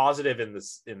can be positive in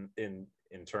this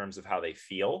in terms of how they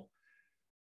feel,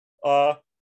 or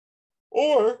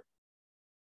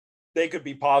they could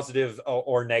be positive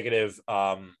or negative,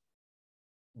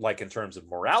 like in terms of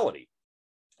morality.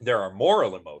 There are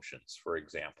moral emotions, for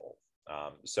example.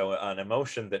 So an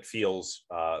emotion that feels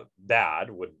bad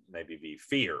would maybe be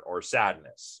fear or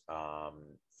sadness.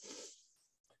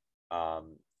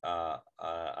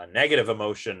 A negative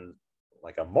emotion,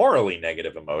 like a morally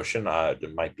negative emotion,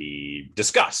 it might be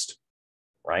disgust,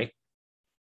 right?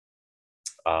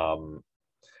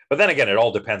 But then again, it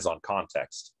all depends on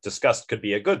context. Disgust could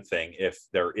be a good thing if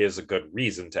there is a good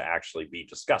reason to actually be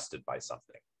disgusted by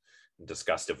something. And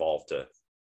disgust evolved to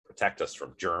protect us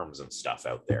from germs and stuff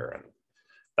out there and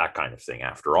that kind of thing,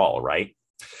 after all, right?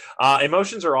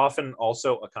 Emotions are often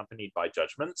also accompanied by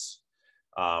judgments.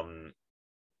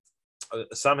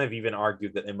 Some have even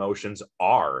argued that emotions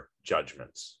are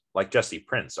judgments. Like Jesse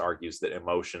Prince argues that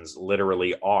emotions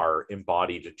literally are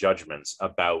embodied judgments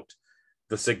about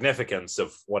the significance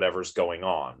of whatever's going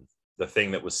on, the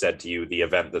thing that was said to you, the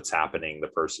event that's happening, the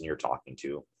person you're talking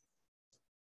to.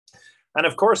 And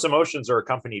of course, emotions are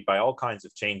accompanied by all kinds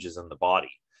of changes in the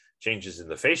body. Changes in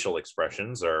the facial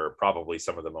expressions are probably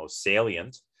some of the most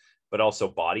salient, but also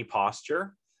body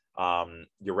posture.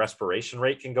 Your respiration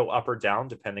rate can go up or down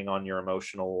depending on your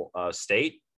emotional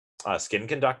state. Skin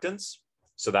conductance,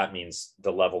 so that means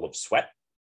the level of sweat.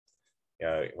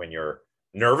 When you're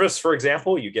nervous, for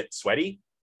example, you get sweaty.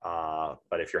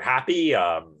 But if you're happy,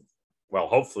 well,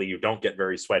 hopefully you don't get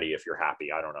very sweaty if you're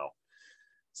happy. I don't know.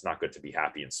 It's not good to be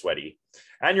happy and sweaty.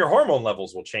 And your hormone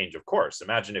levels will change, of course.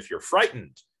 Imagine if you're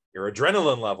frightened, your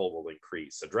adrenaline level will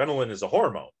increase. Adrenaline is a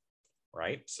hormone,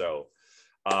 right? So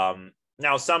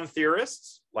now some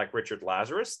theorists, like Richard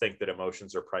Lazarus, think that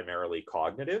emotions are primarily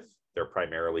cognitive. They're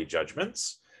primarily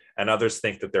judgments. And others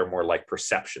think that they're more like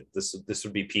perception. This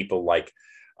would be people like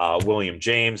William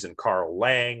James and Carl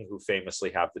Lang, who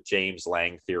famously have the James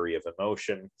Lang theory of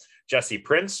emotion. Jesse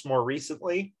Prince, more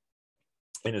recently,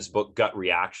 in his book Gut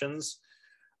Reactions,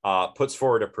 puts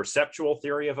forward a perceptual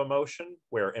theory of emotion,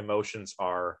 where emotions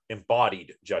are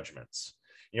embodied judgments.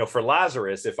 For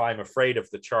Lazarus, if I'm afraid of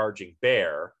the charging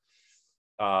bear,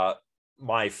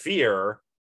 my fear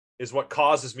is what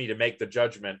causes me to make the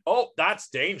judgment, oh, that's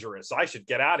dangerous, I should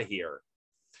get out of here.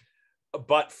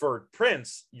 But for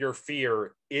Prince, your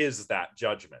fear is that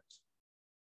judgment,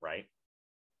 right?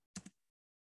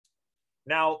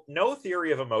 Now, no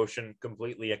theory of emotion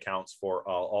completely accounts for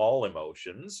all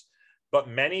emotions, but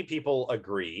many people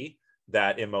agree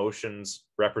that emotions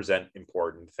represent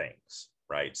important things,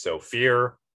 right? So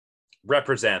fear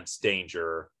represents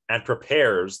danger and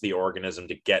prepares the organism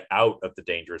to get out of the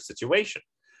dangerous situation.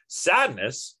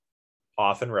 Sadness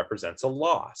often represents a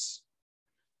loss.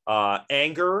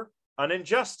 Anger, an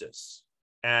injustice,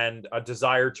 and a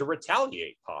desire to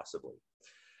retaliate, possibly.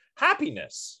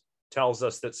 Happiness tells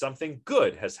us that something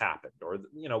good has happened, or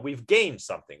we've gained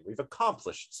something, we've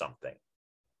accomplished something.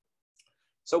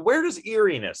 So where does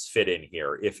eeriness fit in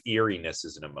here, if eeriness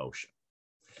is an emotion?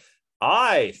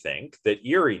 I think that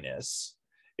eeriness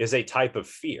is a type of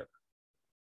fear.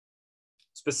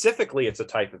 Specifically, it's a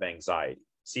type of anxiety.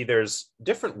 See, there's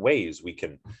different ways we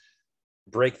can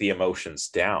break the emotions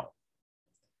down.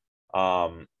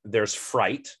 There's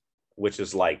fright, which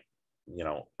is like,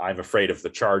 I'm afraid of the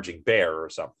charging bear or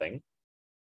something.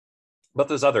 But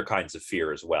there's other kinds of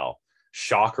fear as well.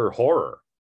 Shock or horror,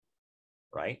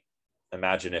 right?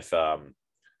 Imagine if,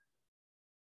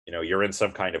 you're in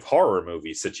some kind of horror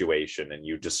movie situation and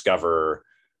you discover,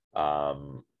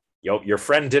 your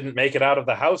friend didn't make it out of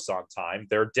the house on time.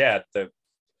 They're dead. The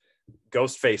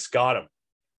ghost face got him,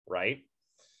 right?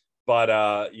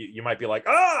 But you might be like,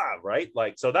 right?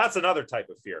 Like, so that's another type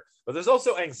of fear. But there's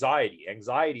also anxiety.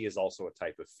 Anxiety is also a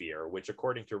type of fear, which,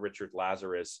 according to Richard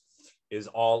Lazarus, is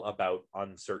all about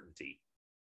uncertainty.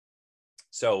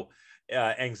 So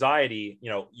anxiety,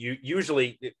 you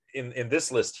usually in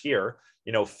this list here,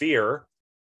 fear,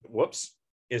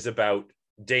 is about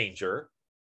danger.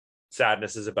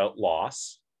 Sadness is about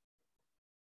loss.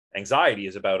 Anxiety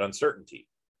is about uncertainty.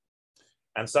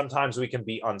 And sometimes we can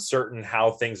be uncertain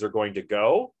how things are going to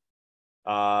go.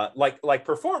 Like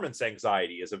performance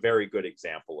anxiety is a very good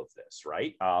example of this,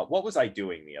 right? What was I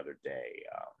doing the other day?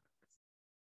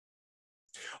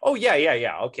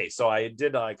 Yeah. Okay, so I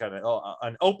did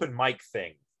an open mic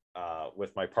thing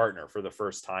with my partner for the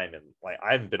first time, and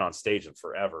I haven't been on stage in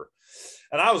forever.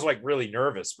 And I was really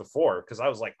nervous before, because I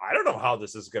was like, I don't know how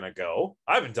this is going to go.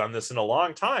 I haven't done this in a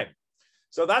long time.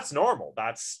 So that's normal.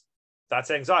 That's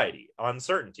anxiety,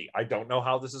 uncertainty. I don't know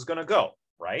how this is going to go,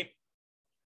 right?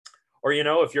 Or, you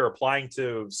know, if you're applying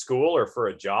to school or for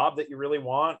a job that you really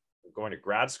want, going to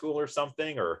grad school or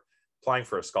something, or applying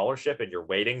for a scholarship and you're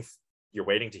waiting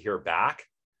to hear back.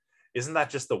 Isn't that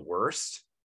just the worst?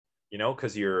 You know,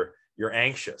 because you're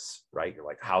anxious, right? You're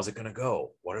like, how's it going to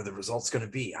go? What are the results going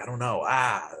to be? I don't know.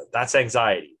 That's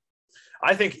anxiety.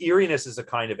 I think eeriness is a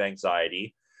kind of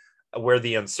anxiety where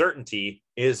the uncertainty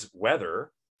is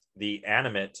whether the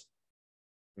animate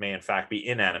may in fact be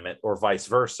inanimate or vice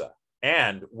versa,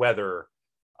 and whether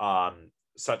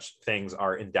such things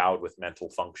are endowed with mental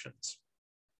functions.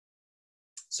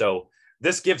 So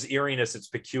this gives eeriness its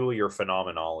peculiar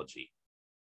phenomenology.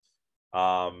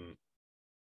 You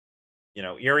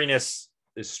know, eeriness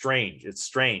is strange. It's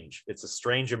strange. It's a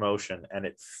strange emotion, and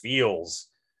it feels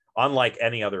unlike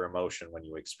any other emotion when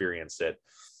you experience it.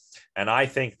 And I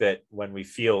think that when we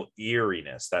feel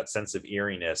eeriness, that sense of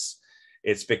eeriness,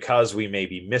 it's because we may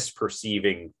be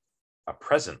misperceiving a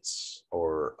presence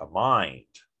or a mind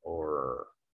or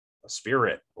a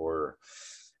spirit or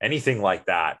anything like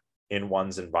that in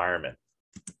one's environment.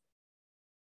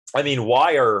 I mean,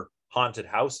 why are haunted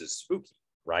houses spooky,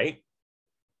 right?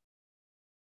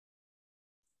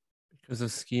 Because of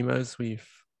schemas we've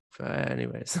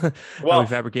anyways. Well, we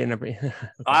fabricate every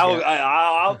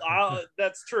I'll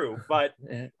that's true, but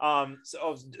yeah.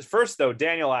 so first though,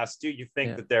 Daniel asked, do you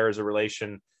think that there is a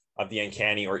relation of the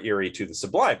uncanny or eerie to the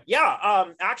sublime?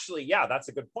 Actually, that's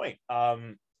a good point.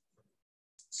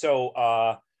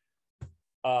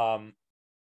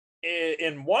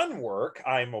 In one work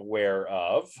I'm aware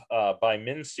of by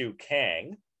Min-Soo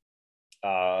Kang,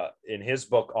 in his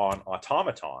book on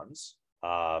automatons,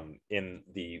 in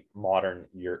the modern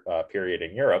period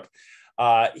in Europe,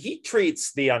 he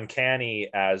treats the uncanny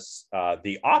as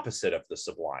the opposite of the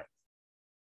sublime.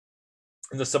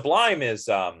 And the sublime is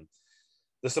for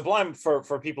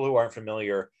people who aren't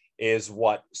familiar, is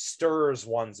what stirs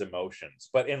one's emotions,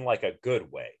 but in like a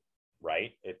good way,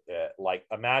 right? Like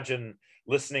imagine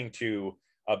listening to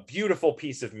a beautiful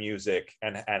piece of music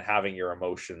and having your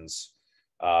emotions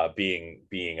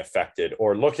being affected,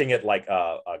 or looking at like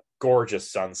a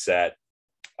gorgeous sunset,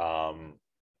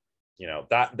 you know,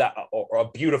 that or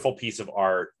a beautiful piece of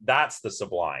art. That's the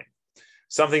sublime,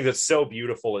 something that's so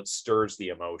beautiful it stirs the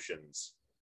emotions.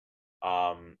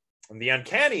 And the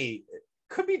uncanny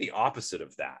could be the opposite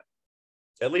of that.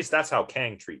 At least that's how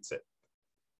Kang treats it.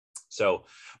 So,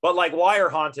 but like, why are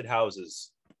haunted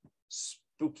houses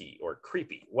spooky or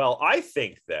creepy? Well, I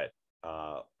think that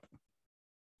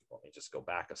let me just go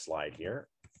back a slide here.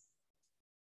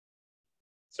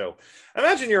 So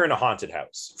imagine you're in a haunted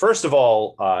house. First of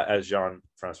all, as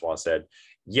Jean-Francois said,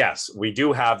 yes, we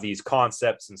do have these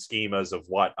concepts and schemas of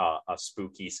what a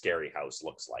spooky, scary house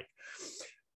looks like.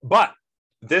 But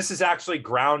this is actually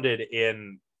grounded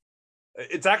in,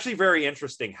 it's actually very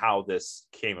interesting how this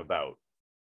came about.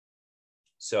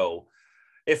 So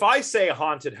if I say a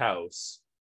haunted house,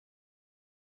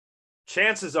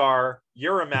 chances are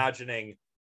you're imagining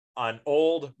an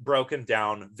old, broken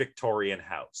down Victorian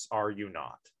house, are you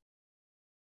not?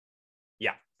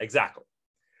 Yeah, exactly.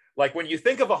 Like when you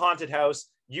think of a haunted house,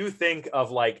 you think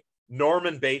of like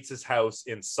Norman Bates's house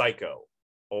in Psycho,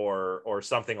 or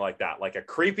something like that, like a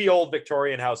creepy old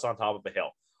Victorian house on top of a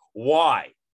hill. Why?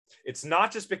 It's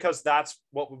not just because that's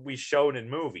what we shown in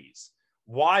movies.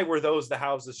 Why were those the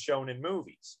houses shown in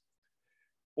movies?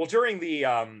 Well, during the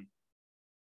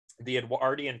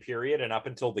Edwardian period and up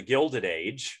until the Gilded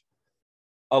Age,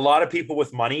 a lot of people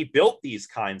with money built these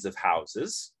kinds of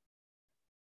houses,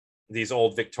 these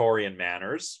old Victorian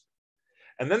manors.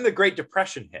 And then the Great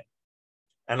Depression hit,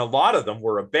 and a lot of them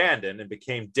were abandoned and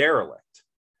became derelict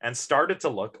and started to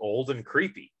look old and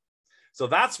creepy. So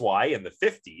that's why in the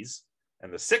 50s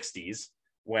and the 60s,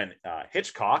 when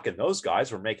Hitchcock and those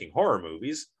guys were making horror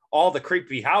movies, all the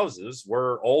creepy houses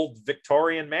were old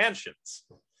Victorian mansions.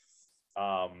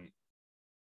 And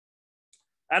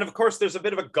of course, there's a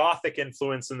bit of a Gothic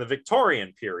influence in the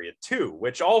Victorian period too,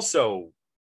 which also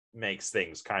makes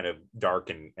things kind of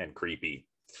dark and creepy.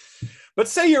 But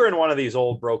say you're in one of these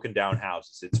old broken down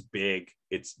houses. It's big,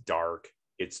 it's dark,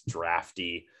 it's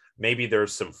drafty. Maybe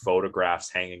there's some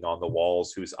photographs hanging on the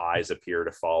walls whose eyes appear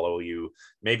to follow you.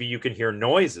 Maybe you can hear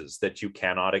noises that you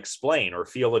cannot explain, or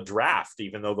feel a draft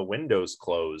even though the window's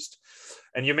closed.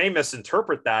 And you may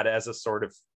misinterpret that as a sort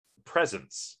of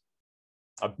presence,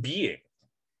 a being,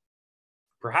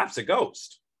 perhaps a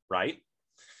ghost, right?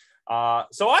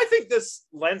 So I think this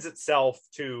lends itself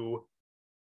to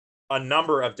a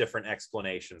number of different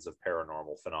explanations of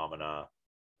paranormal phenomena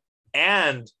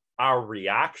and our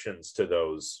reactions to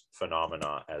those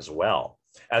phenomena as well.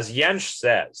 As Jensch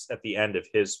says at the end of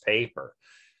his paper,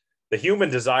 The human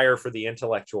desire for the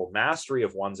intellectual mastery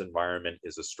of one's environment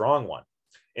is a strong one.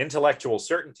 Intellectual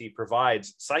certainty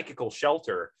provides psychical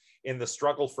shelter in the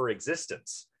struggle for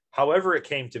existence. However it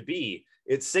came to be,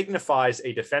 it signifies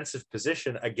a defensive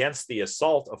position against the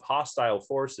assault of hostile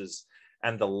forces,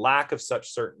 and the lack of such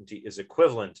certainty is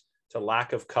equivalent to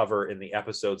lack of cover in the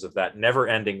episodes of that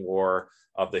never-ending war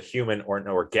of the human or an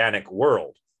organic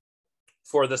world,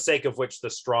 for the sake of which the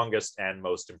strongest and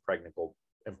most impregnable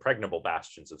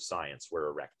bastions of science were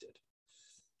erected.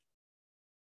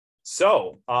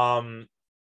 So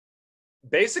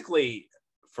basically,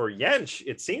 for Jensch,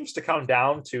 it seems to come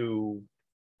down to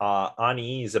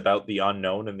unease about the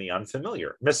unknown and the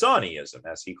unfamiliar, Masonianism,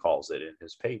 as he calls it in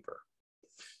his paper.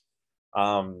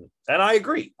 And I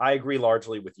agree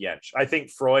largely with Jensch. I think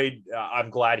Freud,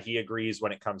 I'm glad he agrees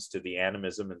when it comes to the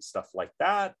animism and stuff like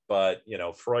that, but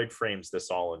Freud frames this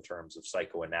all in terms of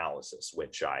psychoanalysis,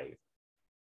 which I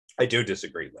do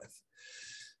disagree with.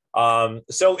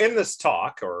 So in this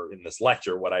talk, or in this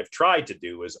lecture, what I've tried to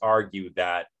do is argue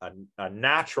that a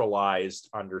naturalized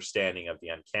understanding of the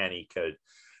uncanny could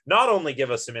not only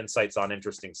give us some insights on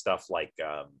interesting stuff like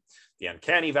the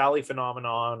uncanny valley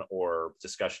phenomenon or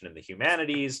discussion in the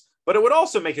humanities, but it would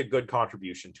also make a good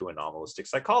contribution to anomalistic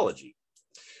psychology.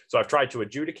 So I've tried to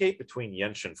adjudicate between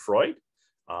Jensch and Freud.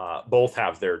 Both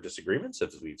have their disagreements,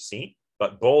 as we've seen,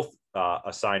 but both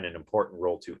assign an important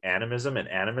role to animism and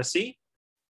animacy.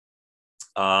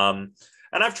 And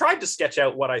I've tried to sketch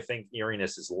out what I think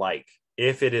eeriness is like,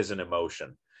 if it is an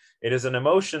emotion. It is an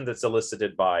emotion that's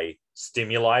elicited by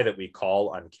stimuli that we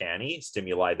call uncanny,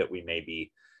 stimuli that we may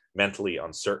be mentally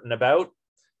uncertain about.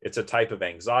 It's a type of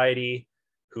anxiety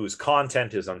whose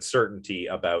content is uncertainty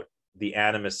about the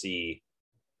animacy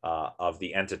of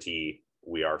the entity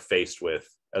we are faced with,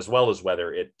 as well as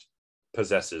whether it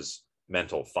possesses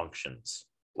mental functions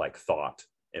like thought,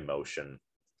 emotion,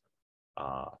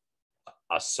 a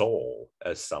soul,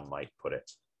 as some might put it.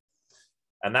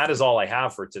 And that is all I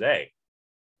have for today.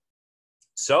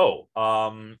 So,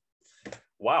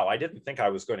 wow, I didn't think I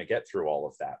was going to get through all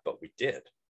of that, but we did.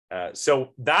 So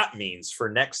that means for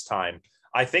next time,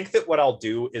 I think that what I'll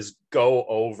do is we'll go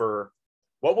over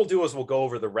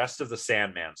the rest of the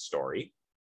Sandman story.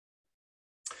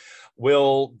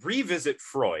 We'll revisit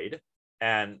Freud,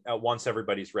 and once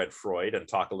everybody's read Freud, and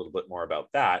talk a little bit more about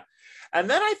that. And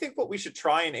then I think what we should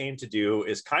try and aim to do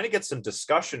is kind of get some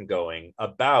discussion going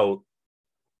about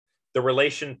the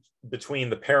relation between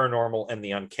the paranormal and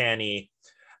the uncanny,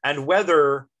 and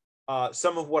whether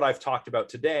some of what I've talked about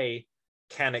today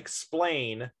can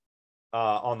explain,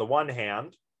 on the one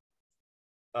hand,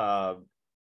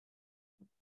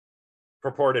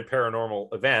 purported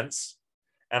paranormal events,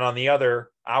 and on the other,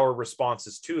 our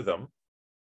responses to them,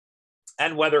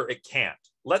 and whether it can't.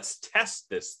 Let's test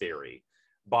this theory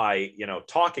by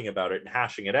talking about it and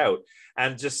hashing it out,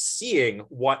 and just seeing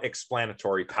what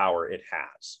explanatory power it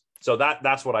has. So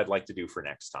that's what I'd like to do for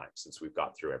next time, since we've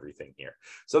got through everything here.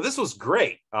 So this was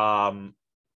great.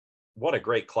 What a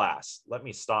great class. Let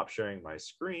me stop sharing my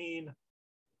screen.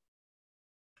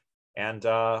 And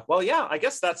well, yeah, I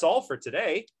guess that's all for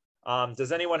today.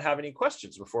 Does anyone have any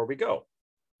questions before we go?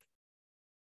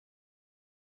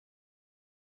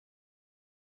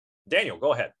 Daniel,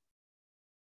 go ahead.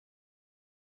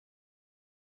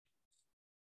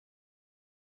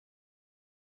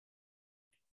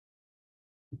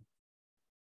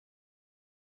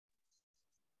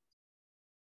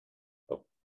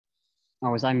 Oh,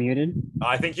 was I muted?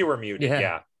 I think you were muted.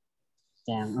 Yeah.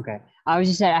 Damn. Okay. I was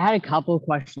just saying, I had a couple of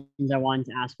questions I wanted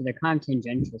to ask, but they're kind of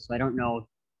tangential, so I don't know if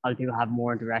other people have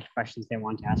more direct questions they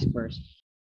want to ask first.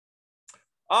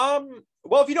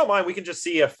 Well, if you don't mind, we can just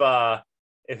see if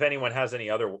anyone has any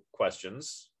other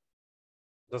questions.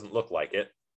 Doesn't look like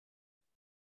it.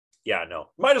 Yeah, no.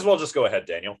 Might as well just go ahead,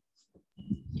 Daniel.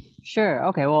 Sure.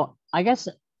 Okay. Well, I guess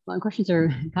my questions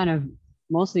are kind of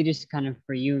mostly just kind of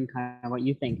for you and kind of what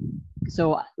you think.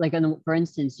 So, like, for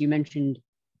instance, you mentioned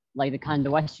like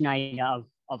the Western idea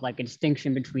of like a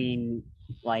distinction between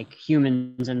like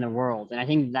humans and the world, and I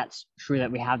think that's true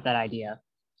that we have that idea.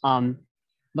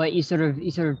 But you sort of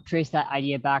trace that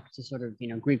idea back to sort of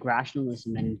Greek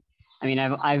rationalism, and I mean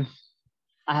I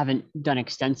haven't done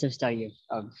extensive study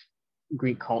of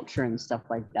Greek culture and stuff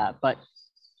like that, but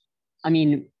I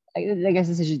mean I guess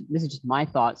this is just my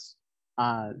thoughts.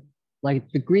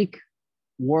 Like the Greek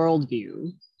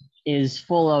worldview is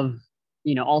full of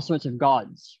all sorts of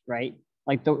gods, right?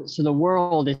 Like so the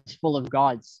world is full of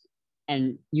gods,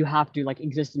 and you have to like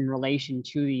exist in relation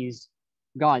to these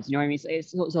gods. You know what I mean?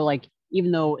 So like,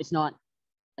 even though it's not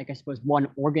like, I suppose, one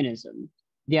organism,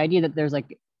 the idea that there's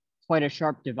like quite a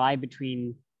sharp divide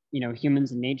between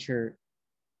humans and nature,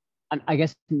 I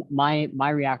guess my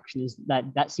reaction is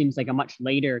that seems like a much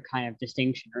later kind of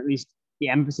distinction, or at least the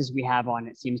emphasis we have on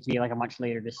it seems to be like a much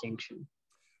later distinction.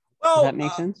 Well, Does that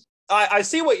make sense? I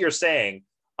see what you're saying.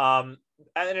 And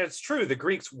it's true, the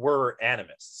Greeks were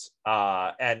animists.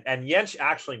 And Jensch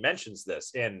actually mentions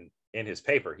this in his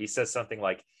paper. He says something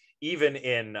like, even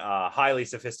in highly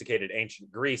sophisticated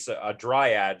ancient Greece, a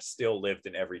dryad still lived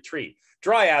in every tree.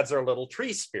 Dryads are little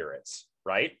tree spirits,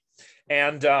 right?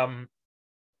 And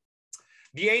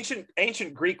the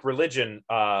ancient Greek religion,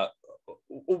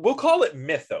 we'll call it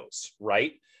mythos,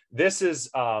 right? This is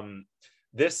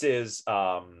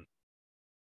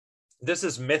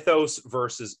mythos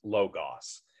versus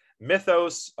logos.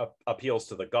 Mythos appeals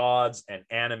to the gods and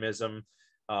animism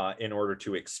in order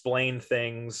to explain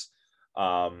things.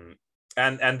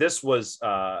 And this was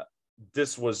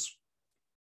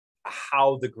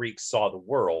how the Greeks saw the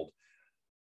world.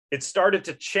 It started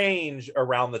to change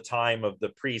around the time of the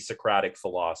pre-Socratic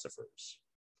philosophers,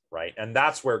 right? And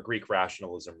that's where Greek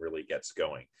rationalism really gets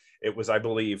going. It was, I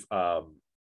believe,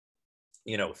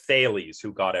 Thales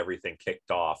who got everything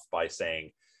kicked off by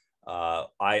saying,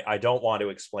 I don't want to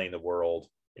explain the world.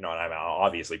 And I'm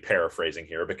obviously paraphrasing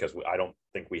here because I don't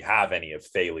think we have any of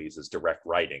Thales' direct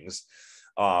writings.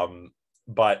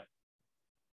 But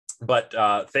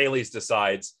Thales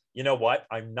decides, you know what?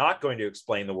 I'm not going to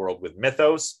explain the world with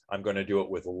mythos. I'm going to do it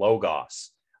with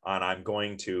logos. And I'm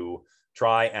going to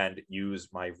try and use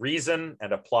my reason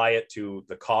and apply it to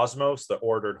the cosmos, the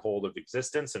ordered whole of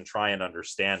existence, and try and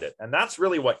understand it. And that's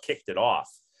really what kicked it off.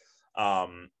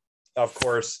 Of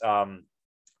course,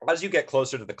 as you get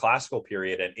closer to the classical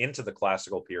period and into the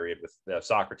classical period with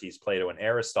Socrates, Plato, and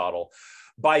Aristotle,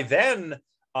 by then,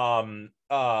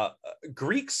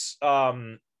 Greeks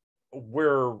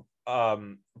were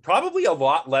probably a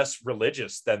lot less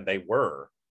religious than they were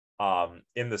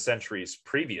in the centuries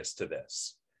previous to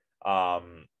this.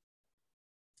 And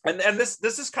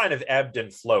this is kind of ebbed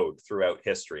and flowed throughout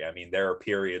history. I mean, there are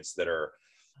periods that are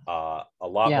a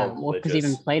lot more religious. Because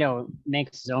even Plato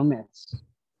makes his own myths.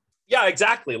 Yeah,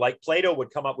 exactly. Like Plato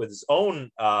would come up with his own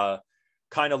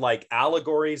kind of like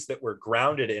allegories that were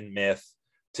grounded in myth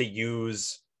to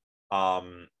use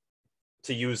like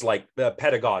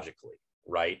pedagogically,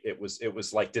 right? It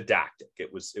was like didactic.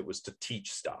 It was to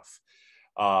teach stuff.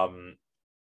 But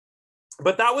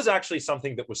that was actually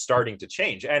something that was starting to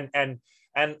change. And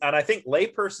I think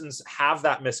laypersons have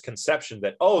that misconception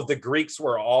that, oh, the Greeks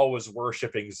were always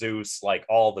worshiping Zeus like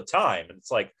all the time. And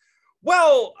it's like,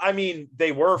 well, I mean,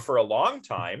 they were for a long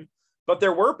time, but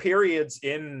there were periods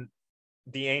in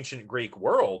the ancient Greek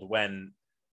world when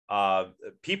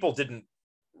people didn't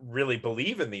really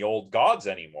believe in the old gods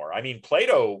anymore. I mean,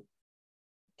 Plato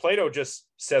just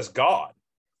says God.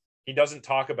 He doesn't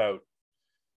talk about,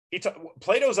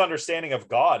 Plato's understanding of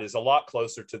God is a lot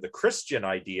closer to the Christian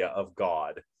idea of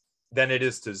God than it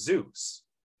is to Zeus.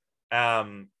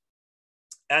 And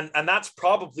that's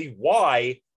probably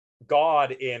why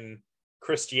God in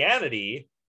Christianity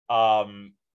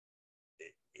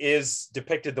is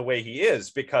depicted the way he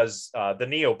is, because the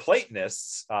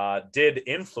Neoplatonists did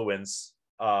influence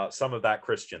some of that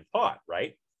Christian thought,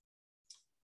 right?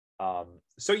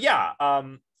 So yeah,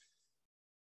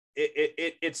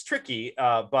 it's tricky,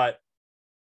 but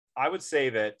I would say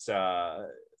that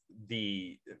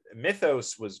the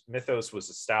mythos was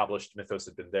established. Mythos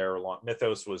had been there a long.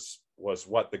 Mythos was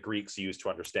what the Greeks used to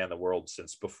understand the world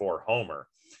since before Homer.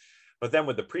 But then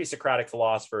with the pre-Socratic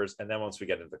philosophers, and then once we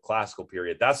get into the classical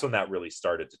period, that's when that really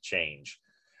started to change.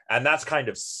 And that's kind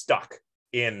of stuck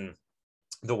in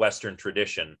the Western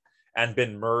tradition and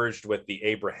been merged with the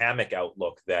Abrahamic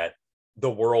outlook that the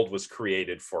world was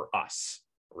created for us,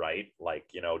 right? Like,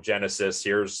 Genesis,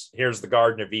 here's the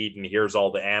Garden of Eden, here's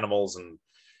all the animals, and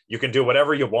you can do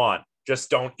whatever you want,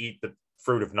 just don't eat the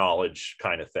fruit of knowledge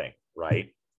kind of thing,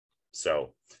 right?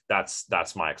 So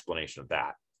that's my explanation of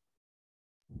that.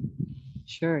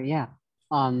 Sure, yeah.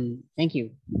 Thank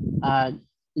you. And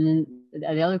then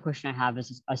the other question I have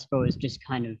is, I suppose, just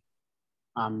kind of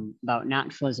about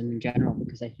naturalism in general,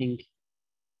 because I think,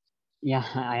 yeah,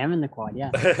 I am in the quad,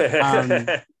 yeah.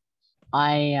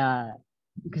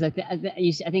 Because I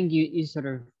think you sort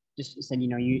of just said,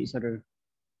 you sort of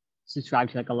subscribe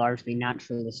to like a largely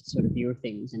naturalist sort of view of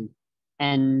things,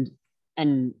 and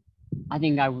I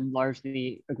think I would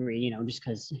largely agree, just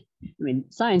because, I mean,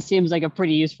 science seems like a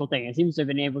pretty useful thing. It seems to have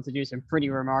been able to do some pretty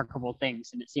remarkable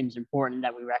things, and it seems important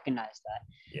that we recognize that.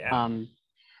 Yeah.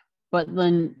 But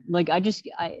then, like,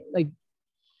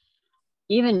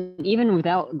 even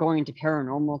without going into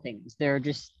paranormal things, there are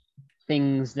just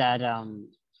things that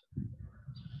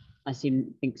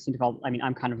think seem to fall. I mean,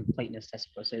 I'm kind of a Platonist, I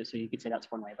suppose, so you could say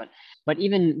that's one way. But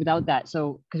even without that,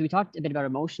 so because we talked a bit about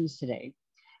emotions today,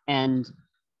 and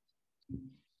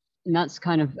that's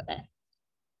kind of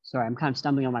sorry, I'm kind of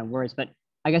stumbling on my words, but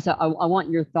I guess I want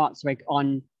your thoughts like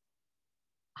on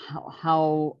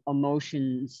how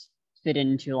emotions fit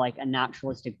into like a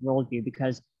naturalistic worldview.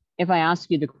 Because if I ask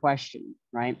you the question,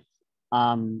 right,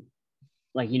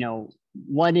 like, you know,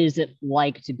 what is it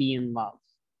like to be in love,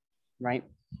 right?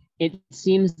 It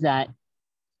seems that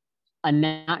a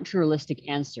naturalistic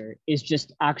answer is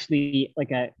just actually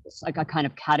like a kind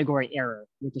of category error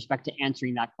with respect to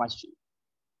answering that question.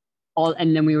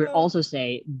 And then we would also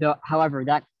say, however,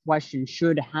 that question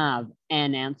should have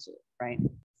an answer, right?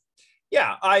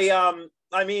 Yeah, I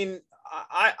mean,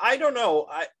 I don't know.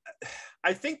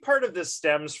 I think part of this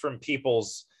stems from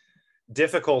people's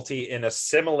difficulty in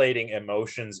assimilating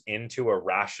emotions into a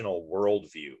rational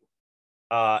worldview.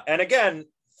 And again,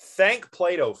 thank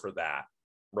Plato for that,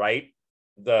 right?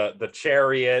 The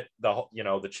chariot,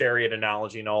 the chariot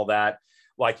analogy and all that.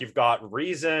 Like, you've got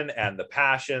reason and the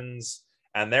passions,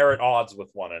 and they're at odds with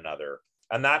one another.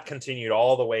 And that continued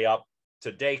all the way up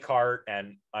to Descartes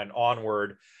and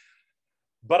onward.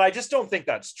 But I just don't think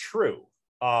that's true.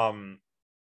 For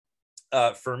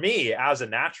me, as a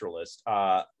naturalist,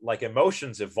 like,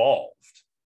 emotions evolved.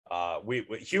 We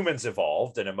humans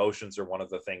evolved, and emotions are one of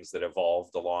the things that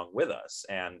evolved along with us.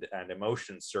 And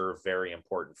emotions serve very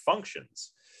important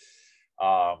functions.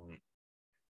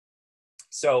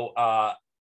 So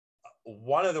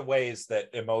one of the ways that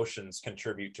emotions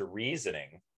contribute to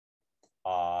reasoning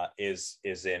is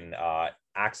in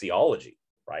axiology,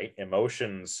 right?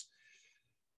 Emotions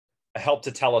help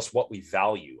to tell us what we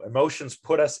value. Emotions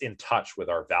put us in touch with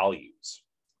our values,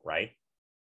 right?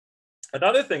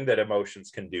 Another thing that emotions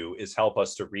can do is help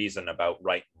us to reason about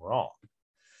right and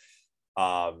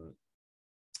wrong.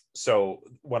 So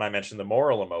when I mentioned the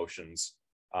moral emotions,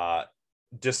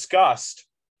 disgust,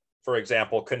 for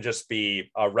example, can just be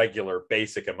a regular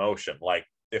basic emotion. Like,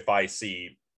 if I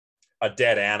see a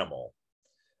dead animal,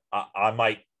 I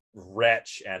might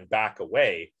retch and back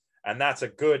away. And that's a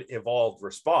good evolved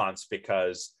response,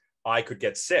 because I could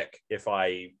get sick if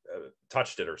I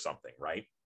touched it or something, right?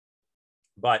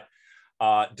 But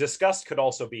disgust could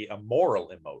also be a moral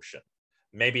emotion.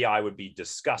 Maybe I would be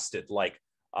disgusted, like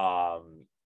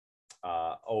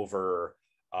over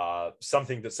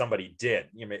something that somebody did.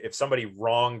 You know, if somebody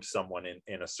wronged someone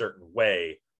in a certain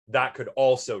way, that could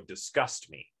also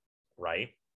disgust me, right?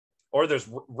 Or there's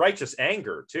righteous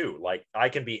anger too. Like, I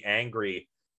can be angry.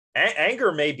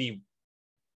 Anger may be,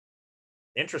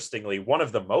 interestingly, one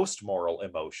of the most moral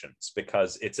emotions,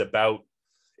 because it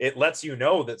lets you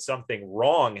know that something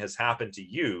wrong has happened to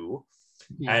you,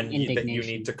 and that you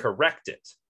need to correct it.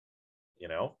 You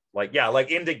know, like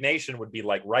indignation would be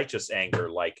like righteous anger.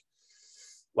 Like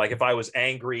if I was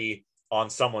angry on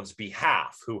someone's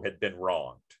behalf who had been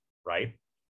wronged, right?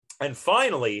 And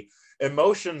finally,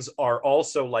 emotions are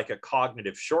also like a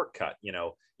cognitive shortcut. You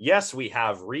know, yes, we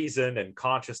have reason and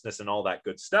consciousness and all that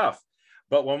good stuff,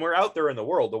 but when we're out there in the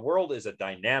world is a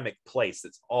dynamic place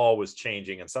that's always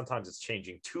changing, and sometimes it's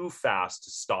changing too fast to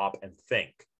stop and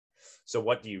think. So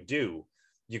what do?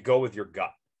 You go with your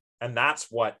gut. And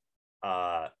that's what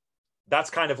that's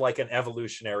kind of like an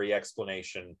evolutionary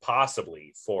explanation,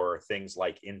 possibly, for things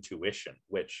like intuition,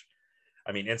 which,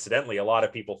 I mean, incidentally, a lot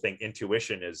of people think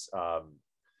intuition is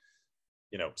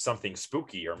something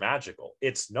spooky or magical.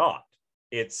 It's not.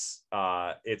 It's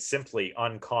simply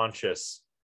unconscious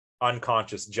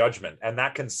judgment, and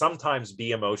that can sometimes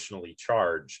be emotionally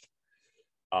charged.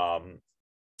 And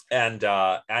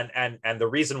the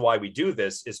reason why we do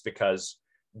this is because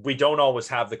we don't always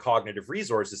have the cognitive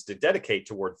resources to dedicate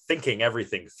toward thinking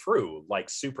everything through, like,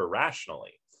 super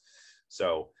rationally.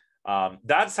 So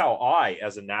that's how I,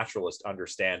 as a naturalist,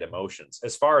 understand emotions.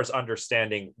 As far as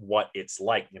understanding what it's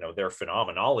like, their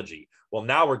phenomenology, well,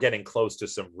 now we're getting close to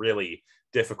some really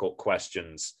difficult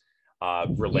questions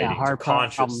relating to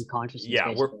consciousness.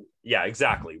 Yeah,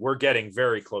 exactly. We're getting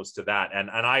very close to that. And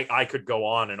I could go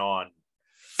on and on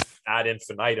ad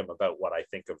infinitum about what I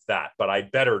think of that, but I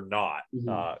better not,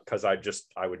 because I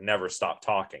would never stop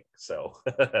talking. So,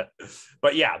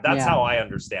 but yeah, that's how I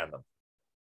understand them.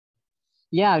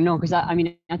 Yeah, no, because I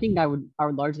mean, I think I would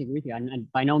largely agree with you, and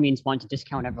by no means want to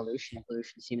discount evolution.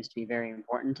 Evolution seems to be very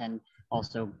important and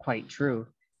also quite true.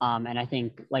 And I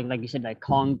think, like you said, the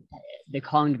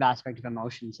cognitive aspect of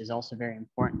emotions is also very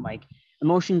important. Like,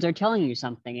 emotions are telling you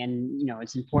something, and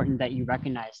it's important that you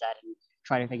recognize that and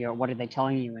try to figure out what are they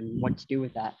telling you and what to do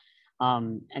with that.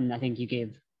 And I think you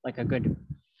gave like a good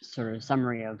sort of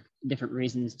summary of different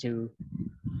reasons to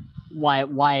why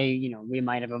we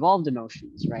might have evolved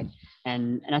emotions, right?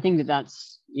 And I think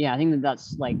I think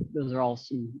that's like, those are all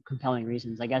some compelling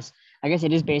reasons. I guess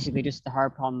it is basically just the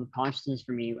hard problem of consciousness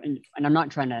for me, and I'm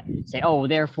not trying to say, oh,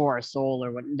 therefore a soul,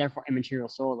 or what, therefore immaterial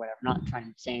soul, or whatever. I'm not trying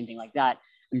to say anything like that.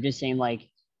 I'm just saying, like,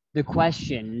 the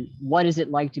question, what is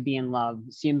it like to be in love,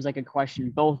 seems like a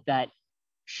question both that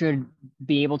should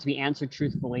be able to be answered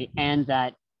truthfully, and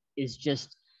that is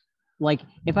just like,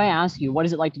 if I ask you, what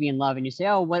is it like to be in love? And you say,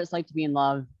 oh, what it's like to be in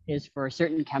love is for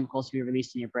certain chemicals to be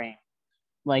released in your brain.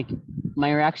 Like,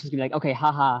 my reaction is gonna be like, okay,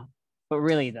 haha. But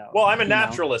really though. Well, I'm a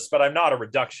naturalist, but I'm not a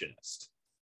reductionist.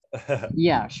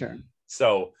 Yeah, sure.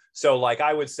 So like,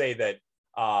 I would say that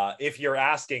if you're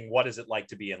asking what is it like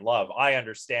to be in love, I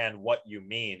understand what you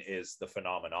mean is the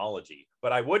phenomenology.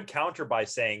 But I would counter by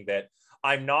saying that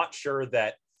I'm not sure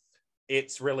that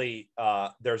it's really,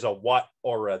 there's a what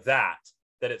or a that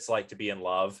it's like to be in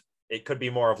love. It could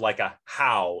be more of like a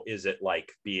how is it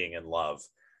like being in love.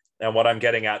 And what I'm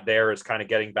getting at there is kind of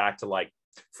getting back to like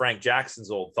Frank Jackson's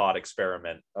old thought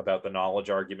experiment about the knowledge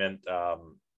argument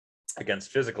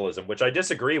against physicalism, which I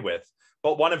disagree with.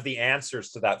 But one of the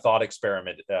answers to that thought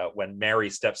experiment, when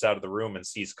Mary steps out of the room and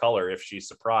sees color, if she's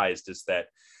surprised, is that,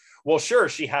 well, sure,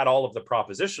 she had all of the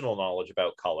propositional knowledge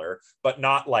about color, but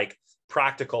not like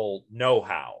practical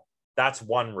know-how. That's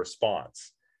one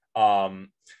response.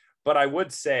 But I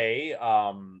would say,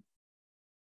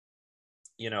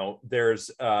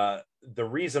 there's the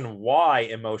reason why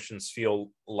emotions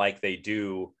feel like they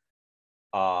do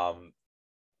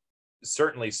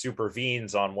certainly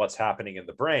supervenes on what's happening in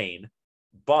the brain,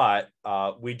 but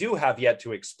we do have yet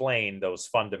to explain those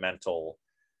fundamental,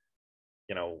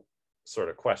 sort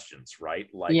of questions, right?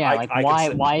 Like, yeah,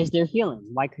 why is there feeling?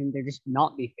 Why couldn't there just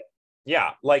not be feeling?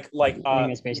 Yeah, like I think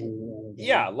that's basically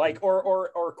yeah, like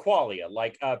or qualia,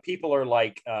 like people are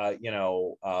like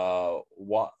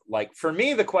what, like, for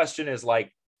me the question is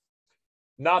like,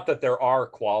 not that there are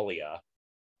qualia,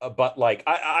 but like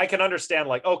I can understand,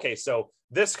 like, okay, so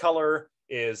this color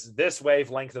is this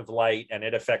wavelength of light and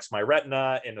it affects my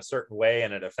retina in a certain way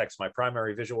and it affects my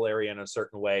primary visual area in a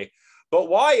certain way, but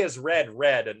why is red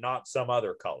red and not some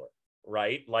other color?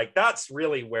 Right? Like, that's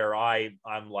really where I'm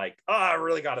like, I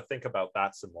really got to think about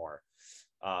that some more.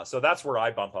 So that's where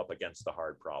I bump up against the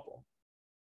hard problem.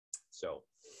 So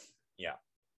yeah,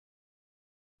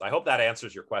 I hope that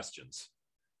answers your questions.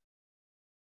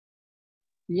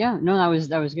 Yeah, no,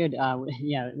 that was good.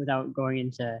 Yeah, without going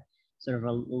into sort of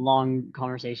a long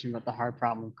conversation about the hard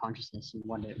problem of consciousness and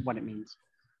what it means.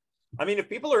 I mean, if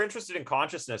people are interested in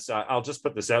consciousness, I'll just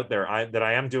put this out there, that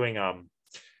I am doing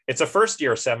it's a first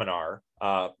year seminar,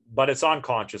 but it's on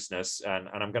consciousness, and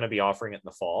I'm going to be offering it in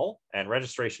the fall, and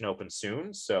registration opens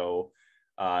soon. So,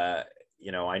 I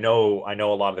know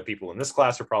a lot of the people in this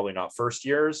class are probably not first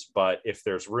years, but if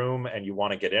there's room and you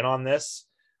want to get in on this,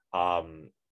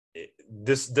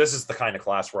 this is the kind of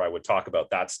class where I would talk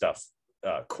about that stuff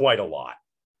quite a lot.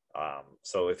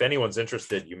 So if anyone's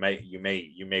interested, you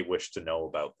may wish to know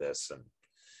about this, and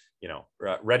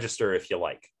register if you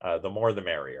like. The more the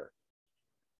merrier.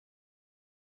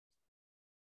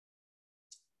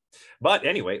 But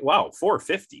anyway, wow,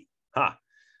 450. Huh.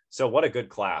 So what a good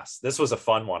class. This was a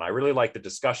fun one. I really liked the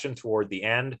discussion toward the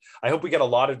end. I hope we get a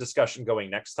lot of discussion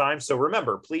going next time. So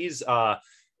remember, please,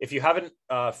 if you haven't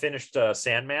finished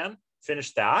Sandman,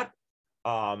 finish that.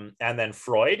 And then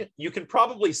Freud, you can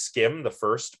probably skim the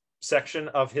first section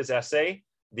of his essay.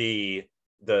 The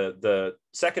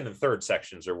second and third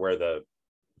sections are where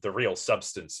the real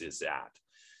substance is at.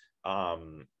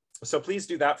 So please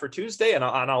do that for Tuesday, and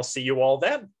I'll see you all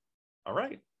then. All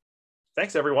right.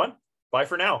 Thanks, everyone. Bye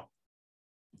for now.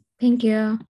 Thank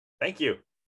you. Thank you.